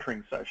call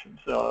mentoring sessions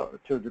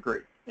to a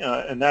degree.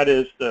 And that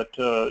is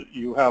that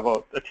you have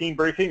a team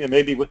briefing that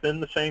may be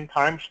within the same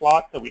time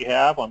slot that we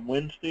have on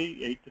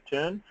Wednesday, 8 to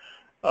 10,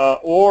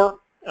 or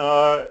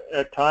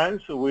at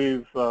times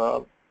we've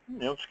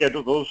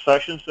schedule those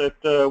sessions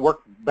that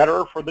work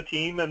better for the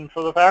team and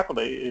for the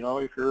faculty.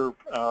 If you're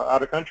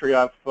out of country,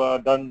 I've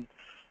done,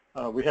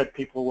 we had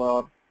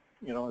people,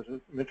 as I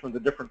mentioned, the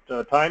different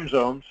time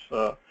zones.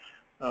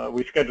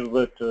 We scheduled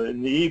it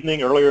in the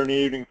evening, earlier in the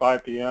evening,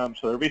 5 p.m.,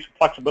 so there'll be some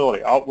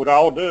flexibility. What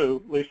I'll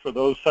do, at least for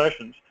those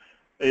sessions,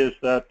 is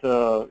that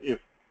if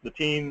the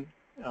team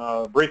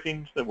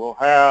briefings that we'll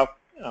have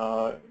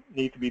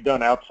need to be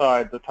done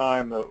outside the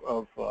time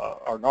of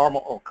our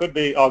normal, or could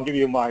be, I'll give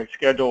you my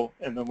schedule,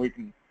 and then we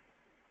can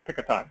pick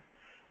a time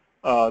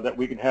that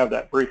we can have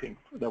that briefing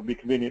that will be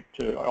convenient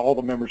to all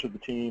the members of the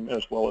team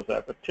as well as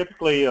that. But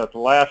typically, the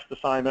last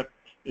assignment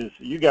is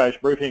you guys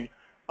briefing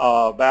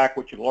back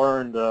what you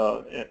learned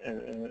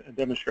and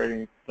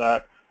demonstrating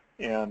that,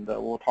 and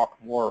we'll talk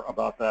more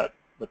about that.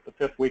 But the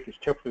 5th week is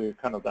typically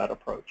kind of that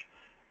approach.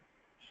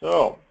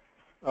 So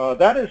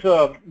that is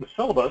the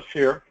syllabus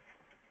here.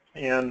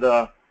 And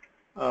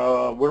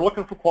we're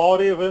looking for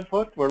quality of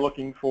input. We're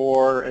looking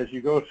for, as you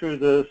go through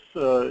this,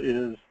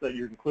 is that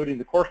you're including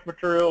the course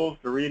materials,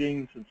 the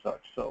readings, and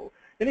such. So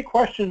any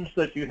questions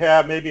that you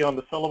have maybe on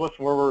the syllabus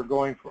and where we're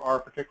going for our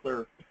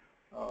particular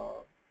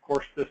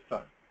course this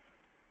time?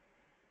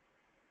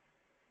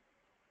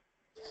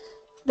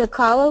 The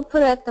column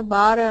put at the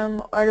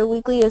bottom, are the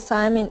weekly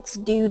assignments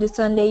due the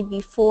Sunday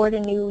before the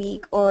new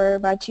week or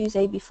by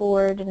Tuesday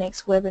before the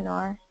next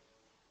webinar?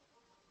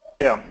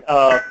 Yeah,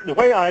 the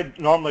way I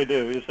normally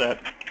do is that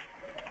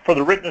for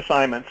the written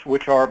assignments,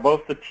 which are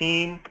both the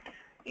team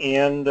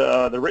and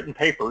the written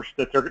papers,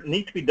 that they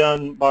need to be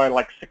done by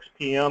like 6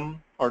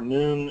 p.m. or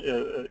noon.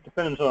 It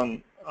depends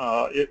on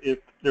if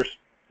there's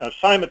an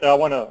assignment that I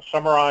want to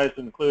summarize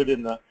and include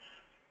in the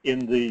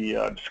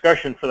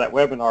discussion for that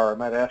webinar. I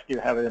might ask you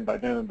to have it in by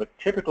noon, but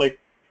typically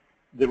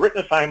the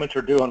written assignments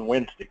are due on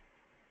Wednesday.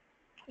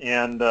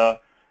 And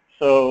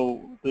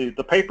so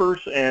the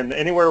papers, and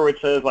anywhere where it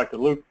says like the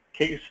Luke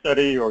case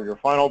study or your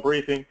final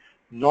briefing,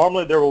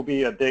 normally there will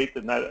be a date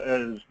that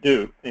is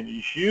due, and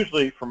it's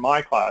usually for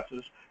my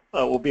classes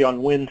will be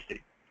on Wednesday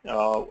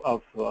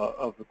of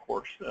the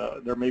course.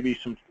 There may be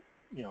some,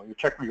 you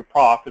check with your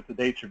prof if the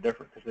dates are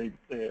different, because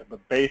but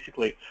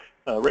basically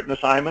written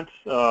assignments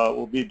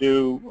will be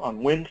due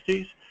on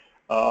Wednesdays,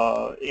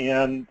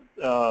 and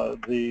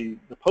the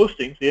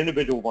postings, the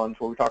individual ones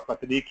where we talk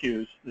about the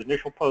DQs, the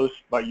initial post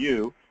by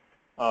you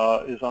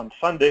is on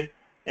Sunday,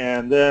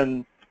 and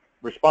then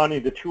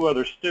responding to 2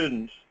 other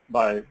students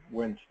by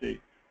Wednesday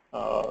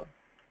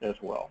as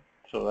well.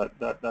 So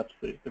that's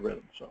the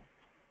rhythm. So,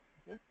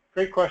 okay.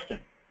 Great question.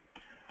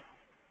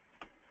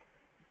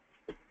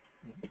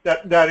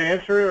 That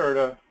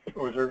answer,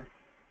 or is there?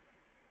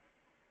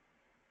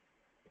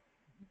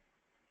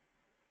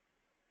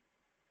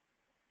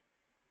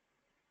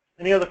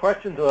 Any other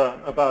questions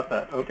about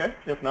that? Okay.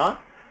 If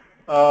not,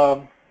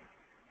 let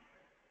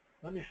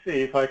me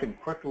see if I can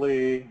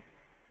quickly.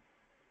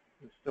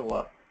 It's still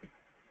up.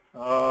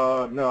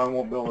 No, I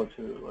won't be able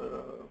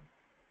to.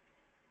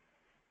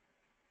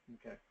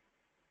 Okay.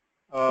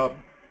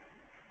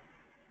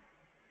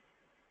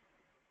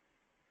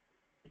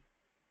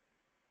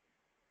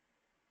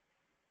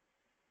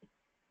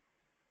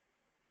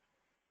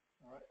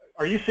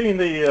 Are you seeing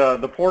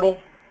the portal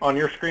on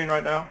your screen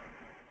right now?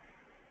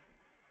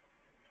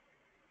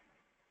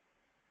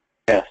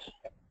 Yes.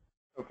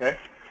 Okay.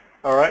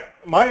 All right.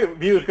 My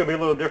view is going to be a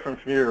little different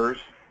from yours,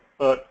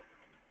 but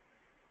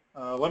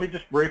let me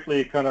just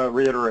briefly kind of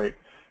reiterate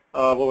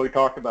what we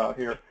talked about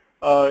here.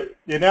 The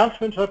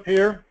announcements up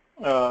here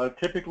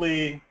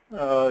typically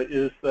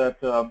is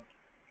that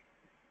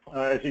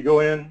as you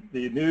go in,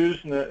 the news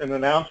and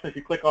announcements,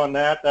 you click on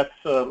that. That's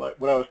like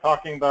what I was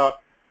talking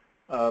about.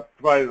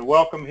 Provided a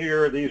welcome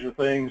here. These are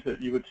things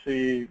that you would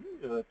see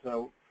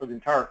for the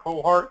entire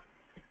cohort.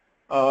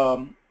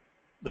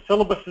 The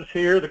syllabus is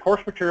here. The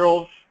course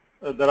materials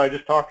that I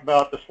just talked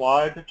about, the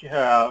slides that you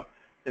have,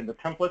 and the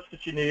templates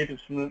that you need, and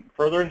some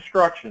further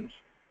instructions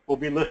will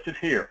be listed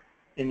here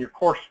in your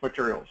course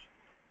materials.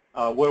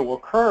 What will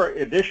occur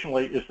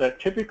additionally is that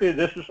typically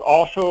this is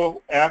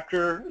also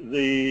after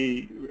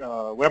the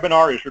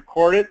webinar is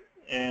recorded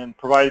and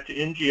provided to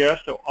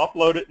NGS. They'll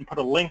upload it and put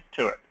a link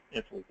to it.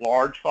 It's a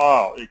large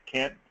file.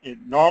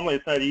 Normally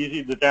it's not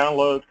easy to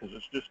download because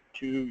it's just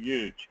too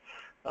huge.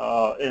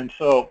 And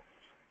so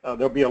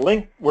there'll be a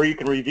link where you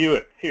can review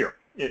it here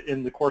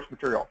in the course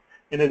material.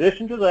 In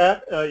addition to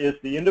that is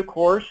the end of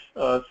course.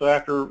 So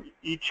after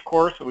each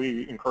course,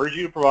 we encourage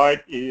you to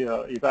provide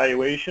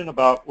evaluation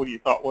about what you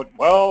thought went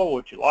well,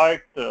 what you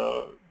liked,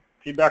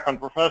 feedback on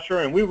professor,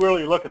 and we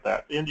really look at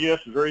that. The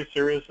NGS is very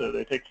serious.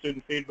 They take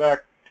student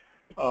feedback.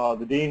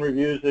 The dean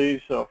reviews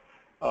these, so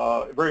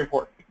very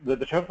important. The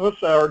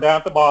templates are down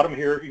at the bottom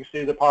here. You can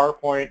see the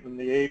PowerPoint and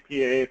the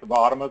APA at the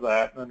bottom of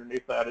that, and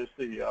underneath that is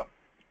the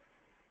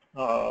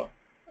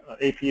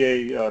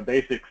APA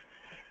basics.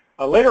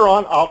 Later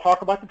on, I'll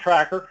talk about the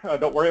tracker.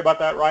 Don't worry about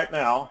that right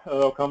now.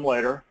 It'll come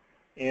later.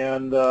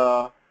 And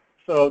so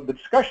the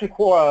discussion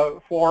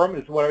forum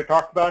is what I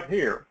talked about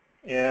here.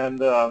 And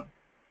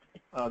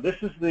this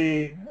is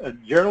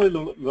generally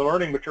the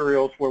learning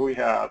materials where we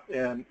have.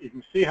 And you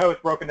can see how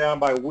it's broken down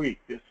by week,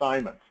 the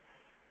assignments.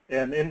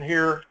 And in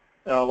here,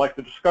 like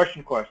the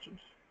discussion questions.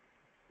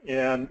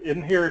 And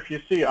in here, if you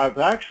see,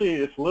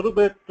 it's a little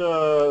bit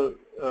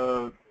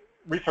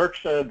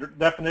research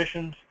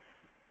definitions,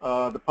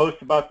 the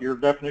post about your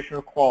definition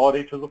of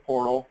quality to the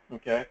portal,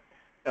 okay?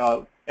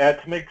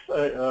 Add to make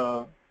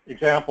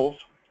examples,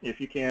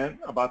 if you can,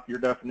 about your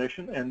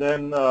definition. And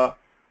then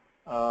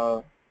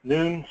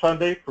noon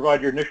Sunday,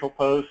 provide your initial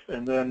post,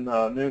 and then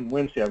noon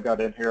Wednesday I've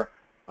got in here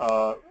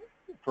for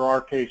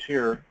our case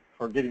here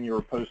for getting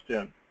your post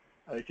in.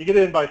 If you get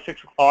in by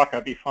 6 o'clock,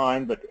 I'd be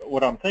fine, but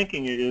what I'm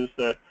thinking is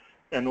that,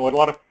 and what a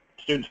lot of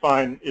students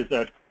find is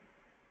that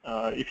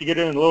if you get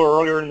in a little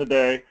earlier in the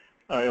day,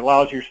 it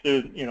allows your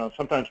student,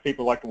 sometimes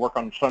people like to work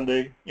on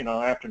Sunday,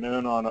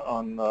 afternoon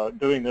on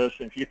doing this.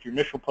 And if you get your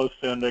initial post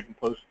in, they can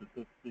post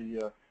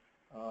the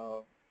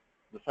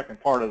second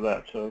part of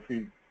that. So if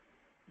you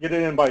get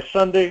it in by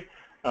Sunday,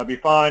 be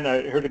fine.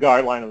 Here's the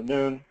guideline of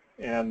noon.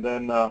 And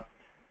then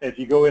as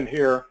you go in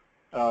here,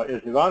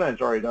 as Ivana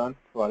has already done,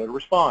 provided a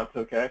response,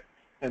 okay?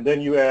 And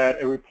then you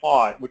add a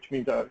reply, which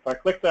means if I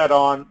click that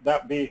on,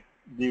 that'd be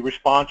the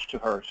response to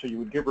her. So you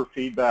would give her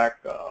feedback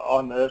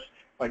on this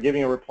by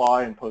giving a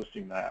reply and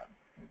posting that,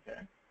 okay?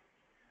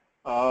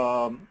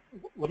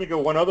 Let me go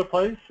one other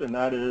place, and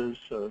that is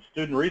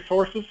student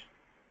resources.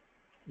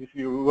 If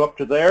you move up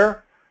to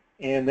there,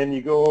 and then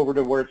you go over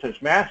to where it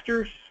says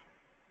Masters,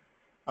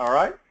 all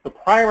right? The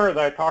primer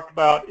that I talked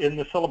about in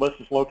the syllabus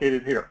is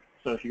located here.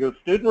 So if you go to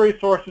Student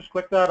Resources,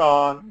 click that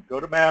on, go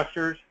to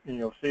Masters, and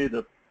you'll see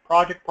the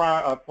project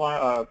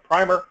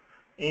primer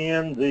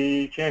and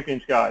the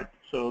Champions Guide.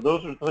 So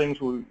those are the things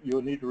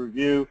you'll need to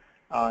review,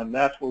 and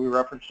that's what we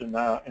referenced in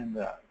that.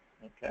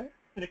 Okay.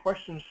 Any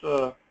questions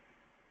about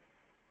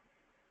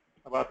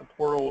the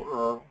portal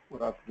or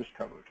what I've just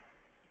covered?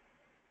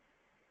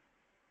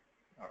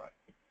 All right.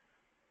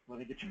 Let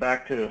me get you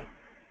back to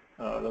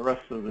the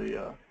rest of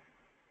the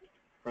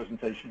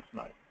presentation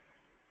tonight.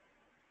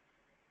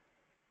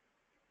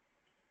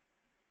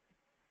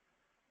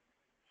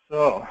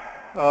 So,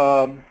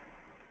 I'm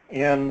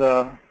going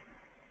to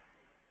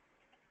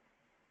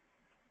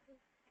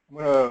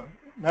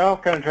now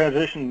kind of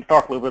transition and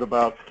talk a little bit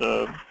about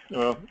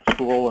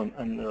school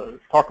and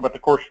talk about the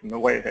course from the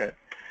way ahead.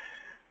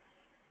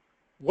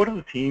 What are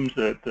the teams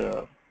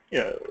that,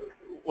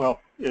 one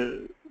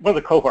of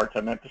the cohorts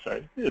I meant to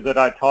say that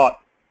I taught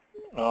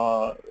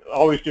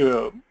always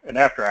do an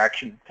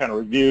after-action kind of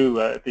review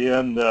at the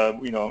end,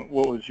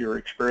 what was your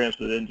experience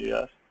with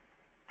NGS?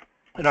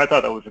 And I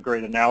thought that was a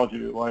great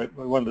analogy by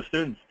one of the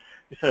students.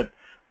 He said,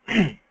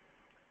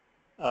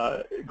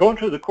 going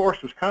through the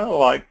course was kind of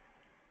like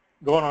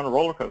going on a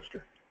roller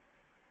coaster,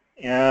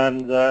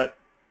 and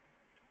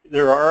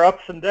there are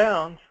ups and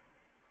downs,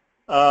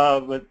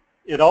 but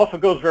it also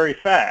goes very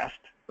fast,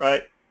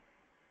 right?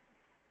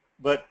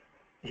 But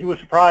he was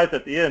surprised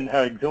at the end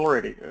how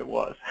exhilarating it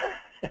was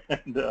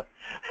and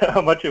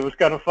how much it was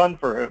kind of fun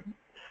for him.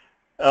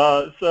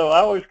 So I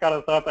always kind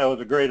of thought that was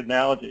a great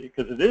analogy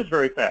because it is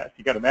very fast.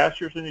 You got a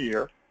master's in a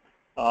year.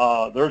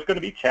 There's going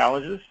to be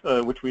challenges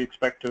which we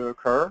expect to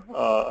occur.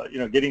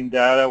 Getting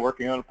data,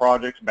 working on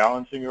projects,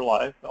 balancing your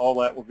life, all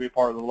that will be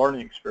part of the learning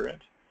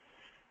experience.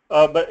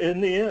 But in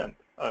the end,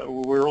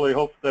 we really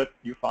hope that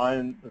you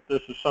find that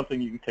this is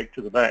something you can take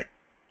to the bank.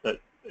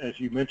 That, as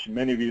you mentioned,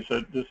 many of you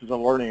said this is a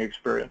learning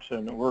experience,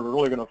 and we're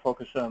really going to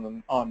focus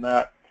on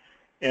that.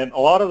 And a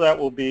lot of that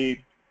will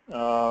be,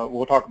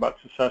 we'll talk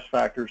about success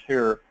factors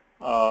here,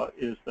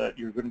 is that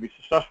you're going to be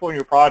successful in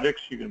your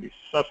projects, you're going to be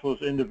successful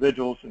as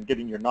individuals in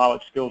getting your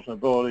knowledge, skills, and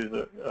abilities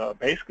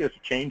basically as a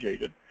change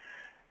agent.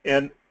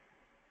 And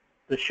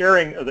the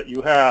sharing that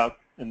you have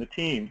in the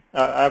team,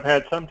 I've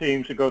had some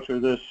teams that go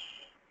through this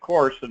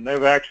course and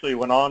they've actually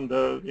went on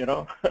to,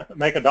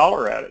 make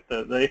 $1 at it.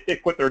 They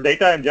quit their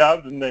daytime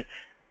jobs and they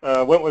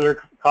went with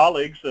their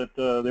colleagues that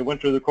they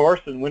went through the course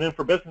and went in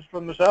for business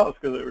for themselves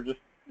because they were just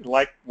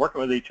like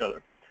working with each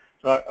other.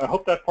 So I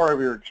hope that's part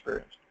of your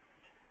experience.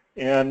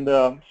 And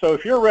so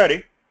if you're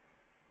ready,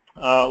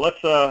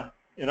 let's,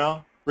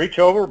 reach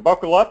over,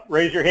 buckle up,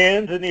 raise your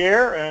hands in the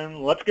air,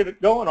 and let's get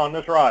it going on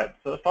this ride.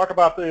 So let's talk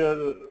about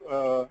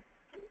the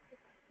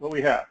what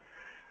we have.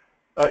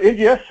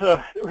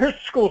 NGS, here's the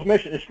school's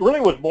mission. It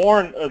really was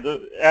born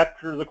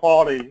after the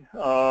quality,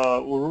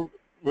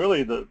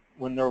 really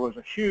when there was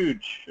a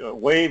huge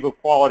wave of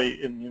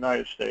quality in the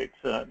United States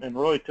and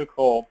really took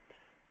hold.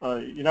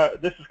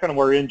 This is kind of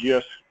where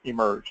NGS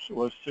emerged,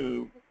 was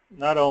to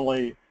not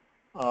only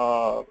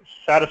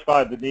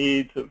satisfy the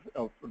needs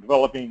of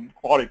developing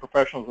quality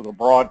professionals with a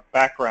broad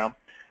background,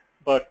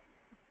 but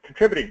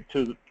contributing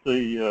to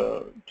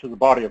the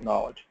body of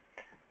knowledge.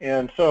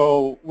 And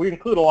so we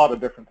include a lot of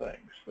different things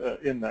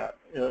in that.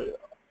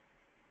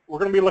 We're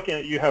going to be looking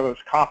at you have as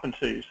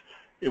competencies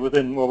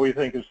within what we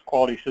think is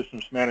quality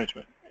systems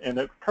management, and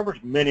it covers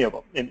many of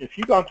them. And if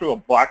you've gone through a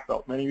black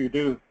belt, many of you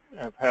do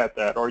have had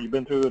that, or you've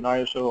been through an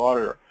ISO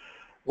auditor.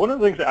 One of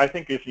the things that I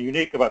think is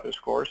unique about this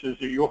course is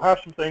that you'll have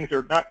some things that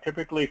are not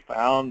typically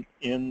found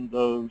in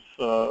those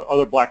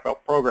other black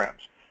belt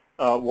programs.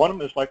 One of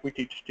them is like we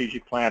teach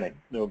strategic planning.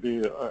 There will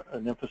be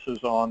an emphasis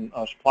on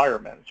supplier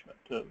management.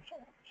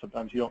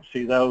 Sometimes you don't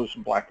see those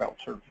in black belt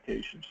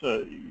certifications.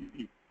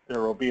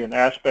 There will be an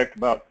aspect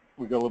about,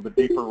 we go a little bit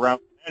deeper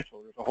around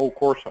financial. There's a whole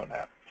course on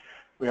that.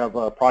 We have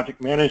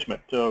project management.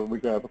 We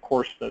have a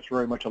course that's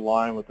very much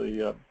aligned with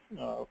the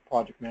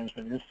Project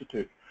Management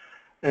Institute.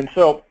 And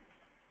so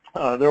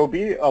there will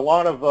be a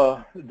lot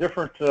of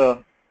different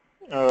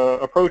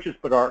approaches,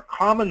 but our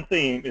common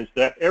theme is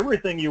that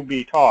everything you'll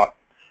be taught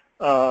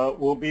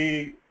will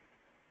be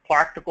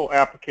practical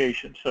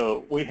application.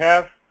 So we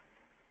have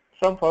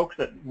some folks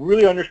that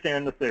really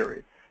understand the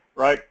theory,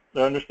 right?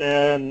 They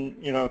understand,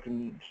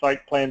 can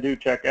cite, plan, do,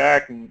 check,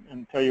 act,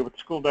 and tell you what the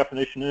school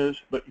definition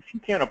is. But if you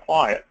can't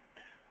apply it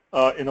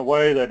in a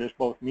way that is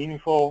both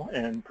meaningful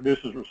and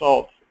produces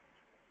results,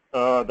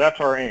 that's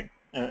our aim.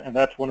 And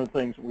that's one of the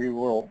things we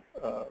will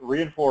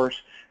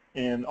reinforce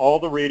in all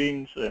the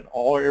readings and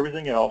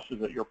everything else, is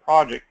that your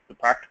project, the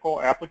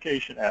practical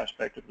application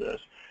aspect of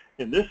this.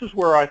 And this is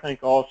where I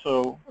think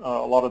also a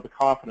lot of the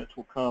confidence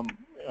will come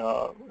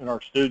in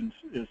our students,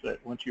 is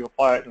that once you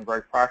apply it in a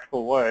very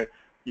practical way,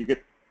 you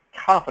get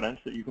confidence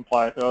that you can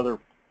apply it to other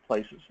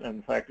places. And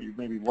the fact that you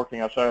may be working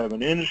outside of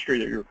an industry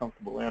that you're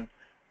comfortable in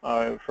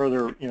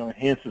further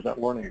enhances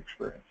that learning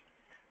experience.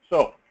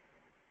 So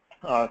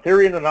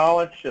theory and the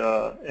knowledge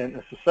and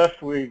the success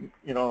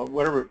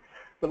whatever.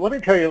 But let me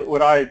tell you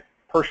what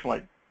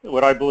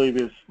I believe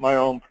is my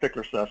own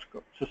particular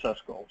success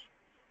goals.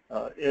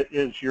 It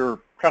is your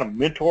kind of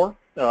mentor.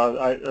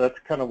 That's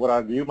kind of what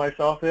I view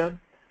myself in,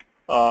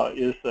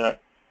 is that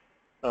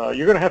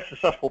you're going to have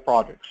successful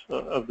projects.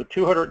 Of the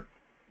 200,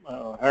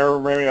 however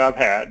many I've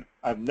had,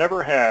 I've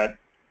never had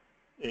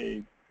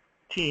a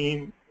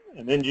team,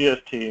 an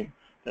NGS team,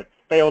 that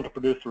failed to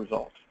produce the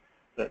results,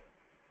 that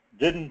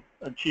didn't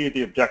achieve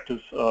the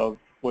objectives of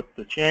what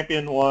the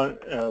champion wanted,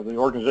 the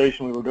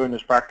organization we were doing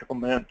this practical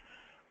meant,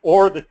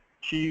 or that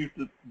achieved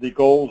the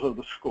goals of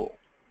the school.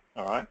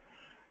 All right.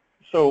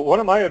 So one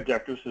of my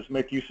objectives is to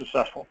make you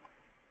successful,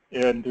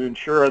 and to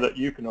ensure that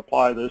you can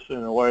apply this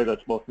in a way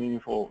that's both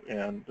meaningful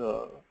and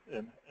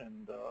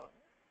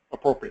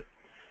appropriate.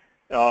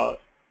 And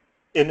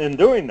in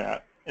doing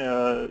that,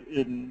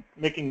 in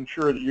making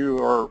sure that you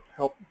are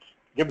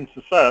given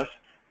success,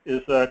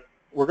 is that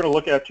we're going to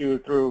look at you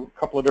through a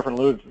couple of different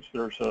lenses.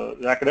 There's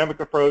the academic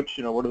approach.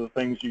 What are the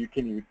things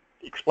can you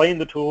explain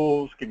the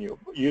tools? Can you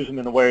use them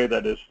in a way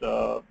that is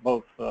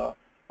both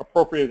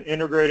appropriate and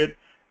integrated?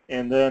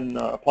 And then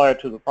apply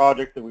it to the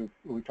project that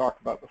we talked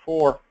about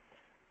before,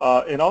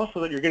 and also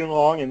that you're getting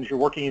along and you're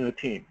working in a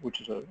team, which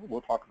is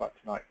we'll talk about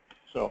tonight.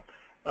 So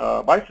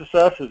my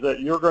success is that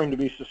you're going to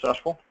be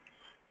successful,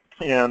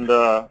 and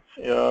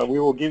we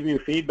will give you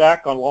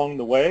feedback along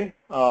the way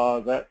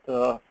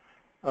that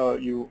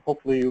you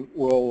hopefully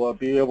will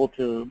be able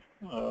to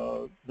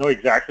know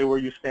exactly where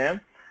you stand,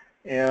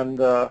 and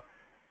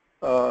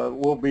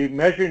we'll be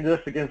measuring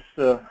this against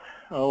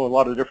a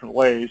lot of different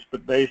ways,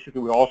 but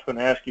basically we're also going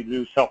to ask you to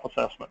do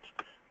self-assessments.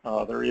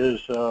 There is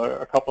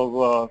a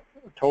couple of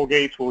toll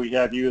gates where we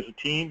have you as a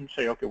team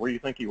say, okay, where do you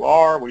think you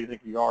are? Where do you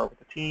think you are with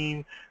the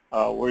team?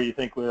 Where do you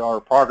think we are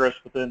progress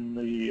within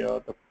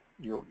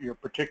your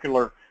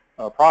particular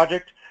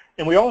project?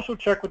 And we also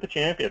check with the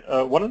champion.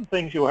 One of the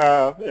things you'll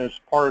have as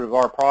part of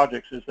our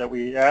projects is that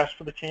we ask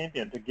for the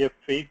champion to give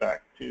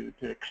feedback, to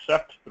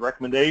accept the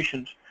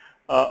recommendations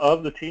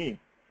of the team.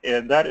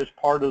 And that is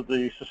part of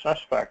the success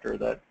factor,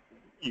 that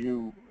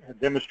you have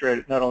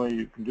demonstrated not only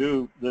you can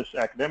do this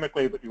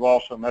academically, but you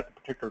also met the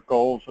particular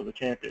goals of the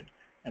champion.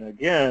 And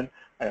again,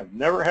 I have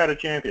never had a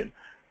champion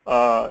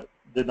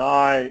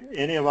deny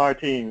any of my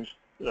teams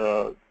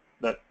that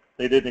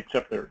they didn't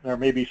accept there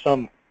may be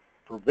some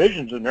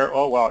provisions in there.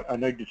 Oh, well, I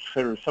need to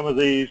consider some of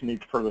these,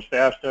 need further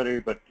staff study,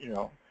 but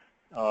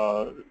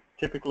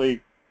typically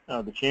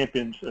the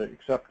champions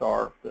accept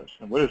this.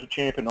 And what is a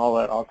champion? All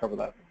that, I'll cover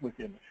that with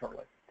you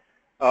shortly.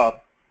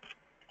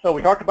 So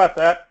we talked about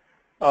that.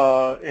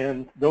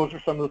 And those are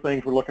some of the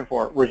things we're looking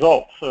for.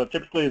 Results.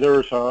 Typically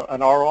there's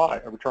an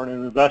ROI, a return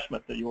on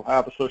investment, that you'll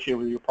have associated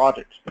with your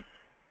projects.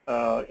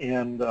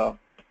 And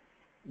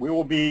we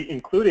will be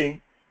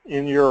including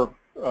in your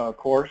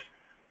course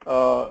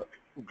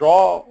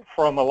draw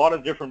from a lot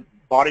of different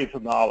bodies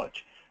of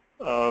knowledge.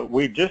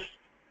 We just,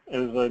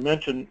 as I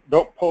mentioned,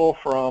 don't pull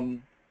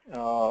from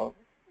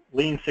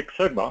Lean Six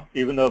Sigma,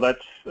 even though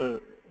that's a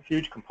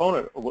huge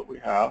component of what we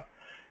have,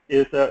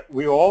 is that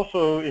we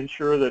also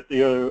ensure that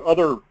the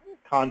other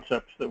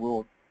concepts that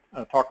we'll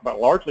talk about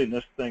largely in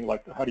this thing,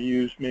 like how to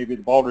use maybe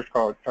the Baldrige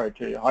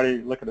criteria, how do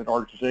you look at an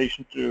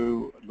organization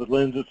through the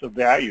lenses of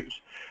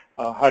values,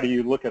 how do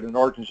you look at an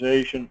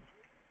organization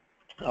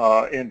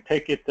and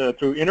take it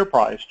through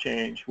enterprise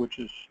change, which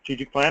is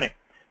strategic planning.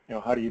 You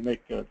know, how do you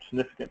make a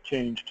significant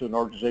change to an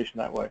organization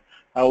that way?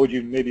 How would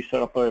you maybe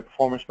set up a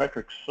performance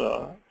metrics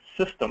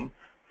system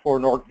for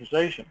an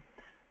organization?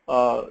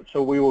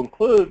 So we will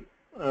include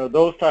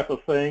those type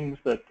of things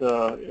that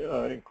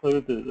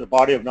include the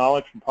body of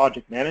knowledge from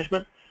project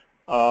management,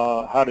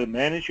 how to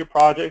manage your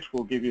projects.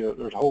 We'll give you,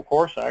 there's a whole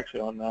course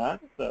actually on that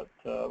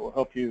will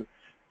help you,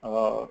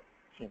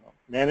 you know,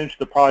 manage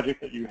the project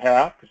that you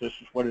have, because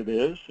this is what it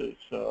is.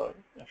 It's a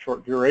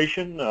short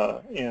duration,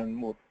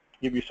 and we'll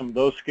give you some of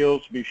those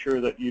skills to be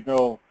sure that you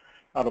know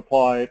how to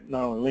apply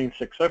not only Lean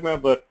Six Sigma,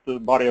 but the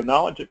body of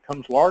knowledge that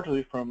comes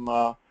largely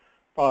from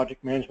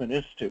Project Management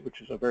Institute, which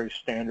is a very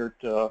standard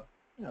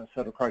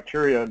set of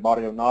criteria and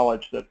body of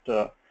knowledge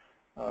that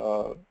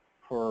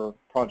for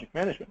project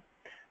management.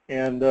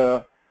 And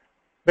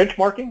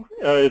benchmarking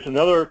is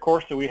another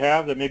course that we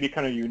have that may be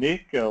kind of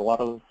unique. A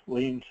lot of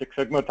Lean Six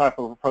Sigma type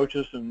of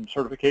approaches and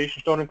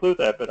certifications don't include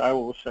that, but I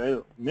will say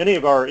that many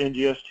of our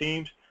NGS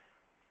teams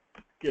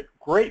get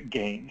great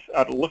gains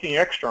out of looking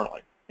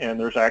externally. And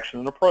there's action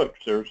and approach.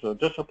 There's a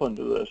discipline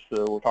to this.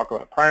 We'll talk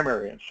about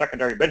primary and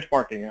secondary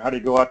benchmarking. How do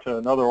you go out to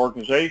another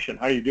organization?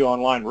 How do you do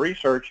online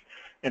research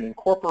and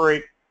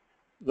incorporate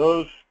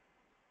those,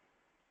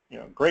 you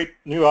know, great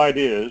new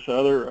ideas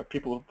other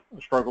people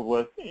struggle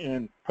with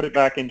and put it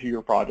back into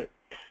your project?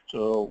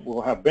 So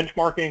we'll have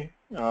benchmarking.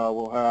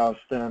 We'll have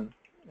then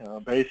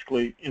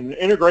basically in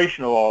the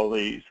integration of all of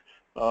these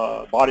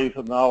bodies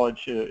of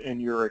knowledge in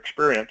your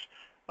experience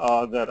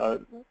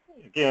that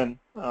again,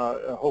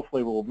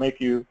 hopefully will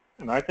make you,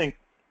 and I think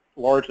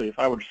largely, if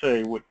I would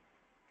say, what,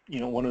 you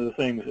know, one of the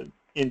things that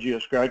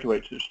NGS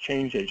graduates is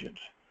change agents.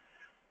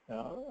 I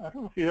don't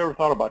know if you've ever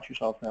thought about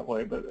yourself that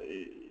way, but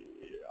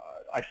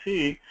I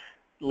see,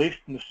 at least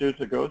in the students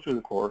that go through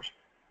the course,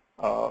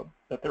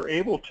 that they're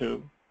able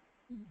to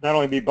not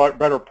only be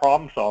better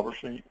problem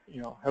solvers, and,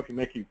 you know, help you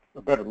make you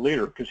a better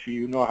leader, because if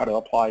you know how to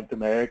apply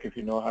DMAIC, if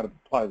you know how to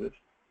apply this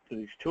to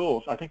these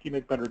tools, I think you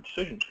make better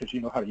decisions because you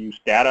know how to use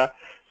data,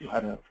 you know how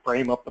to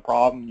frame up the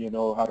problem, you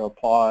know how to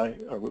apply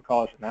a root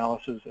cause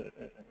analysis. It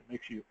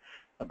makes you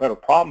a better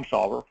problem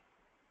solver.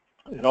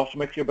 It also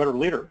makes you a better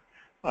leader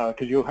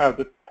because you'll have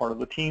the part of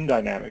the team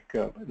dynamic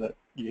that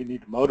you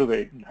need to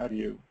motivate, and how do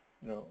you,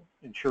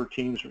 ensure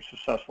teams are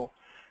successful.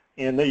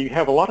 And then you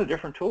have a lot of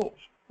different tools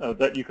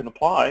that you can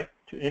apply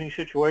to any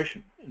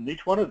situation. And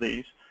each one of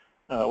these,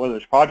 whether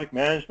it's project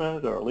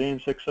management or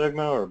Lean Six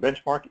Sigma or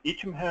benchmark,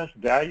 each of them has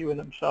value in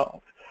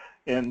themselves.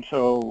 And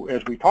so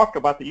as we talked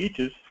about the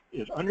eaches,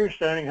 is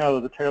understanding how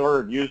to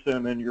tailor and use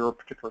them in your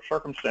particular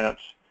circumstance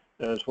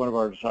as one of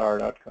our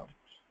desired outcomes.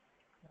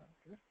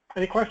 Okay.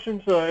 Any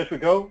questions as we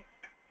go?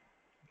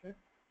 Okay.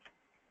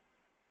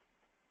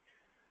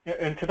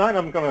 And tonight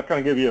I'm going to kind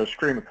of give you a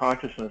stream of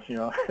consciousness,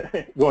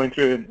 going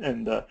through,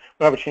 and we'll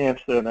have a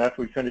chance then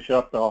after we finish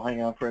up, I'll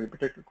hang out for any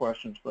particular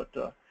questions. But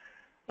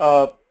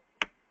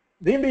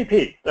the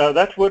MVP,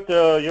 that's what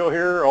you'll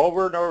hear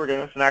over and over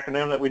again. It's an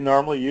acronym that we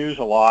normally use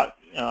a lot.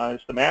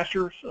 It's the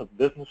Masters of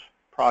Business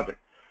Project.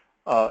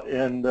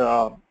 And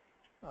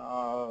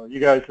you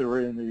guys that are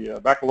in the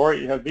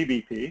baccalaureate, you have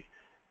BBP.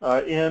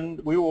 And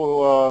we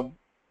will,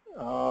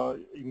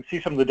 you can see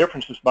some of the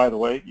differences, by the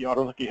way. I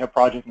don't think you have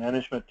project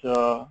management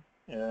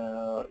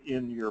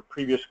in your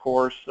previous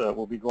course.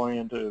 We'll be going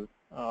into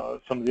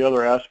some of the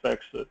other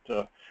aspects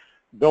that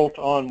built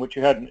on what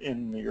you had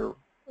in your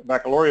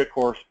baccalaureate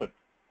course, but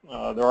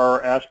there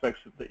are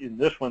aspects in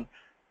this one,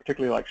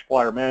 particularly like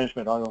supplier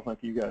management, I don't think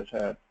you guys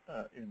had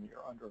in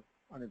your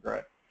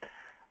undergrad.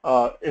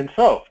 And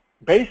so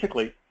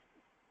basically,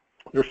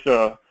 there's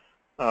the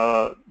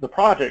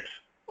projects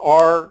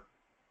are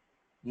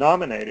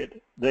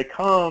nominated. They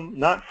come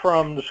not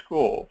from the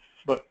school,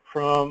 but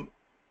from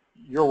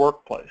your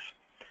workplace.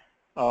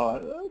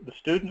 The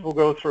students will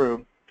go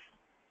through,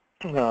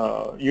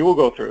 you will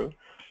go through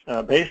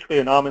basically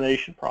a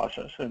nomination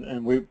process,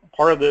 and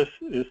part of this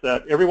is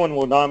that everyone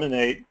will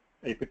nominate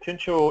a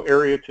potential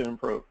area to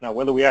improve. Now,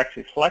 whether we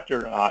actually select it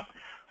or not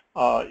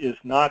is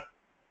not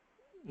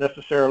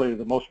necessarily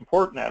the most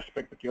important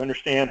aspect, but you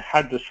understand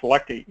how to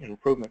select an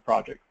improvement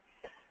project,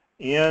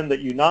 and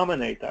that you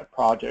nominate that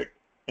project,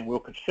 and we'll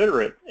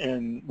consider it,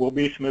 and will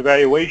be some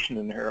evaluation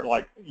in there,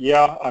 like,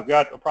 yeah, I've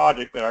got a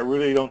project, but I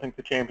really don't think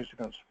the champions are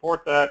going to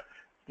support that.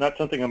 It's not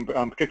something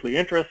I'm particularly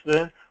interested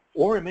in.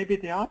 Or it may be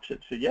the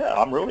opposite. So yeah,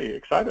 I'm really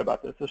excited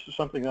about this. This is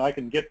something that I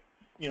can get,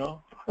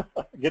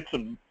 get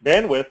some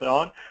bandwidth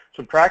on,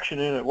 some traction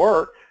in at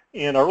work,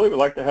 and I really would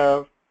like to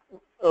have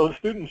the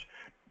students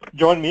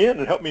join me in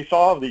and help me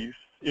solve these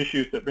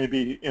issues that may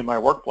be in my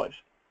workplace.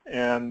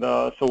 And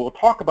so we'll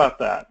talk about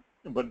that,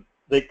 but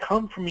they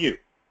come from you,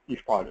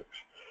 these projects.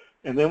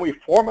 And then we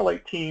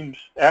formulate teams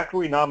after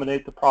we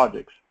nominate the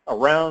projects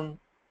around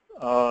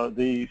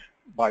these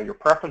by your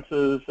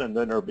preferences, and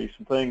then there'll be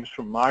some things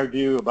from my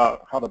view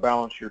about how to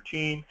balance your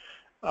team.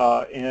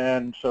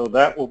 And so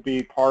that will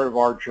be part of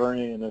our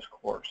journey in this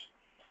course.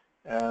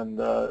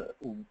 And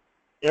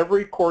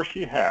every course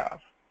you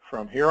have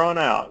from here on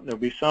out, there'll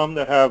be some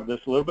that have this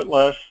a little bit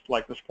less,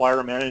 like the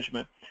supplier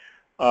management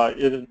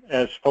isn't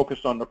as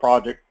focused on the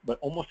project, but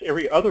almost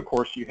every other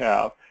course you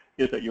have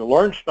is that you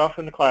learn stuff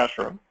in the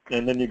classroom,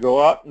 and then you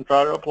go out and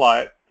try to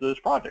apply it to this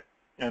project.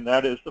 And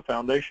that is the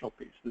foundational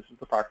piece. This is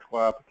the practical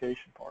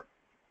application part.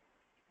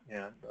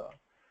 And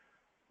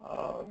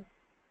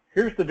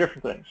here's the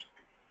different things.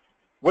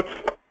 What's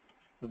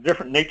the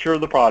different nature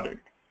of the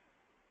project?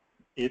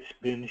 It's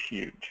been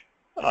huge.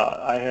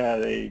 I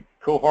had a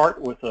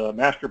cohort with a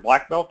master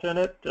black belt in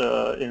it,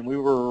 and we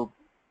were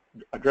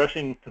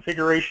addressing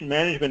configuration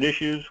management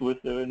issues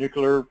with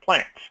nuclear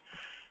plants.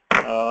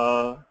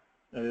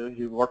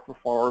 He worked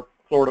for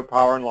Florida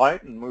Power and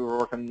Light, and we were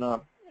working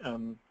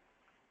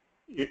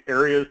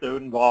areas that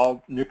would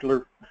involve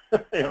nuclear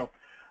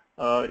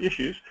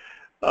issues.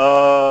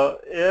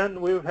 And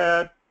we've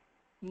had,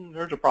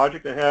 there's a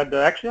project that had,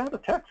 actually out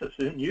of Texas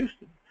in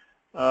Houston,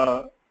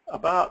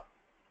 about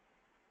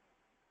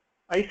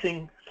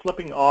icing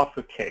slipping off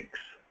of cakes.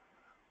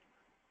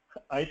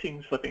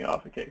 Icing slipping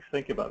off of cakes.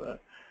 Think about that.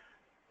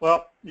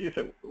 Well, you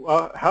say,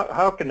 well,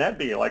 how can that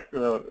be like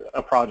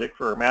a project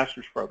for a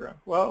master's program?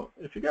 Well,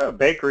 if you got a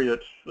bakery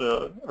that's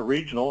a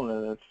regional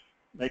and it's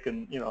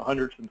making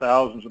hundreds and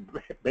thousands of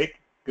baked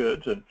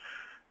goods, and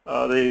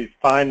they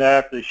find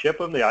that if they ship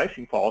them, the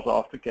icing falls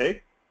off the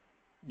cake.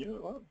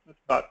 Well, it's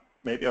about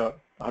maybe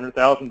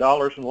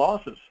 $100,000 in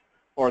losses.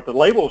 Or if the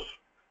labels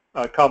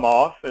come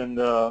off and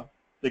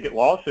they get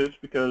lawsuits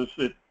because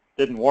it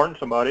didn't warn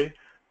somebody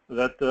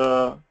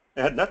that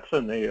it had nuts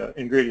in the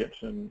ingredients,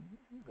 and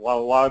a lot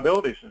of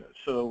liabilities in it.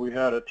 So we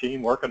had a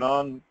team working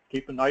on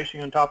keeping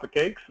icing on top of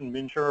cakes and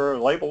being sure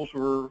labels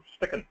were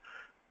sticking,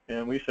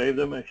 and we saved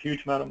them a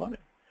huge amount of money.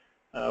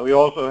 We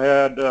also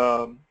had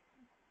a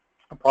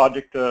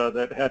project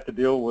that had to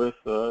deal with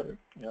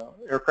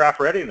aircraft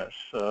readiness.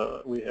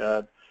 We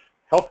had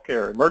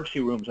healthcare,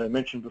 emergency rooms I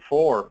mentioned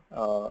before.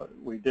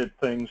 We did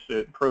things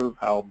to improve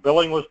how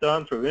billing was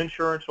done through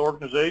insurance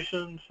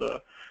organizations,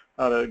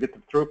 how to get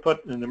the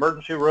throughput in the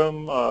emergency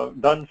room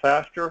done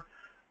faster.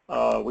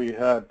 We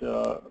had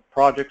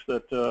projects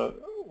that,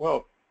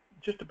 well,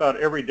 just about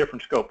every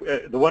different scope.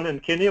 The one in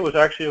Kenya was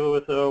actually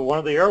with one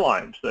of the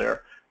airlines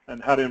there,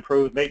 and how to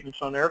improve maintenance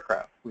on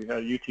aircraft. We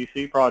had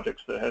UTC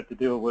projects that had to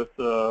deal with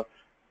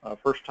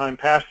first-time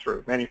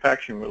pass-through,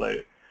 manufacturing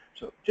related.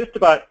 So just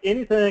about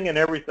anything and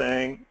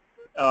everything,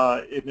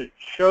 it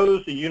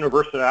shows the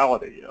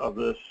universality of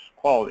this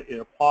quality. It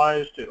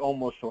applies to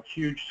almost a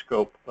huge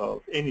scope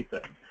of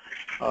anything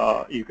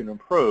you can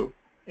improve.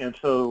 And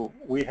so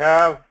we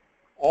have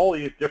all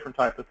these different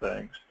type of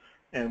things,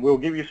 and we'll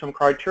give you some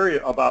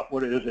criteria about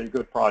what is a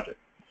good project.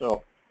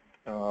 So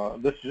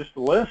this is just a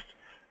list.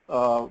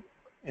 I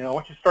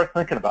want you to start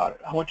thinking about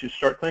it. I want you to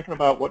start thinking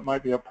about what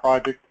might be a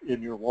project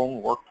in your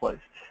own workplace,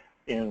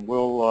 and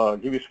we'll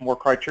give you some more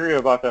criteria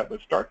about that,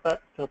 but start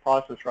that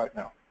process right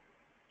now.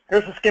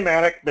 Here's a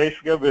schematic,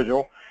 basically a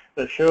visual,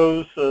 that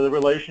shows the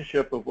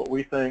relationship of what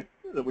we think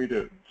that we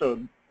do. So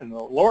in the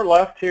lower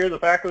left here, the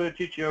faculty that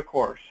teach you a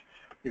course.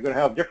 You're going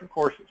to have different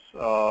courses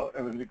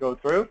as you go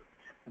through.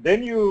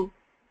 Then you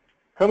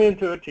come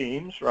into a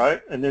teams, right,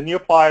 and then you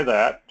apply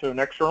that to an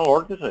external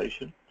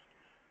organization.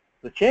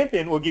 The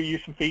champion will give you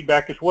some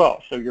feedback as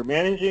well. So you're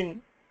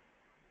managing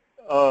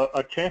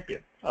a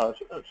champion,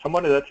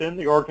 somebody that's in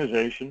the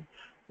organization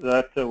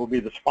that will be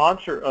the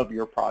sponsor of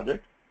your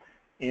project,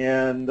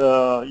 and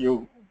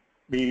you'll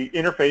be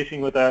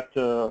interfacing with that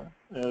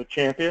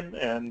champion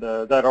and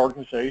that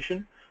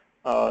organization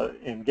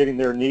and getting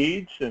their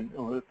needs and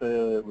what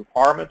the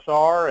requirements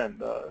are.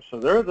 And so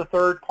they're the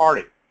third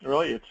party.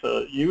 Really,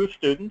 it's you as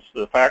students,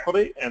 the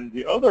faculty, and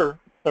the other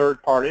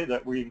third party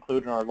that we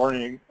include in our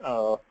learning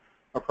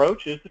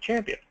approach is the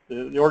champion,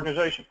 the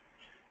organization.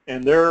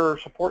 And their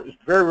support is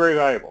very, very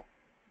valuable.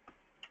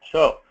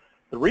 So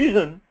the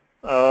reason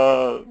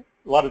a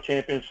lot of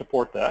champions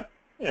support that,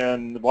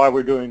 and why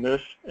we're doing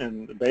this,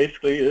 and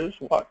basically is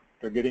what?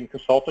 They're getting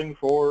consulting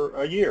for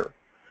a year.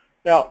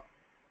 Now,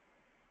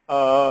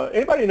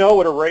 anybody know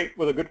what a rate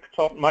with a good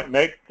consultant might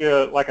make,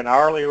 like an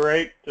hourly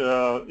rate,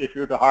 if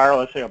you were to hire,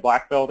 let's say, a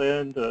black belt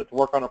in to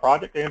work on a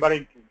project?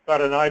 Anybody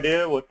got an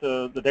idea what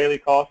the daily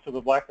cost of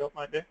a black belt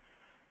might be?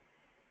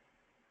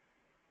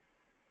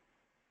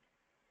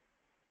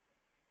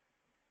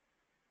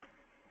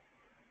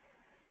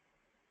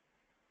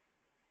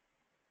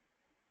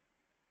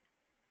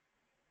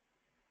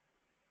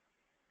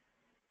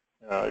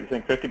 You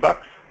think 50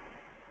 bucks?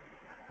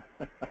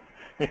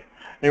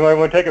 Anybody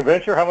want to take a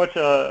venture? How much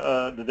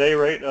the day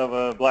rate of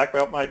a black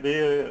belt might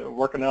be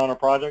working on a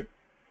project?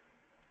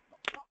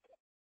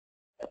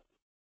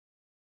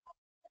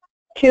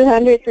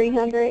 200,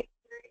 300.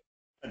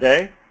 A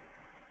day?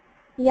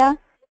 Yeah,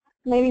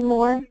 maybe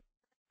more.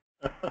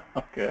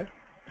 Okay.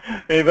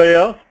 Anybody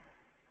else?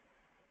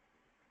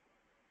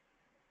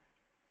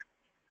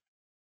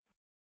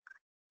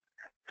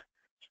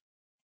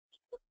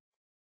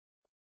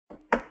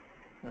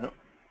 No.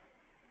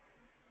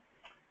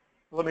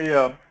 Let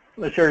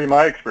me share you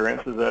my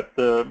experience. Is that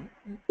the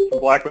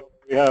black belts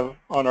we have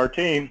on our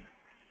team,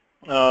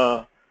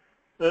 they're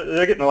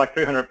getting like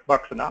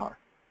 $300 an hour,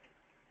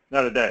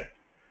 not a day.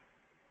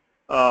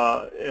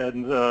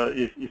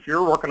 If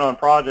you're working on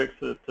projects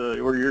that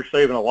where you're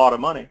saving a lot of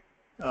money,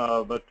 you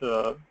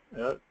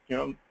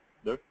know,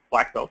 they're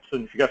black belts,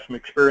 and if you got some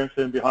experience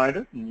in behind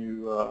it, and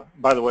you,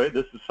 by the way,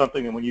 this is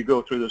something that when you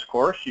go through this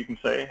course, you can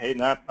say, hey,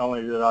 not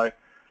only did I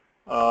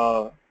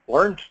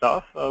learn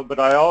stuff, but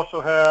I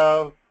also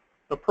have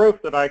the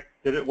proof that I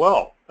did it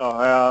well.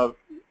 I have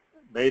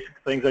basic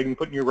things I can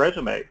put in your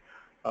resume,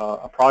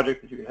 a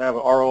project that you can have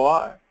an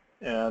ROI,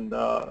 and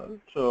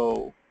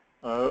so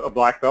a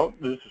black belt,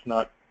 this is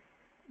not,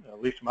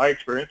 at least in my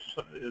experience,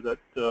 that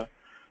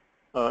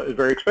is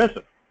very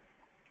expensive.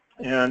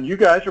 And you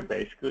guys are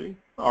basically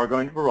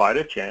going to provide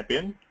a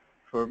champion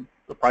for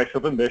the price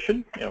of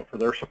admission, you know, for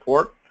their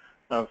support,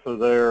 for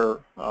their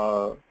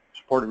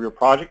support of your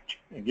project,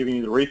 and giving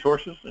you the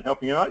resources and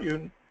helping you out.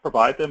 You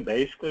provide them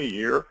basically a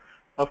year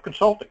of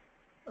consulting.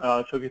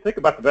 So if you think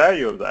about the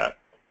value of that,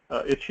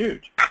 it's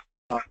huge.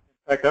 In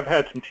fact, I've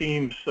had some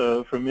teams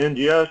from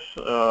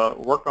NGS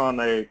work on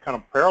a kind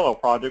of parallel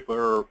project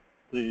where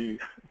the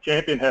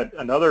champion had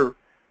another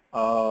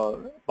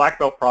black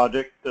belt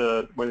project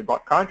where they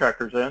brought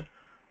contractors in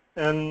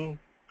and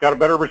got a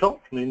better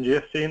result from the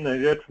NGS team than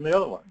they did from the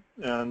other one.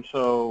 And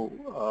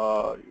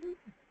so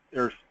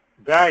there's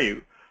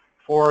value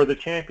for the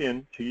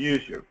champion to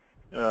use you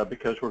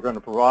because we're going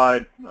to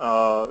provide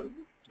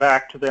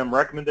back to them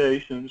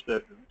recommendations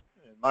that,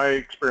 in my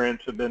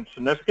experience, have been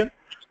significant,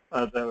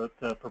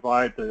 that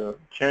provide the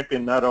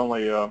champion not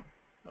only a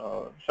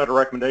set of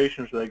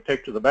recommendations that they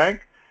take to the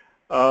bank,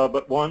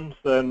 but ones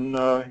then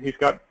he's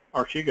got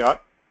or she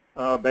got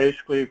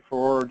basically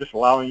for just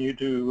allowing you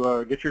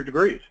to get your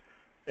degrees.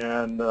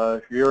 And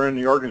if you're in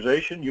the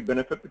organization, you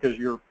benefit because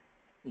you're,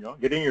 you know,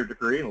 getting your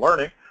degree and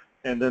learning,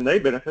 and then they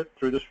benefit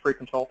through this free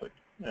consulting.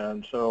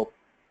 And so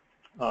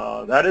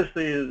that is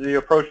the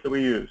approach that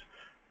we use.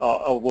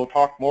 We'll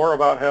talk more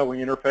about how we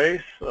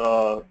interface,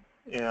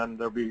 and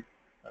there'll be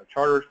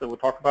charters that we'll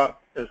talk about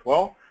as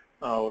well,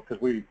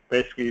 because we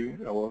basically,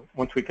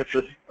 once we get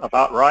this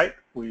about right,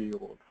 we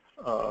will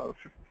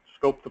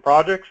scope the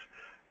projects,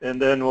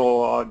 and then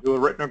we'll do a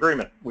written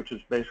agreement, which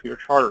is basically a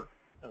charter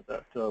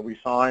that we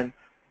sign,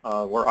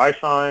 where I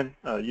sign,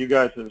 you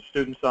guys as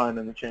students sign,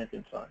 and the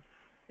champion sign.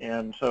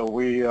 And so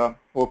we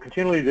will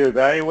continually to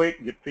evaluate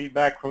and get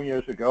feedback from you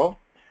as we go.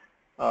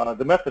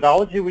 The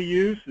methodology we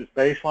use is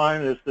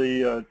baseline is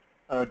the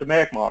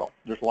DMAIC model.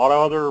 There's a lot of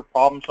other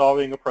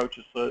problem-solving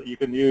approaches that you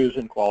can use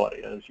in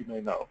quality, as you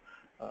may know.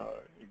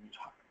 You use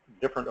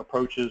different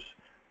approaches,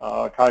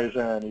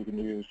 Kaizen, you can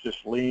use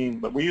just Lean,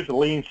 but we use the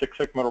Lean Six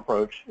Sigma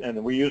approach,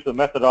 and we use the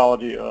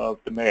methodology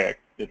of DMAIC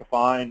to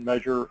define,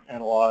 measure,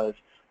 analyze,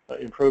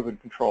 improve, and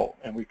control.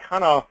 And we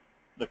kind of,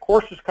 the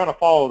courses kind of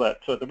follow that.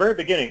 So at the very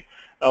beginning,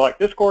 like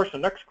this course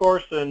and next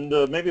course and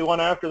maybe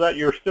one after that,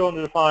 you're still in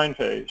the define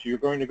phase. You're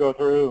going to go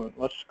through and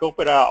let's scope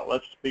it out.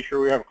 Let's be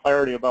sure we have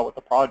clarity about what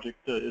the project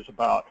is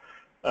about.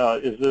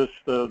 Is this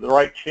the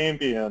right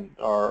champion,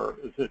 or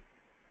is it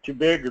too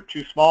big or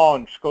too small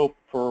in scope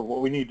for what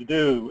we need to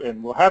do?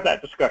 And we'll have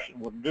that discussion.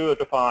 We'll do a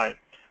define.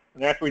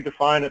 And after we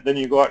define it, then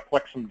you go out and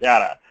collect some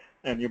data.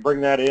 And you bring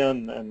that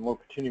in, and we'll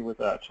continue with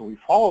that. So we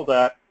follow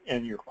that,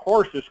 and your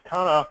course is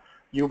kind of,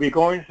 you'll be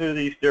going through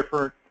these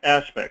different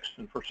aspects.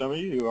 And for some of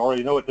you, you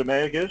already know what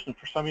DMAIC is, and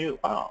for some of you,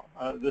 wow,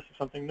 this is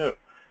something new.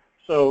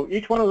 So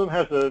each one of them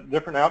has a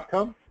different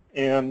outcome,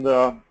 and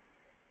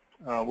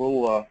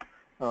we'll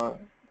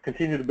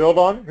continue to build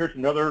on it. Here's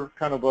another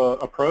kind of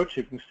approach.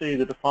 You can see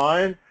the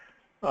define.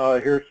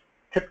 Here's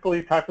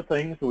typically type of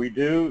things that we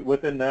do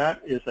within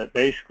that is that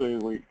basically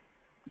we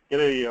get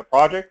a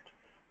project,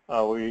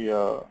 we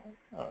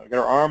get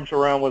our arms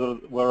around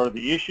what are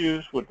the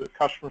issues, what the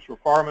customer's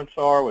requirements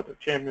are, what the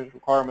champion's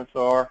requirements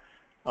are,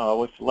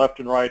 what's the left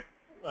and right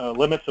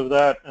limits of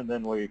that, and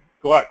then we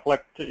go out and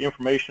collect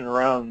information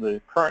around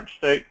the current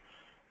state,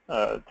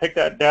 take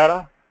that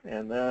data,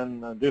 and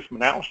then do some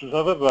analysis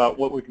of it about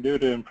what we can do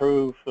to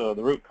improve the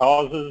root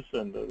causes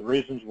and the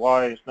reasons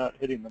why it's not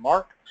hitting the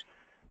mark,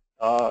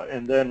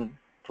 and then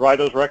provide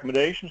those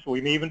recommendations.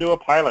 We may even do a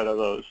pilot of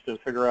those to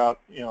figure out,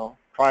 you know,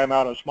 try them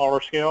out on a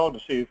smaller scale to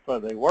see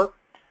if they work.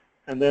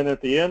 And then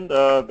at the end,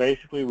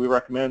 basically, we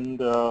recommend,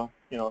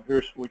 you know,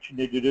 here's what you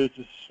need to do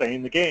to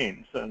sustain the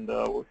gains, and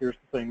here's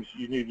the things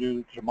you need to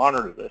do to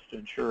monitor this to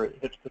ensure it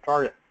hits the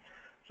target.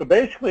 So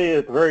basically,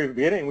 at the very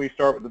beginning, we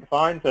start with the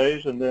define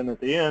phase, and then at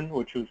the end,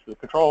 which is the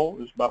control,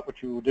 is about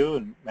what you will do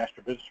in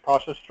Master Business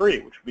Process 3,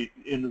 which will be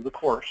the end of the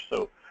course.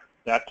 So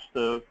that's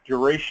the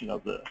duration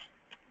of this.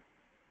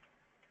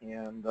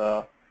 And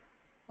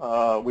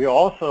we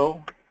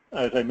also,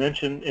 as I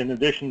mentioned, in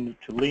addition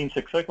to Lean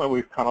Six Sigma,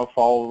 we kind of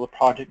follow the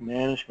project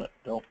management.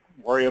 Don't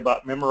worry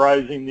about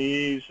memorizing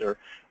these, or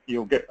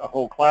you'll get a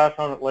whole class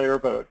on it later,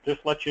 but just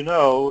let you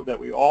know that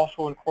we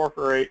also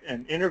incorporate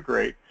and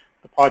integrate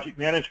the project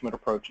management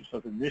approaches.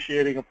 So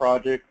initiating a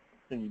project,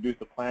 then you do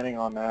the planning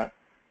on that,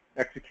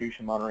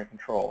 execution, monitoring,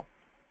 control.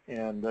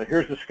 And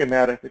here's the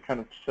schematic that kind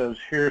of says,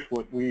 here's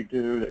what we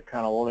do that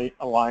kind of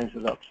aligns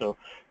it up. So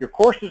your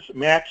courses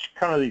match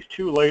kind of these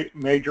two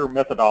major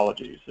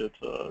methodologies. It's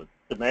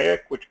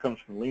DMAIC, which comes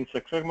from the Lean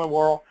Six Sigma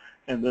world,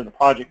 and then the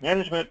project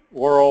management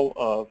world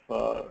of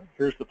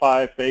here's the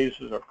 5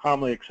 phases that are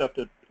commonly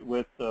accepted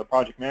with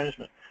project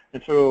management.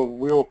 And so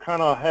we'll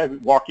kind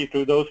of walk you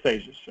through those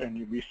phases, and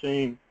you'll be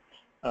seeing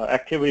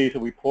activities that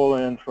we pull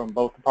in from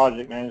both the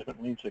project management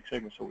and Lean Six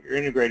Sigma. So we're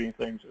integrating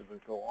things as we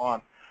go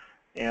on.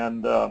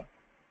 And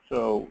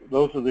so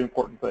those are the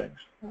important things.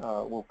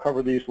 We'll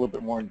cover these a little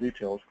bit more in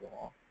detail as we go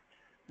on.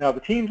 Now the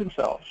teams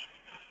themselves,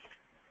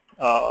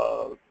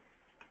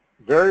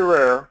 very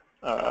rare.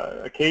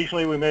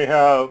 Occasionally we may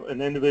have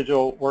an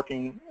individual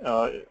working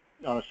on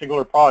a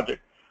singular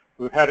project.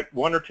 We've had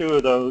 1 or 2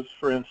 of those,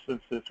 for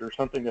instance, if there's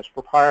something that's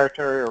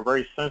proprietary or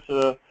very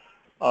sensitive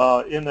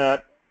in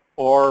that,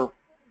 or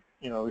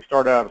we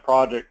start out a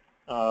project,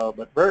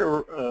 but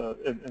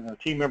and a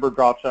team member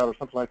drops out or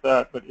something like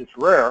that, but it's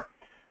rare.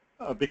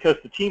 Because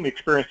the team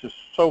experience is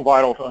so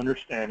vital to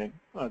understanding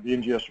the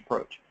NGS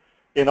approach.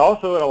 And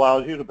also it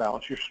allows you to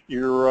balance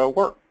your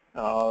work.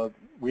 When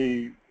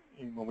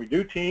we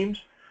do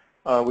teams,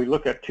 we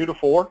look at 2 to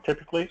 4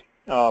 typically.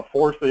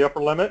 4 is the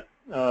upper limit,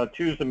 2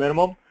 is the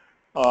minimum.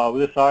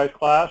 With this size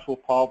class, we'll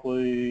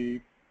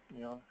probably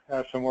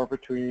have somewhere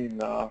between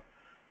 4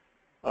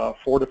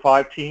 to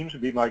 5 teams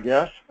would be my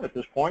guess at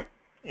this point.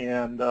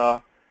 And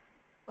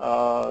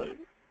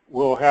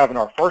we'll have in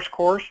our first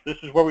course, this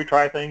is where we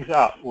try things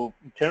out. We'll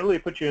tentatively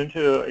put you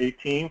into a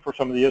team for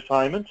some of the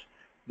assignments.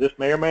 This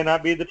may or may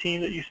not be the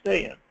team that you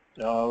stay in.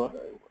 So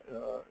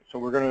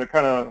we're going to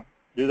kind of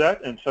do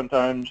that, and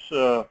sometimes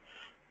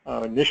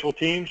initial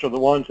teams are the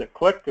ones that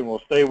click, and we'll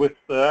stay with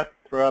that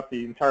throughout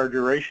the entire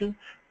duration,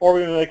 or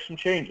we're going to make some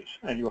changes,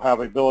 and you'll have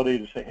the ability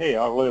to say, hey,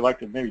 I'd really like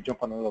to maybe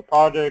jump on another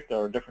project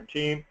or a different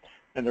team,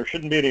 and there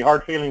shouldn't be any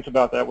hard feelings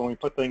about that when we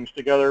put things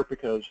together,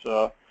 because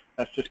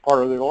that's just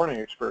part of the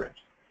learning experience.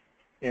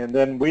 And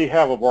then we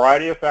have a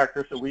variety of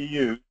factors that we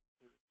use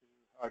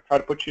to try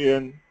to put you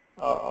in,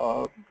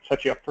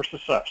 set you up for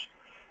success.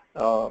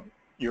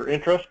 Your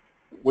interest,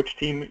 which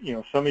team,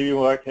 some of you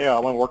are like, hey, I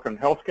want to work in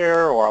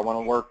healthcare, or I want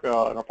to work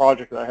on a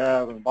project that I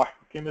have in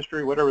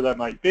biochemistry, whatever that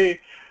might be.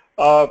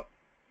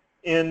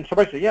 And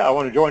somebody says, yeah, I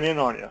want to join in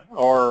on you.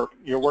 Or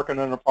you're working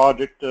on a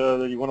project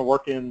that you want to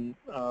work in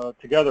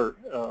together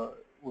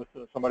with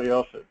somebody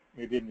else that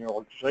maybe in your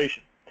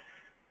organization.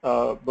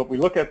 But we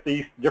look at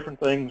these different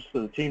things,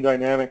 the team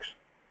dynamics,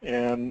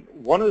 and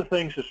one of the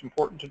things that's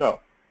important to know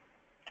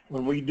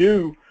when we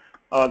do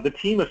the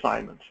team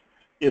assignments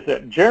is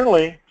that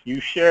generally you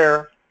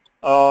share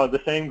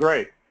the same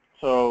grade.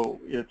 So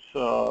it's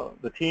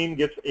the team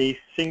gets a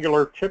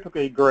singular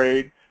typically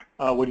grade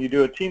when you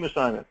do a team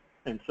assignment,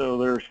 and so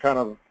there's kind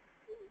of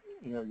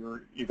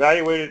you're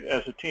evaluated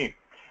as a team.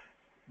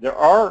 There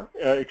are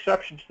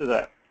exceptions to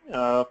that.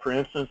 For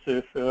instance,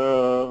 if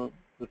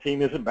the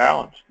team isn't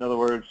balanced. In other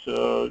words,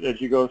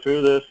 as you go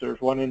through this, there's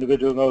one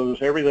individual who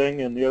knows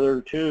everything and the other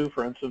 2,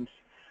 for instance,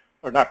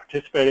 are not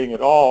participating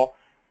at all,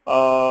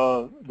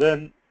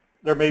 then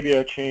there may be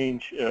a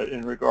change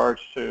in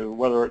regards to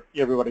whether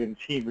everybody in the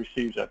team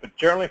receives that. But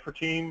generally for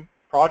team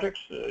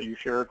projects, you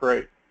share a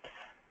grade.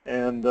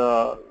 And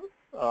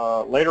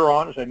later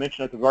on, as I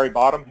mentioned at the very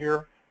bottom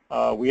here,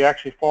 we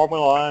actually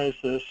formalize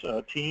this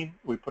team.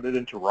 We put it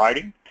into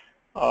writing.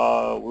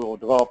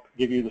 We'll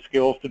give you the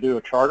skills to do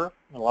a charter.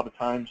 A lot of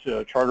times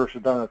charters are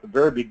done at the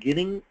very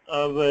beginning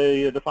of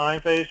a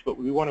defined phase, but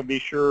we want to be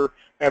sure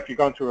after you've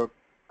gone through a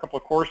couple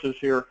of courses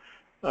here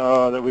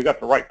that we've got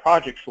the right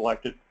project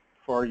selected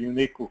for our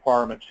unique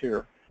requirements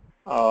here.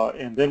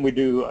 And then we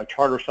do a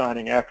charter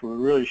signing after we're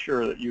really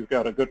sure that you've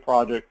got a good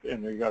project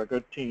and you've got a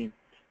good team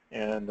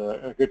and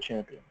a good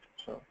champion.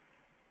 So,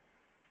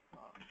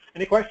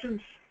 any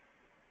questions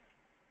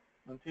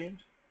on teams?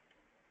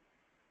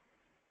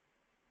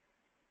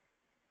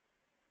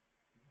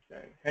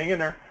 Okay, hang in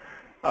there.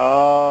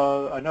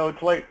 I know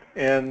it's late,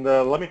 and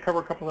let me cover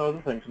a couple of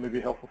other things that may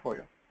be helpful for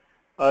you.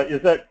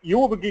 Is that you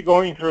will be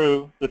going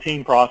through the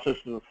team process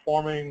of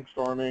forming,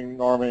 storming,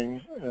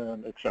 norming,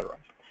 and etc.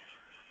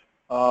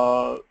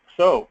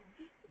 So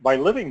by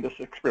living this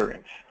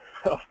experience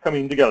of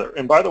coming together,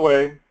 and by the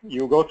way,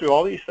 you'll go through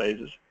all these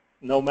phases,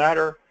 no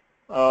matter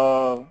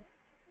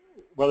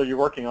whether you're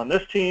working on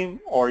this team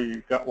or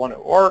you've got one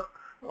at work,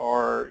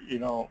 or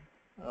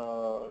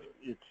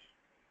it's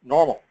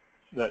normal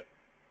that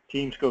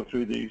teams go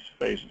through these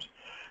phases.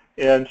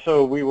 And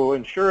so we will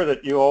ensure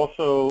that you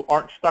also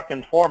aren't stuck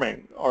in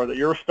forming, or that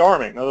you're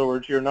storming. In other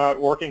words, you're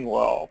not working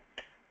well.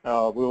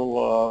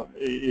 We'll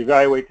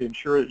evaluate to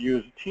ensure that you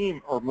as a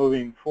team are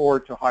moving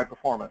forward to high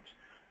performance.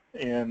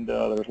 And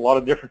there's a lot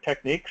of different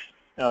techniques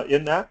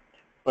in that,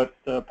 but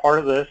part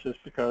of this is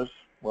because,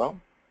 well,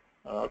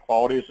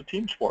 quality is a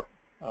team sport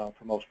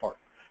for most part.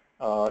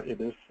 It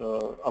is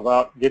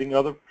about getting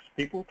other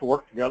people to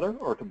work together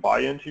or to buy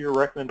into your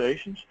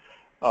recommendations.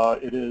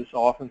 It is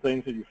often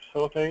things that you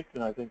facilitate,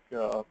 and I think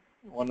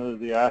one of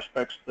the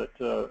aspects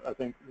that I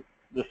think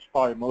this is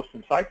probably most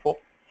insightful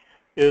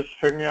is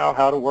figuring out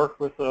how to work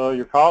with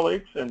your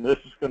colleagues, and this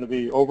is going to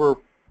be over,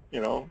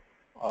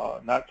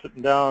 not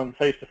sitting down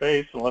face to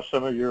face unless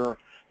some of you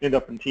end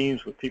up in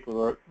teams with people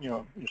who are,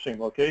 in the same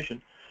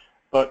location.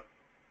 But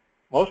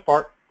most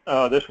part,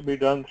 this will be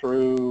done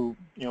through,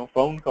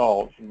 phone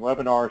calls and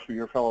webinars with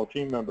your fellow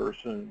team members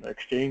and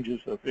exchanges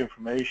of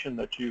information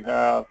that you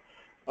have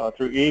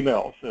through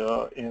emails.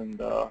 And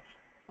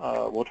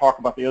we'll talk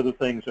about the other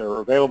things that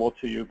are available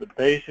to you. But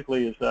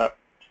basically is that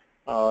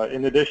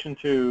in addition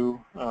to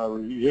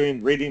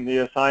reading the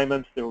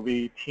assignments, there will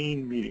be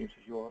team meetings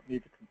that you'll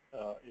need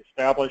to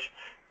establish.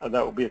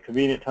 That will be a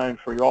convenient time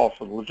for you all.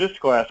 So the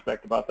logistical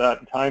aspect about that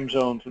and time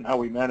zones and how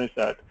we manage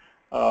that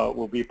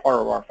will be part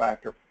of our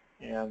factor.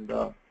 And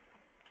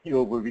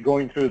we'll be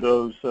going through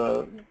those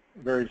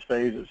various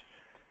phases.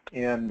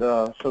 And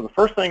so the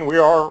first thing, we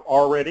are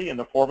already in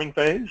the forming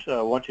phase.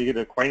 Once you get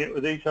acquainted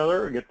with each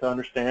other, get to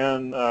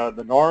understand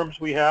the norms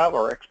we have,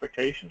 our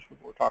expectations,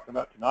 what we're talking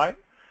about tonight.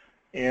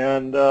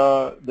 And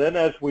then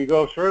as we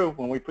go through,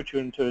 when we put you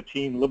into a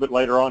team a little bit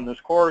later on in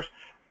this course,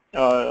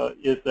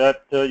 is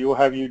that you'll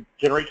have you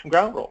generate some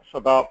ground rules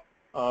about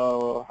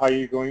how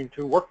you're going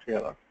to work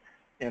together.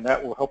 And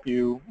that will help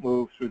you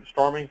move through the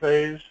storming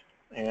phase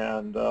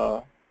and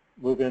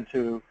move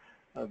into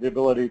the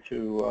ability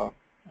to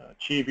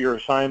achieve your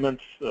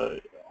assignments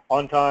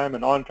on time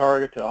and on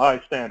target to a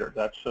high standard.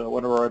 That's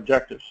one of our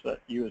objectives,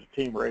 that you as a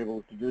team are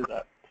able to do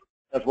that,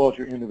 as well as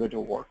your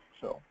individual work.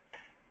 So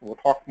we'll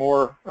talk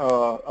more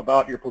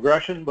about your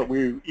progression, but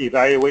we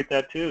evaluate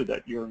that too,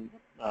 that your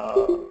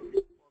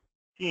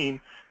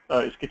team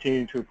is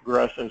continuing to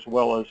progress as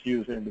well as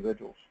you as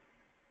individuals.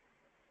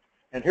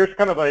 And here's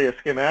kind of a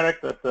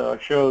schematic that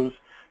shows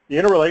the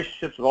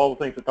interrelationships of all the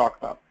things we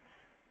talked about.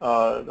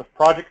 The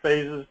project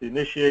phases, the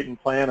initiate and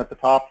plan at the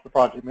top of the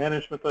project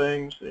management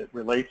things. It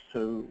relates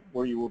to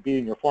where you will be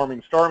in your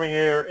forming storming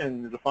area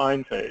and the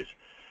define phase.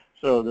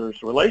 So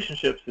there's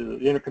relationships. The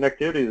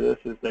interconnectivity of this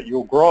is that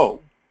you'll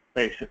grow,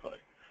 basically.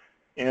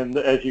 And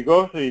as you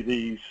go through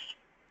these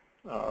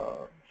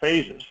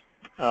phases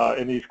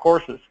in these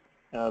courses,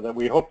 that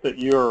we hope that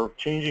you're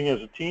changing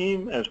as a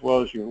team, as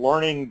well as you're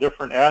learning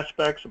different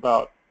aspects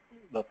about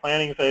the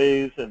planning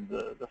phase and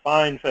the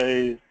define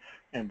phase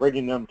and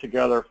bringing them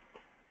together.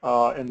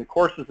 And the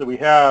courses that we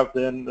have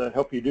then that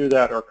help you do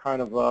that are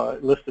kind of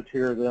listed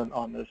here then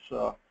on this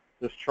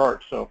this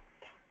chart. So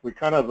we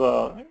kind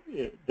of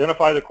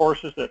identify the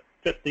courses that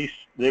fit these.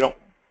 They don't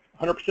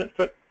 100%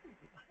 fit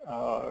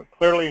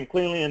clearly and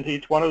cleanly into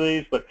each one of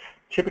these, but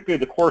typically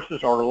the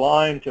courses are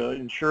aligned to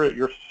ensure that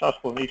you're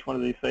successful in each one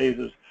of these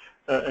phases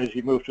as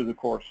you move through the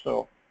course.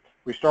 So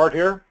we start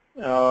here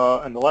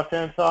on the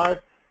left-hand side,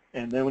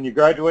 and then when you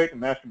graduate in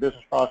Master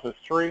Business Process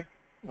 3,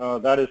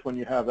 that is when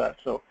you have that.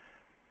 So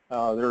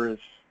there is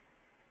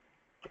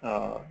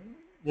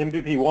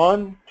MVP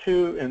 1,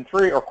 2, and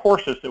 3 are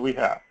courses that we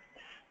have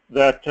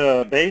that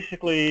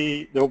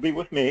basically they'll be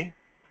with me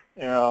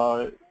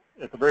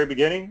at the very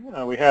beginning.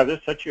 We have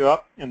this set you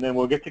up, and then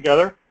we'll get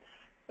together.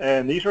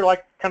 And these are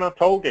like kind of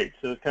toll gates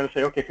to kind of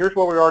say, okay, here's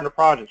where we are in the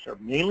projects. They're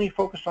mainly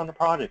focused on the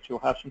projects. You'll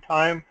have some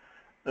time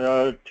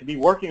to be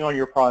working on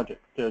your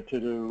project,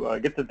 to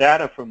get the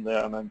data from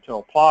them and to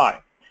apply.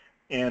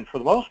 And for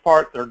the most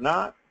part, they're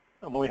not,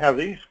 when we have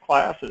these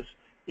classes,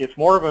 it's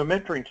more of a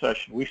mentoring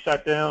session. We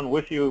sat down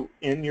with you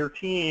in your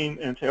team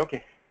and say,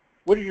 okay,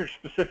 what are your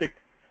specific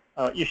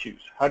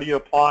issues? How do you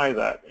apply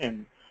that?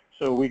 And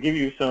so we give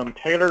you some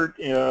tailored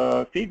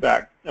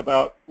feedback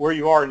about where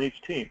you are in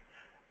each team.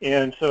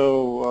 And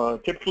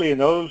so typically in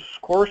those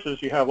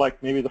courses, you have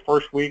like maybe the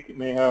first week you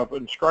may have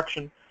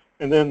instruction,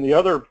 and then the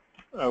other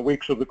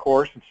weeks of the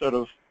course, instead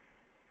of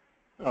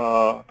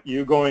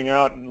you going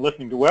out and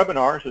listening to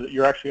webinars, that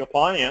you're actually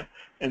applying it.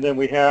 And then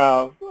we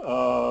have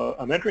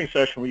a mentoring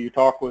session where you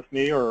talk with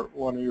me or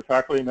one of your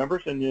faculty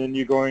members, and then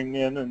you're going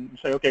in and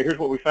say, okay, here's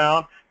what we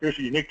found, here's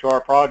what's unique to our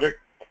project,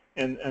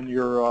 and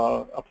you're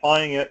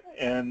applying it.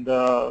 And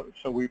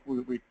so we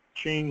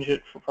change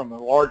it from a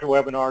larger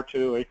webinar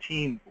to a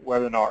team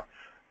webinar.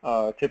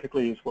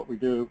 Typically is what we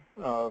do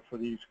for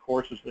these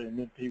courses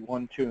in MP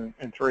 1, 2,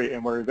 and 3,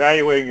 and we're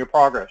evaluating your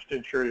progress to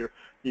ensure you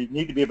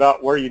need to be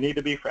about where you need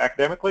to be for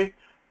academically,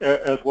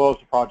 as well as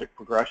the project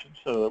progression,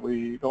 so that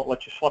we don't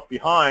let you slip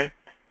behind,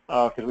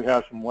 because we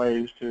have some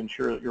ways to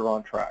ensure that you're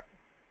on track.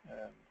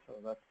 And so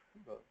that's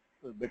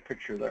the big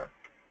picture there.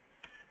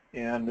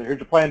 And here's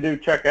the plan, do,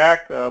 check,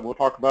 act. We'll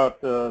talk about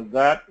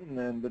that, and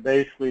then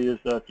basically is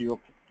that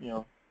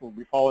we'll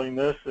be following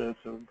this. It's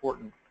an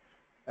important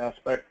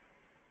aspect.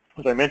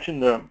 As I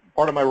mentioned,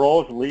 part of my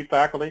role as a lead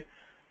faculty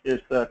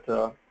is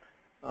that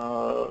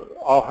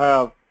I'll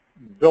have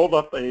build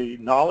up a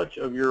knowledge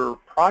of your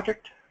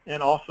project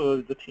and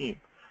also the team.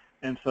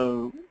 And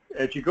so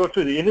as you go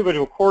through the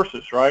individual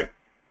courses, right,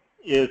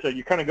 is that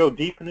you kind of go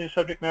deep into the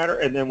subject matter,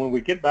 and then when we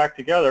get back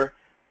together,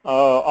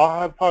 I'll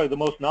have probably the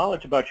most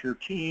knowledge about your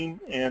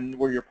team and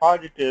where your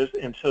project is,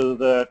 and so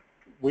that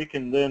we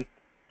can then,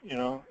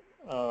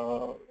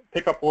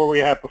 pick up where we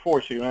had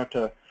before. So you don't have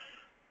to,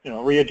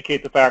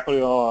 re-educate the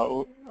faculty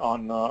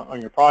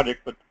on your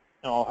project, but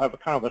I'll have a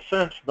kind of a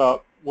sense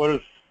about what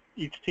is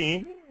each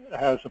team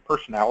has a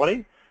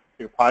personality.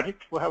 Your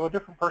projects will have a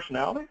different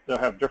personality. They'll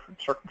have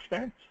different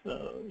circumstance. As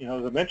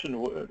I mentioned,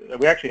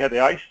 we actually had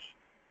the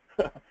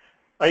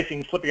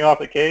icing slipping off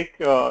the cake,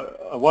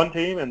 one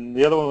team, and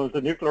the other one was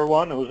the nuclear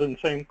one. It was in the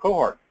same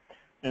cohort.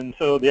 And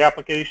so the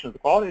application of the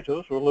quality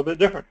tools were a little bit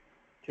different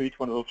to each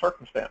one of those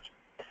circumstances.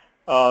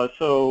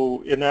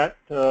 So in that,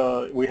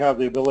 we have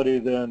the ability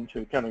then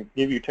to kind of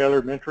give you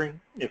tailored mentoring,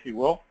 if you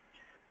will.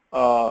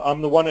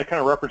 I'm the one that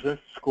kind of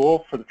represents the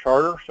school for the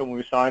charter. So when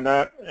we sign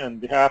that on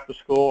behalf of the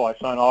school, I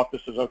sign off.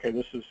 This is, okay,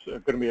 this is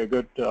going to be a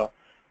good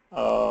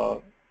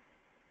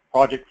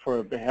project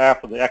for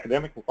behalf of the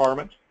academic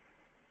requirements.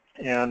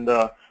 And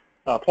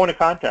point of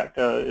contact,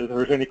 if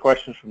there's any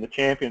questions from the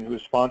champion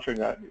who's sponsoring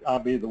that, I'll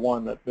be the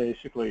one that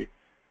basically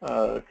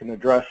can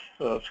address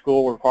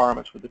school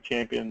requirements with the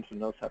champions and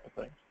those type of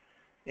things.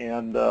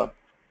 And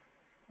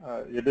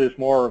it is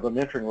more of a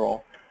mentoring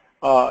role.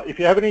 If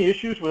you have any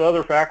issues with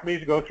other faculties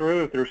to go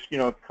through, if there's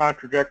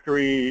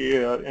contradictory,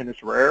 and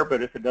it's rare,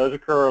 but if it does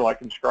occur,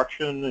 like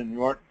instruction, and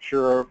you aren't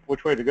sure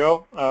which way to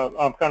go,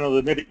 I'm kind of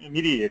the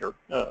mediator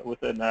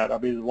within that. I'll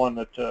be the one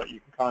that you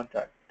can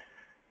contact.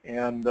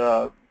 And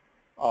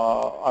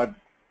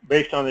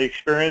based on the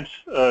experience,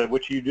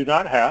 which you do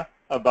not have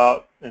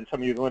about, and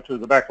some of you went through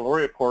the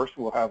baccalaureate course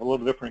will have a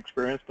little different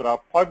experience, but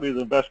I'll probably be in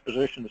the best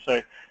position to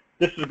say,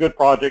 this is a good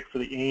project for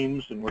the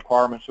aims and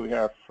requirements that we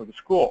have for the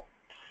school.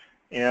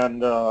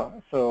 And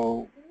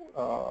so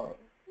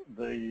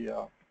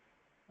the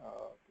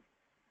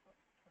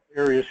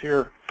areas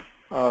here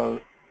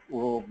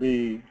will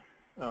be,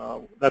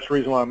 that's the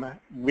reason why I'm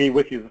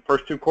with you the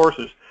first two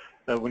courses,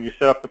 when you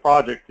set up the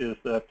project, is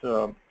that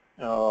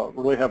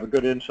really have a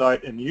good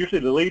insight. And usually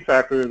the lead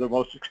faculty are the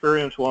most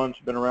experienced ones,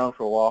 been around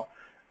for a while,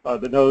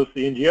 that knows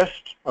the NGS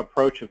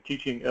approach of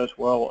teaching as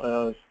well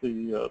as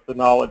the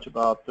knowledge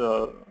about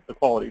the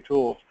quality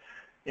tools.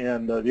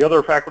 And the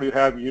other faculty you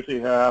have usually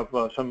have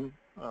some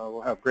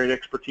will have great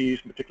expertise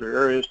in particular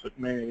areas, but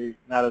may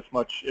not as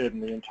much in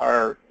the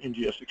entire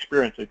NGS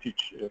experience. They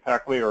teach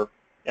faculty or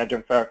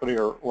adjunct faculty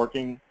or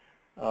working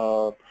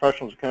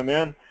professionals come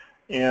in,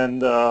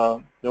 and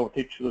they'll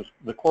teach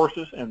the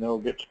courses, and they'll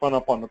get spun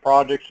up on the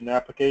projects and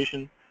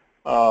application.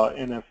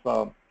 And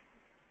so,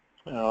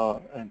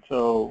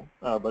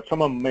 but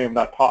some of them may have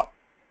not taught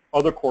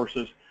other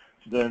courses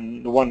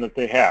than the one that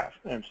they have,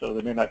 and so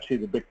they may not see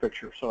the big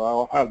picture. So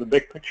I'll have the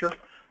big picture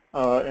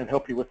and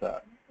help you with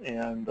that.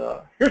 And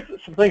here's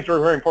some things that are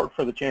very important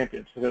for the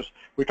champions, because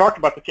we talked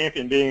about the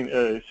champion being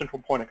a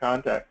central point of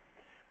contact.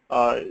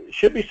 It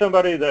should be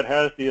somebody that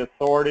has the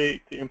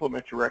authority to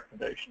implement your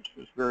recommendations.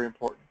 It's very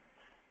important.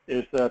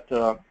 Is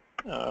that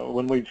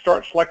when we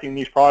start selecting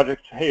these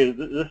projects, hey,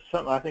 this is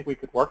something I think we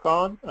could work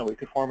on, we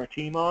could form a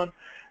team on.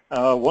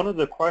 One of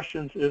the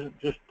questions isn't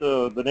just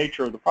the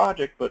nature of the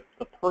project, but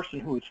the person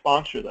who would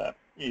sponsor that,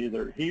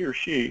 either he or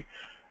she,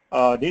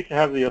 needs to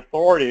have the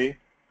authority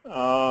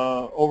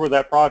over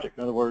that project.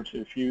 In other words,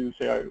 if you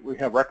say we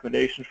have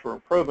recommendations for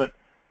improvement,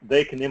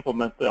 they can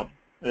implement them.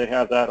 They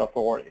have that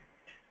authority.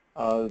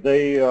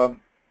 They are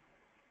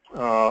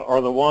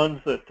the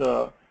ones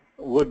that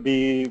would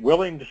be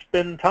willing to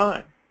spend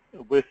time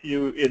with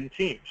you in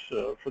teams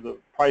for the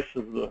price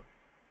of the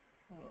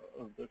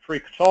free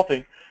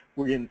consulting.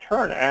 We in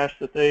turn ask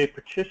that they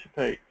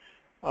participate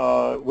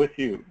with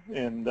you,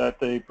 and that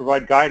they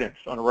provide guidance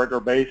on a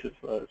regular basis.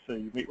 So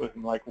you meet with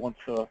them like once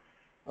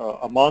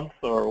a month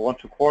or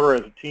once a quarter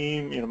as a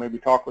team. Maybe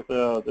talk with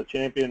the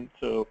champion.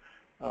 So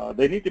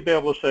they need to be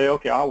able to say,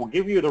 okay, I will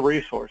give you the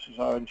resources.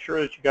 I'll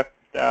ensure that you got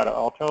the data.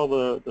 I'll tell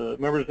the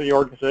members of the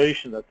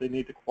organization that they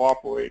need to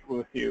cooperate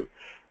with you.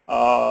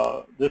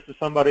 This is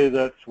somebody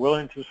that's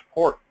willing to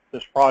support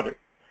this project,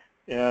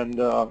 and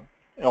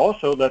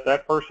also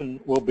that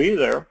person will be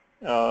there.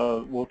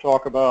 We'll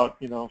talk about,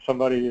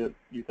 somebody that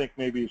you think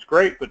maybe is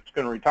great, but it's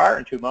going to retire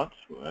in 2 months.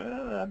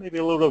 That may be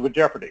a little bit of a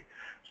jeopardy.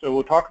 So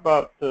we'll talk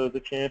about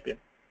the champion,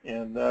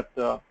 and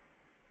that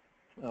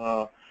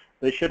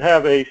they should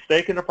have a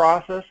stake in the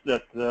process,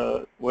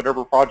 that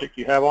whatever project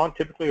you have on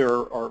typically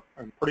are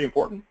pretty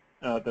important.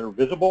 They're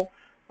visible.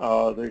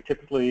 They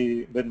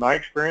typically, in my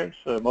experience,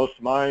 most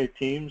of my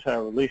teams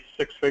have at least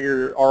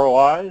 6-figure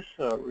ROIs,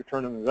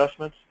 return on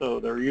investments, so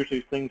they're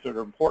usually things that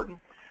are important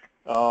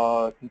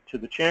to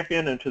the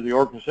champion and to the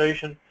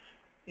organization.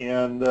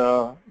 And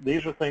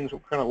these are things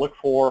we'll kind of look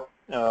for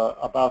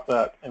about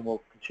that, and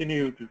we'll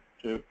continue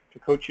to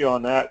coach you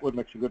on that, what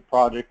makes a good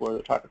project, what are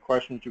the type of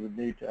questions you would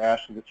need to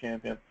ask of the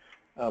champion.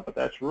 But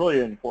that's really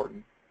an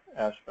important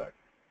aspect.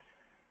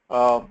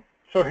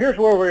 So here's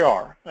where we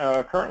are.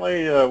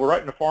 Currently, we're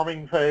right in the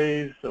forming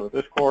phase. So with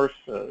this course,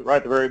 right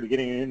at the very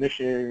beginning,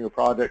 initiating a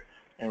project,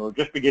 and we're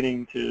just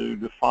beginning to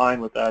define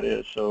what that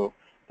is. So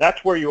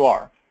that's where you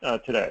are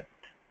today.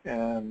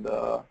 And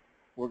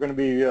we're going to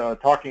be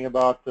talking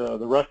about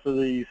the rest of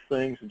these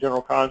things, the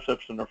general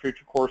concepts in our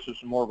future courses,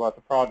 and more about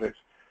the projects.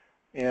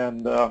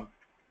 And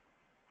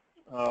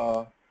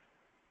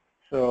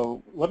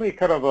so let me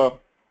kind of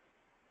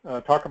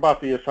talk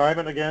about the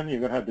assignment again. You're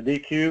going to have the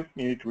DQ. You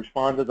need to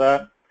respond to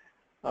that.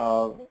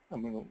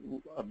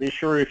 Be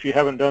sure if you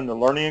haven't done the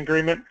learning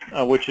agreement,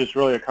 which is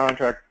really a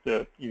contract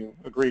that you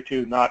agree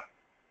to not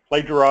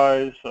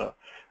plagiarize or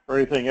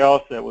anything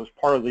else that was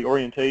part of the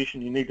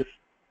orientation. You need to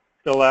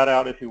fill that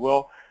out, if you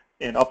will,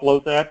 and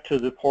upload that to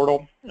the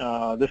portal.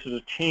 This is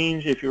a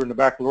change if you're in the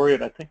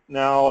baccalaureate. I think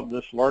now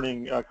this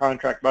learning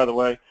contract, by the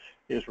way,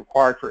 is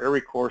required for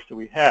every course that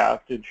we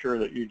have to ensure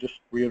that you just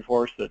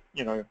reinforce that,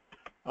 you know,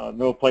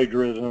 no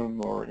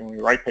plagiarism, or when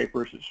you write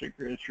papers,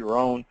 it's your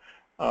own.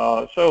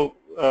 So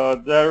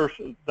there's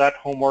that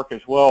homework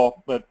as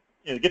well. But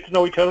you know, get to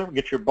know each other,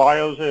 get your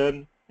bios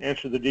in,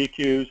 answer the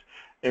DQs,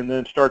 and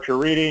then start your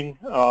reading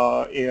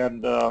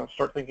and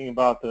start thinking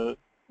about the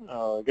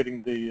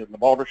getting the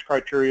Baldrige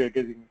criteria,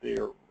 getting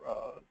the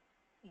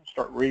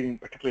start reading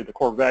particularly the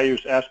core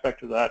values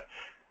aspect of that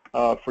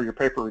for your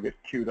paper to get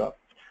queued up.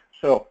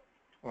 So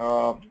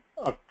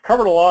I've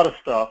covered a lot of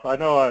stuff. I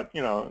know,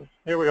 you know,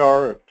 here we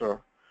are at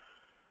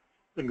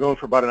been going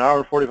for about an hour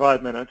and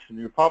 45 minutes, and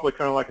you're probably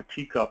kind of like a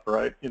teacup,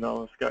 right? You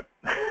know, it's got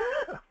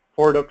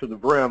poured up to the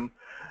brim.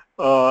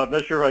 I'm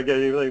not sure if I get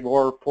anything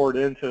more poured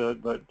into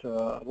it, but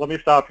let me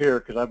stop here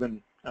because I've been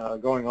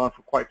going on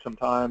for quite some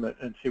time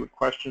and see what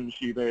questions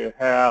you may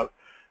have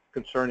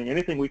concerning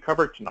anything we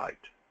covered tonight.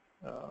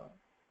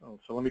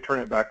 So let me turn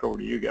it back over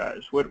to you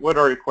guys. What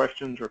are your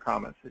questions or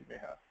comments that you may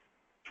have?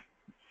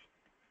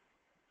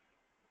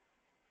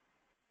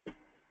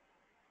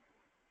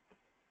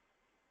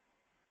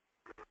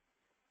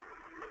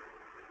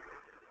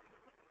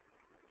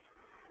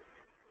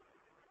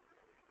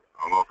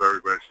 I don't know if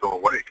everybody's still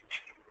awake.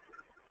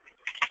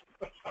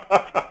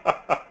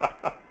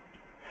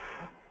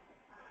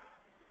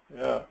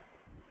 Yeah.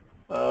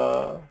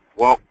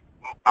 Well,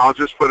 I'll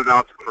just put it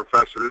out to the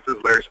professor. This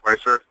is Larry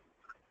Spicer.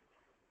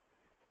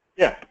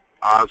 Yeah.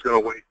 I was gonna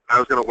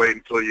wait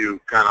until you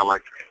kind of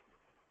like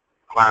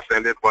class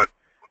ended, but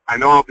I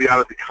know I'll be out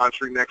of the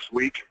country next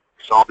week,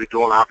 so I'll be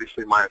doing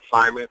obviously my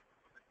assignment,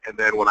 and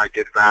then when I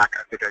get back,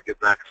 I think I get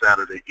back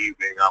Saturday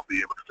evening, I'll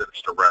be able to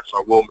finish the rest. So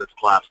I will miss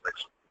class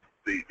next week.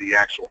 The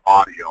actual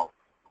audio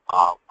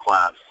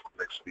class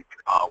next week,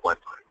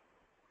 Wednesday.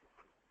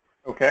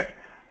 Okay.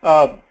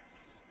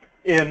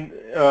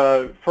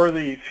 For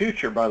the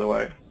future, by the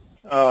way,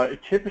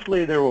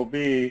 typically there will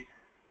be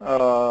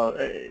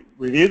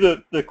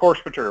review the course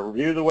material,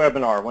 review the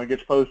webinar when it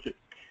gets posted.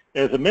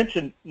 As I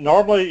mentioned,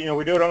 normally, you know,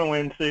 we do it on a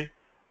Wednesday.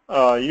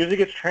 Usually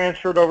gets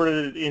transferred over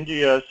to the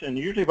NGS, and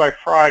usually by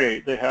Friday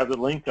they have the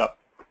link up.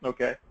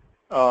 Okay.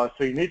 So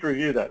you need to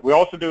review that. We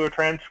also do a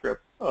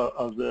transcript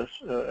of this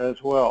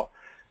as well.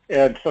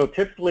 And so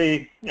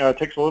typically it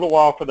takes a little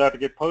while for that to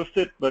get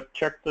posted, but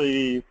check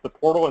the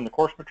portal and the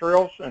course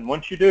materials. And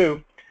once you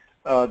do,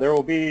 there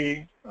will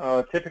be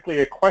typically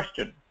a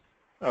question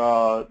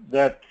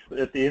that's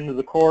at the end of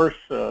the course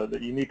that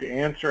you need to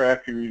answer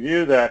after you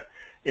review that.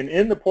 And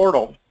in the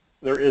portal,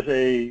 there is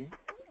a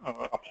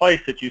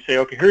place that you say,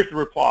 okay, here's the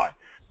reply.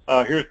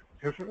 Here's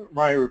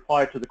my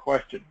reply to the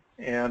question.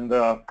 And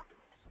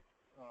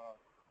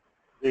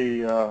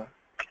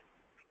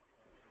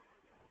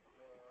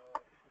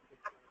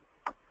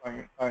I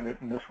can find it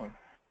in this one.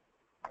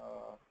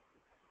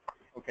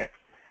 Okay.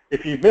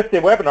 If you missed the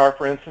webinar,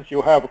 for instance,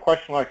 you'll have a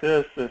question like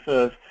this that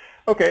says,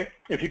 okay,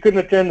 if you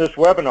couldn't attend this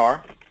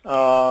webinar,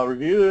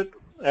 review it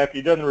after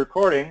you've done the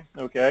recording,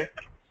 okay,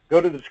 go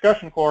to the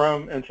discussion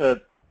forum and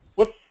said,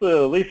 what's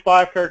the least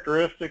 5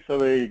 characteristics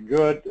of a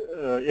good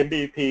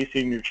MVP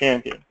senior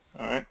champion,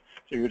 all right?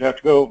 So you'd have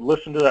to go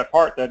listen to that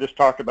part that I just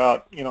talked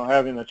about, you know,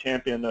 having a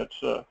champion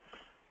that's going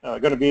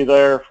to be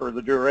there for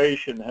the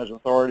duration, has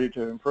authority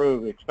to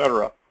improve, et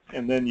cetera.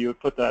 And then you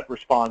put that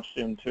response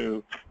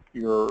into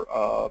your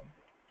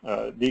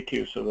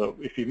DQ. So that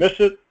if you miss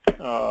it,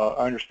 I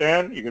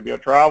understand, you could be on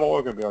travel,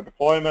 you could be on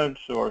deployments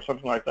or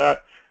something like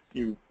that.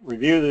 You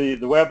review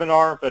the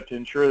webinar, but to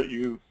ensure that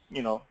you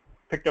know,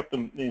 picked up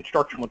the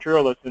instructional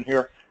material that's in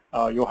here,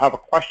 you'll have a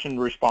question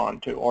to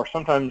respond to. Or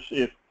sometimes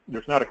if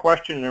there's not a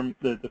question,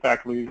 the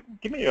faculty,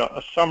 give me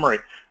a summary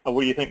of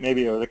what you think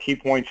maybe are the key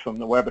points from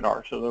the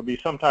webinar. So there'll be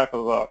some type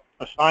of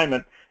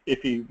assignment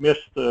if you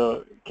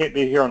can't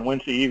be here on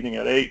Wednesday evening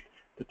at 8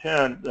 to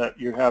 10, that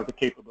you have the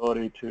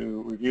capability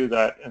to review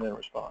that and then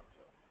respond.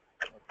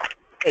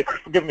 Hey,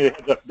 give me a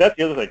heads up. That's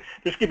the other thing.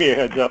 Just give me a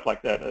heads up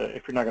like that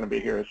if you're not going to be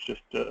here. It's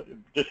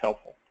just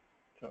helpful.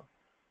 So,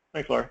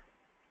 thanks, Larry.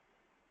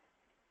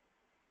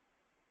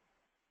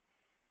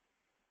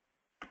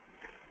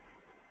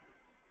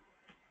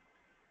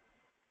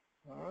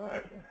 All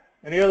right.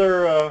 Any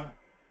other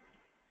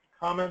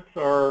comments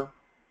or?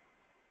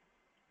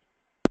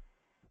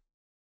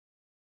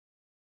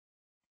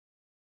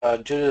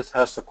 Judith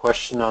has a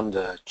question on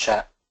the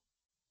chat.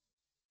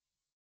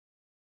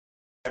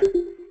 Let's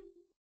see,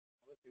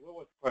 what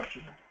was the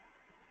question?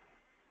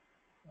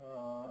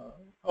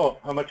 Oh,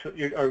 how much are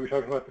we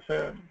talking about the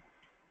same?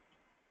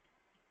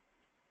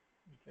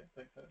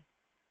 take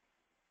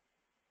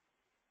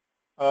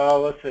that.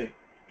 Let's see.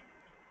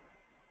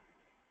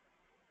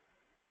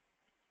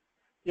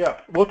 Yeah,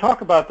 we'll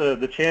talk about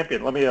the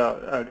champion. Let me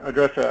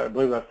address that. I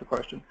believe that's the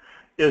question.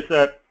 Is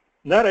that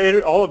not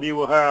all of you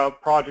will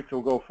have projects that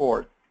will go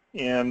forward,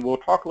 and we'll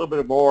talk a little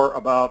bit more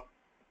about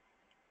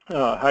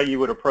how you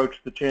would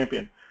approach the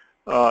champion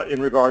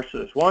in regards to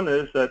this. One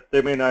is that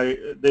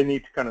they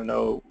need to kind of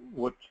know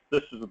what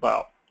this is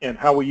about and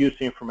how we use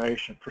the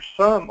information. For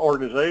some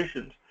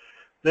organizations,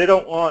 they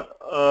don't want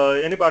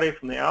anybody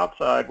from the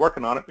outside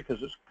working on it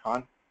because it's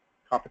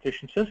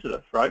competition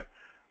sensitive, right?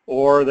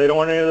 Or they don't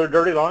want any of their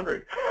dirty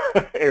laundry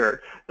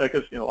aired.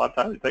 Because a lot of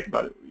times you think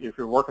about it, if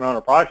you're working on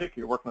a project,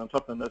 you're working on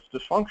something that's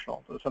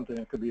dysfunctional, so something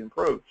that could be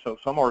improved. So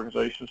some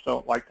organizations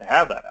don't like to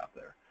have that out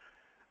there.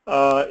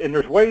 And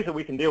there's ways that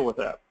we can deal with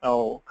that.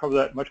 I'll cover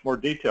that in much more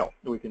detail.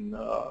 We can,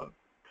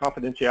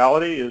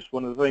 confidentiality is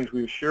one of the things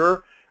we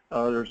assure.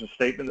 There's a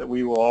statement that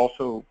we will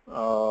also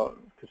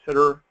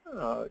consider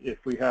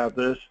if we have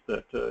this,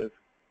 that if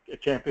a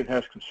champion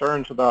has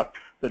concerns about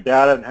the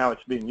data and how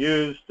it's being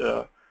used,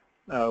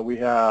 we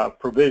have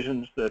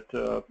provisions that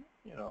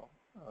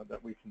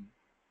that we can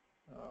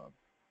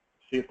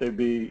see if they'd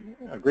be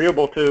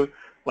agreeable to,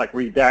 like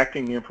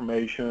redacting the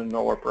information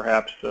or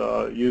perhaps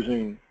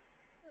using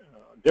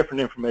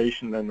different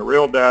information than the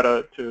real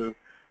data to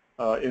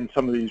in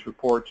some of these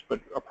reports, but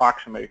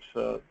approximates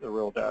the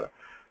real data.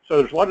 So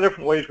there's a lot of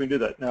different ways we can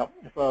do that. Now,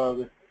 if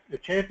the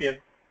champion,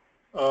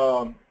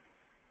 well,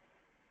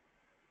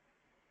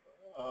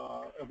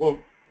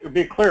 it would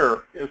be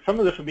clear. Some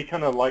of this would be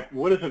kind of like,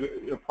 what is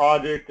a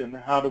project and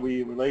how do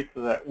we relate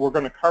to that? We're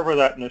going to cover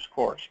that in this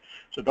course.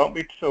 So don't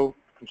be so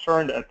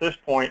concerned at this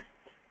point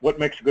what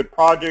makes a good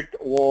project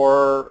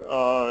or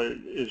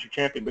is your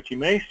champion. But you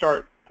may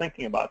start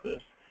thinking about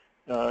this.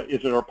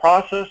 Is there a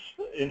process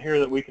in here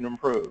that we can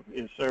improve?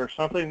 Is there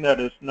something that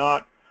is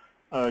not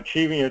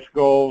achieving its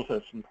goals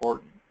that's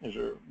important? Is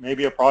there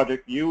maybe a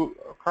project you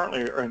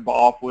currently are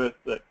involved with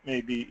that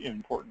may be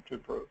important to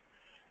improve?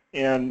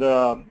 And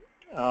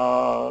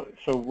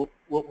so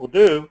what we'll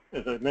do,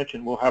 as I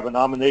mentioned, we'll have a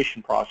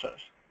nomination process,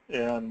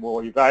 and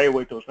we'll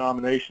evaluate those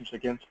nominations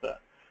against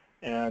that.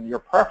 And your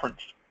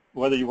preference,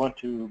 whether you want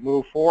to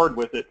move forward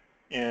with it,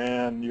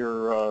 and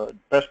your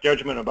best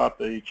judgment about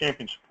the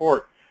champion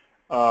support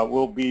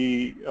will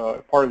be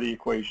part of the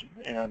equation.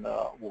 And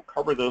we'll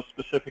cover those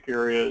specific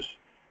areas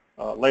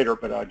later,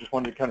 but I just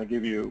wanted to kind of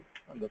give you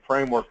the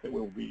framework that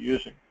we'll be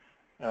using.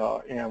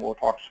 And we'll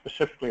talk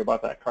specifically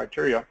about that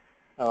criteria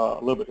a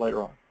little bit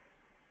later on.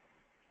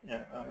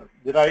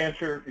 Did I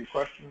answer your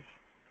questions?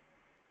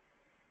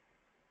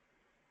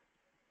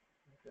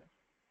 Okay.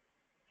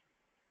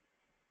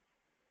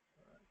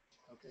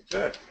 Okay,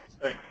 good.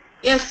 Thanks.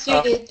 Yes,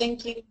 you did.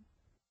 Thank you.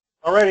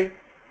 All righty.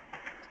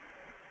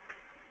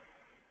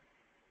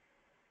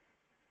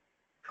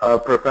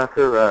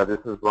 Professor, this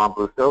is Ron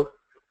Bustos.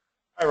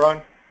 Hi,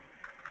 Ron.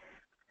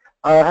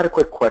 I had a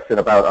quick question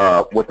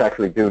about what's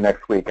actually due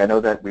next week. I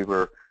know that you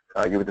were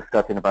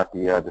discussing about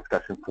the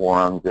discussion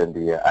forums and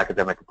the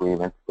academic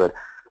agreements, but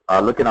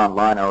looking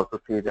online, I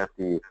also see that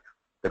the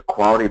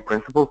quality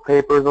principles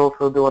paper is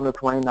also due on the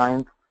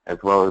 29th, as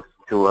well as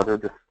 2 other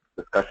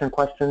discussion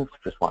questions.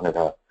 Just wanted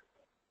to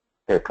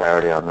get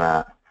clarity on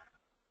that.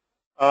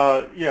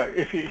 Yeah,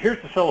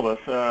 here's the syllabus.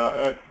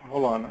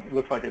 Hold on, it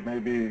looks like it may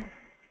be.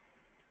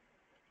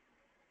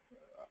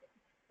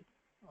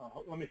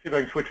 Let me see if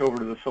I can switch over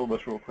to the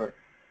syllabus real quick.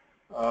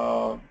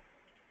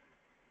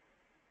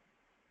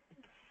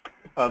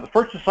 The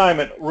first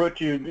assignment, what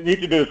you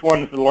need to do is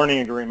one is the learning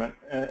agreement,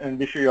 and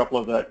be sure you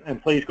upload that.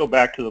 And please go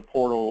back to the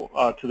portal,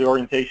 to the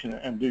orientation,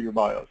 and do your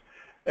bios.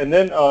 And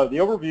then the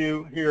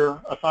overview here,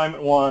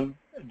 assignment 1,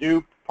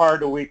 due prior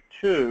to week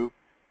 2,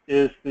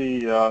 is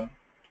the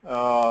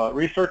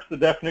research the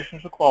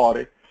definitions of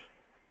quality.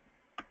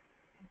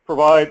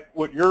 Provide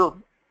what your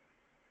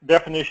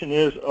definition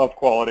is of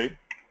quality.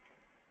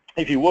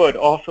 If you would,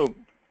 also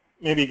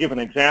maybe give an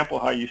example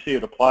how you see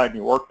it applied in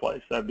your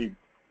workplace. That'd be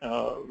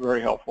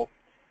very helpful.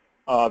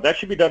 That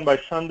should be done by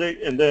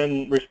Sunday, and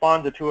then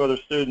respond to 2 other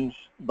students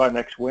by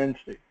next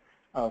Wednesday.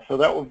 So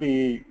that will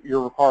be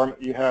your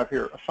requirement you have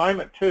here.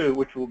 Assignment 2,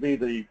 which will be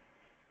the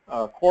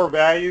core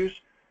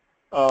values,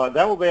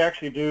 that will be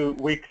actually due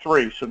week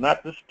 3. So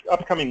not this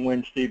upcoming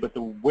Wednesday, but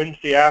the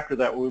Wednesday after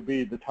that will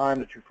be the time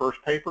that your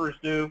first paper is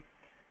due.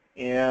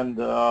 And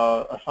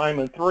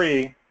assignment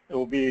 3, it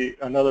will be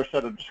another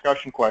set of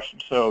discussion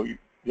questions. So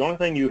the only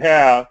thing you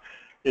have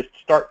is to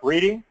start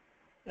reading,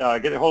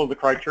 get a hold of the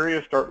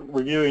criteria, start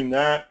reviewing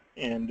that,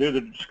 and do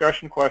the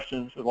discussion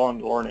questions along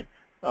the learning.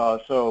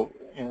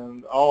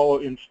 And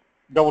I'll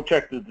double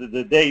check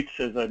the dates.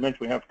 As I mentioned,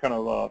 we have kind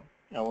of,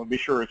 we'll be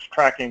sure it's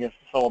tracking against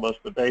the syllabus,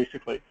 but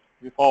basically, if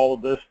you follow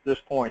this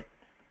point,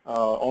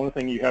 only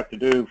thing you have to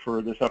do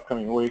for this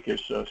upcoming week is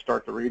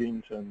start the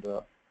readings and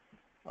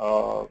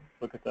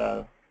look at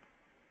that.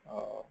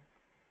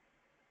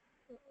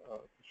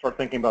 Start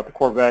thinking about the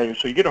core values.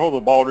 So you get a hold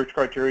of the Baldrige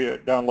criteria,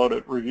 download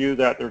it, review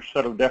that. There's a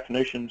set of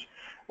definitions.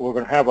 We're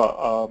going to have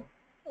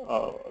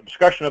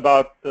discussion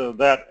about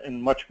that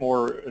in much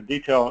more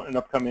detail in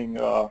upcoming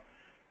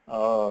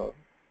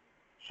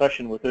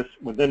session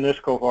within this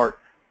cohort,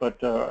 but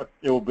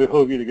it will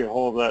behoove you to get a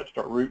hold of that,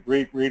 start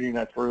reading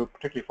that through,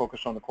 particularly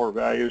focus on the core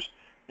values,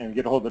 and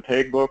get a hold of the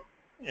TAG book,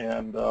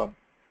 and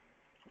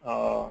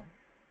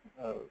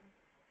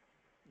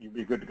you'll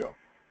be good to go.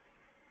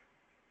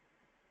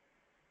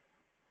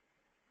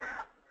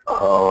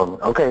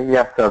 Okay,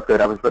 yeah, sounds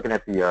good. I was looking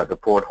at the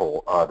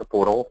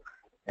portal,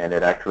 and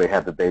it actually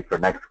had the date for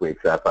next week,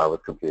 so that's why I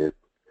was confused.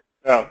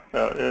 Yeah,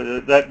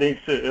 that needs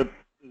to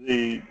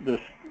the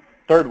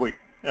third week.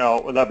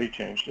 Will that be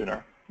changed in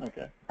there?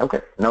 Okay.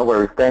 Okay, no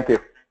worries. Thank you.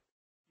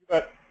 You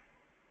bet.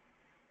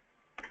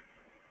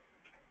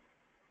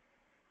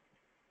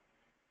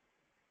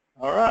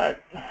 All right.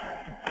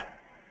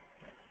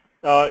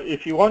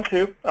 If you want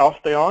to, I'll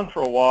stay on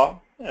for a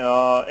while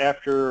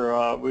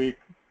after we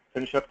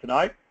finish up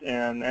tonight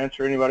and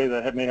answer anybody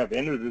that may have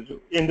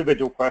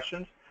individual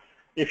questions.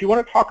 If you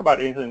want to talk about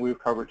anything we've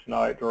covered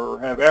tonight or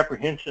have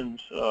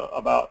apprehensions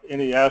about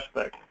any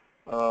aspect,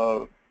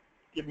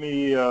 give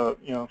me,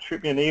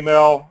 shoot me an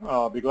email.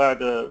 I'll be glad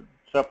to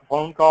set up a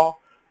phone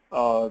call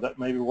that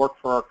maybe work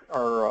for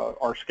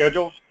our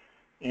schedules.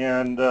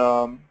 And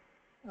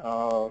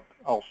I'll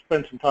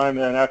spend some time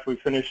then after we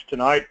finish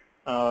tonight.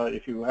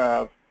 If you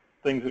have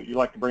things that you'd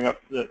like to bring up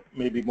that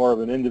may be more of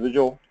an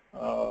individual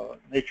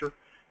nature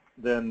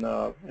than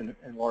in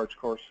large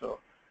course. So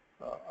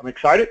I'm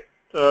excited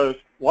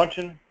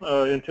launching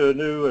into a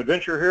new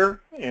adventure here,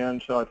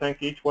 and so I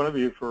thank each one of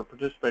you for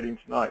participating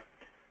tonight.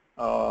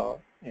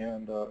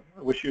 And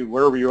I wish you,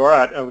 wherever you are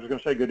at, I was going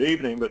to say good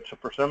evening, but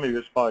for some of you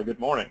it's probably good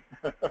morning.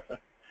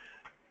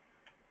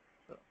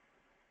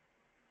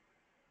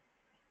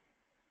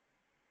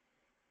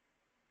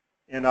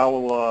 And I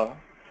will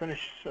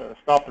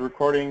stop the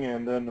recording,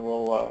 and then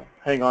we'll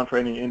hang on for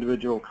any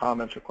individual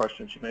comments or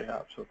questions you may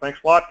have. So thanks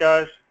a lot,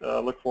 guys.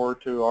 Look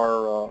forward to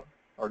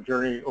our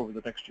journey over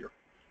the next year.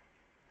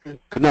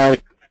 Good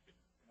night.